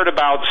only cared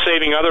about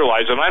saving other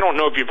lives. And I don't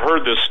know if you've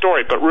heard this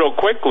story, but real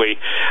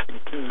quickly,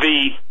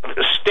 the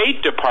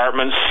State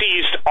Department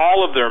seized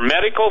all of their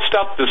medical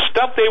stuff, the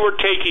stuff they were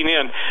taking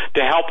in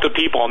to help the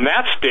people. And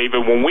that's,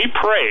 David, when we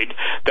prayed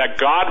that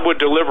God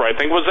would deliver. I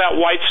think it was that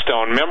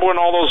Whitestone. Remember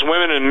when all those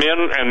women and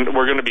men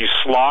were going to be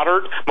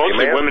slaughtered?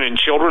 Mostly Amen. Women and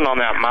children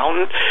on that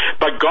mountain.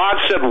 But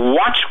God said,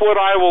 watch what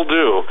I will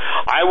do.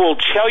 I will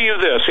tell you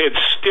this.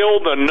 It's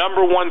still the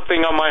number one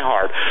thing on my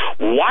heart.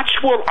 Watch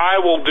what I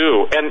will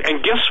do.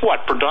 And guess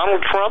what? For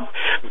Donald Trump,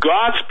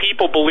 God's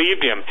people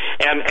believed him.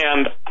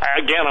 And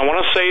again, I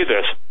want to say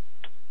this.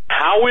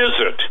 How is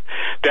it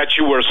that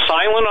you were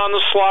silent on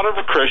the slaughter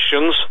of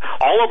Christians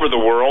all over the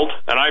world?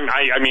 And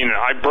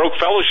I broke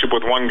fellowship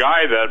with one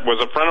guy that was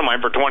a friend of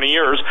mine for 20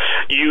 years.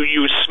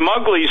 You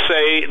smugly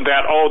say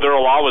that, there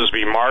will always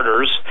be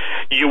martyrs.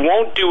 You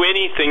won't do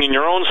anything, and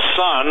your own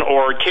son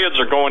or kids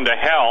are going to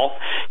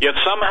hell. Yet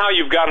somehow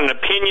you've got an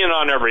opinion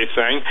on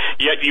everything.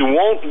 Yet you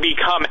won't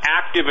become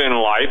active in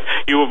life.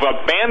 You have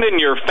abandoned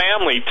your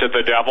family to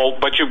the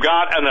devil, but you've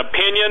got an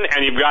opinion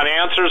and you've got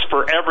answers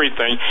for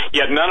everything.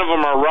 Yet none of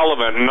them are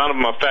relevant and none of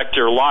them affect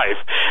your life.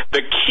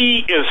 The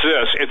key is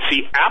this. It's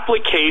the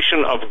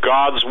application of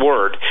God's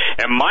Word.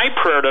 And my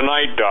prayer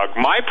tonight, Doug,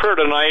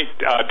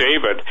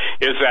 David,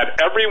 is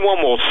that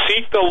everyone will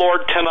seek the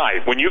Lord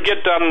tonight. When you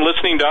get done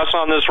listening to us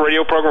on this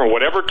radio program, or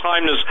whatever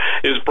time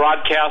is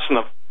broadcast in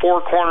the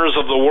 4 corners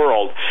of the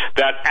world,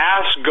 that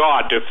ask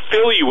God to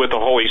fill you with the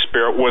Holy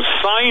Spirit with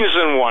signs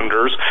and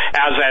wonders,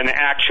 as in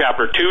Acts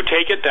chapter 2,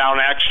 take it down,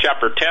 Acts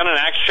chapter 10 and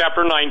Acts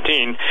chapter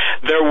 19.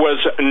 There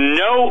was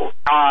no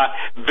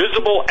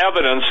visible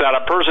evidence that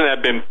a person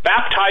had been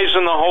baptized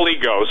in the Holy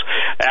Ghost,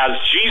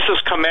 as Jesus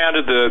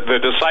commanded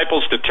the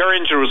disciples to tarry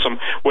in Jerusalem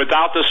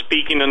without the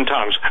speaking in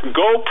tongues.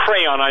 Go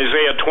pray on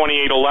Isaiah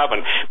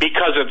 28:11,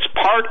 because it's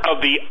part of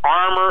the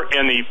armor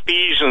in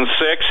Ephesians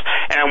 6,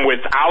 and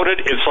without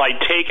it, it's like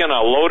taking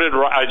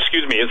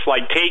it's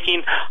like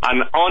taking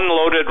an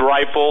unloaded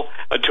rifle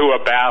to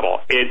a battle.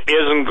 It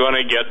isn't going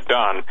to get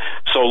done.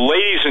 So,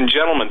 ladies and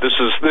gentlemen, this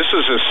is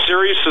as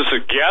serious as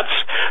it gets.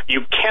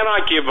 You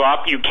cannot give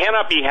up. You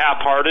cannot be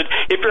half-hearted.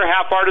 If you're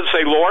half-hearted,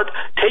 say, Lord,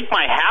 take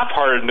my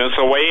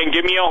half-heartedness away and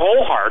give me a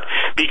whole heart.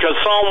 Because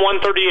Psalm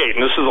 138,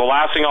 and this is the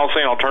last thing I'll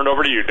say, and I'll turn it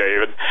over to you,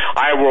 David.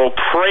 I will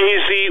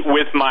praise thee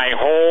with my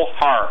whole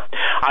heart.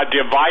 A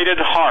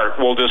divided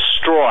heart will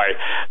destroy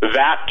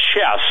that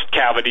chest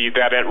cavity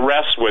that it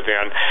rests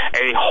within.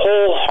 A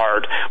whole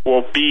heart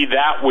will be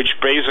that which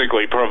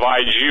basically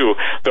provides you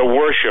the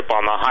worship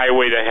on the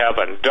highway to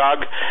heaven.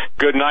 Doug,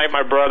 good night,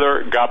 my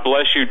brother. God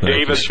bless you.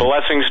 David,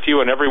 blessings to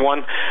you and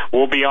everyone.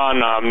 We'll be on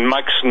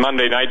next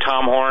Monday night,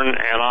 Tom Horn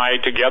and I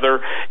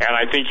together, and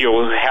I think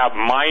you'll have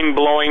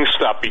mind-blowing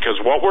stuff, because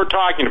what we're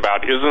talking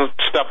about isn't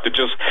stuff to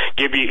just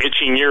give you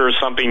itching ears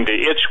something to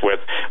itch with.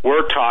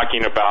 We're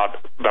talking about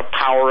the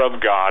power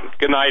of God.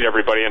 Good night,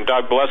 everybody, and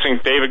Doug,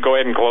 blessings. David, go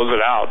ahead and close it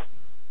out.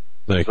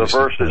 The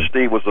verse that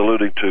Steve was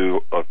alluding to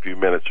a few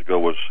minutes ago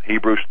was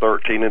Hebrews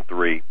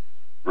 13:3.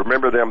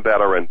 Remember them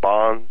that are in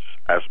bonds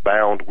as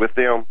bound with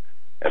them,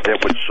 and them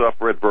which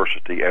suffer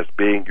adversity as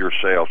being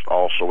yourselves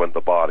also in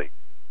the body.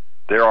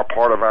 They are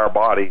part of our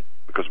body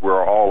because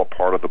we're all a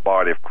part of the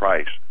body of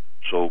Christ.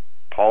 So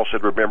Paul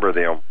said, remember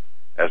them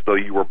as though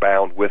you were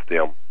bound with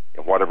them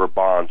in whatever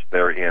bonds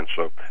they're in.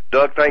 So,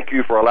 Doug, thank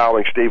you for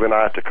allowing Steve and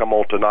I to come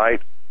on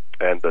tonight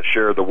and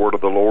share the word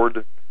of the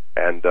Lord.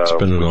 And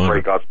we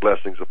pray God's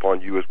blessings upon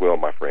you as well,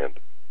 my friend.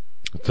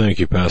 Thank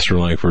you, Pastor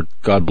Lankford.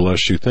 God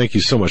bless you. Thank you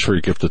so much for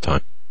your gift of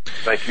time.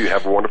 Thank you.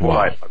 Have a wonderful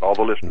night. And all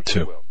the listeners as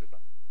well. Good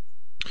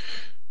night.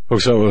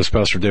 Folks, that was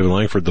Pastor David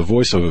Lankford, the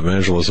voice of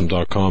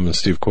evangelism.com, and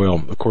Steve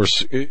Quayle. Of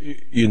course,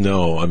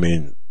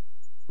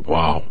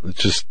 wow.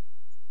 It's just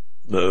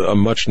a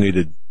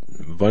much-needed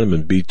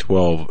vitamin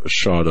B12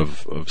 shot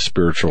of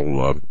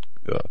spiritual,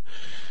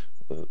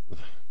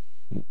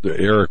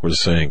 Eric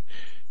was saying,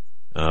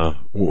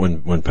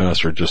 when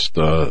Pastor just,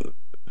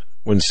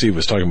 when Steve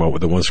was talking about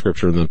the one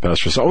scripture, and then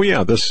Pastor said, oh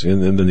yeah, this,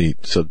 and then he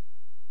said,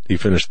 he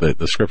finished the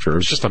scripture. It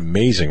was just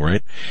amazing,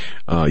 right?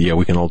 Yeah,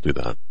 we can all do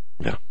that.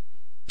 Yeah.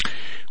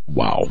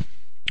 Wow.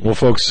 Well,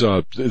 folks,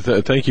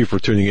 thank you for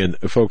tuning in.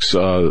 Folks,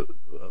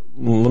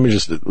 let me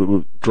just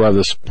drive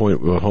this point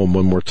home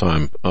one more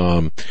time.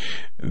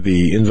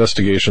 The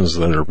investigations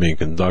that are being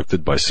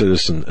conducted by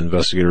citizen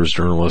investigators,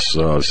 journalists,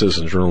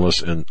 citizen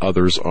journalists, and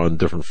others on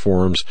different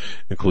forums,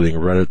 including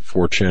Reddit,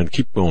 4chan,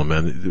 keep going,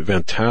 man.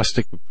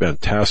 Fantastic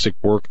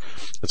work.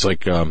 It's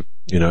like,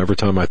 Every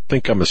time I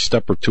think I'm a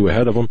step or two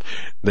ahead of them,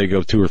 they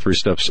go 2 or 3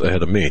 steps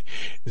ahead of me.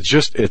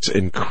 It's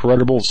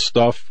incredible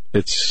stuff.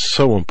 It's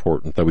so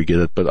important that we get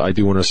it. But I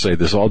do want to say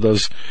this all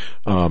does,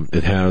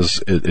 it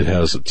has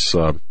its,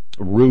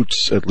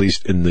 roots, at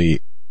least in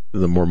the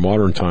more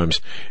modern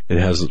times. It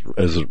has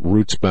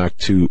roots back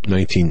to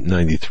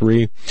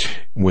 1993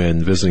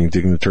 when visiting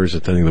dignitaries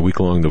attending the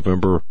week-long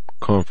November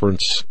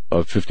conference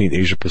of 15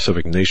 Asia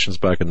Pacific nations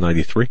back in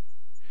 93.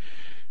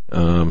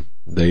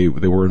 They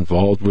were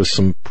involved with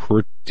some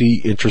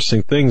pretty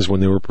interesting things when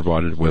they were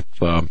provided with,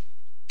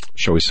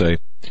 shall we say,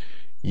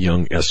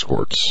 young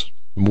escorts.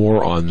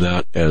 More on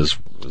that as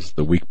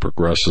the week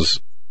progresses.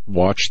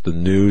 Watch the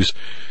news.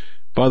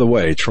 By the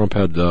way, Trump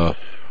had,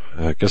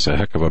 I guess, a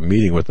heck of a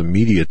meeting with the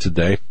media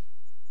today.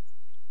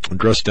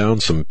 Dressed down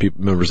some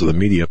members of the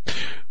media,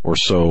 or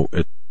so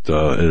it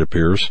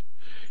appears.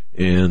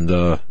 And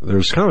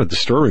there's kind of a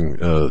disturbing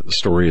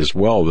story as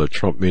well that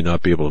Trump may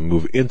not be able to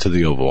move into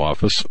the Oval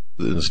Office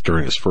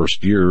during his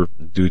first year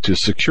due to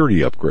security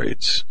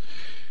upgrades.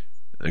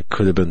 It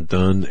could have been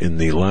done in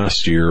the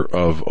last year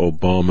of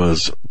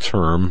Obama's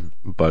term,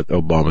 but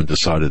Obama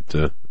decided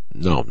to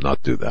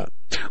not do that.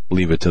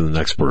 Leave it to the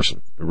next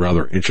person.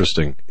 Rather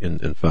interesting,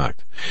 in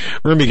fact.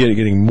 We're going to be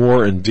getting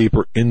more and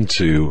deeper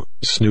into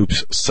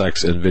Snoop's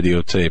Sex and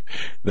Videotape.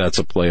 That's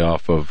a play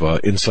off of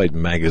Insight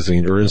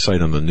Magazine, or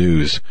Insight on the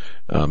News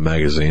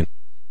magazine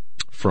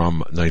from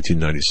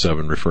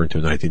 1997, referring to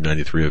a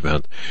 1993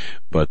 event.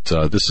 But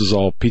this is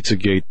all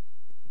Pizzagate.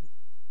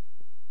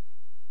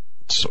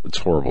 It's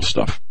horrible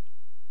stuff.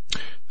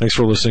 Thanks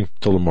for listening.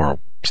 Till tomorrow.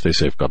 Stay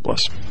safe. God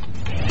bless.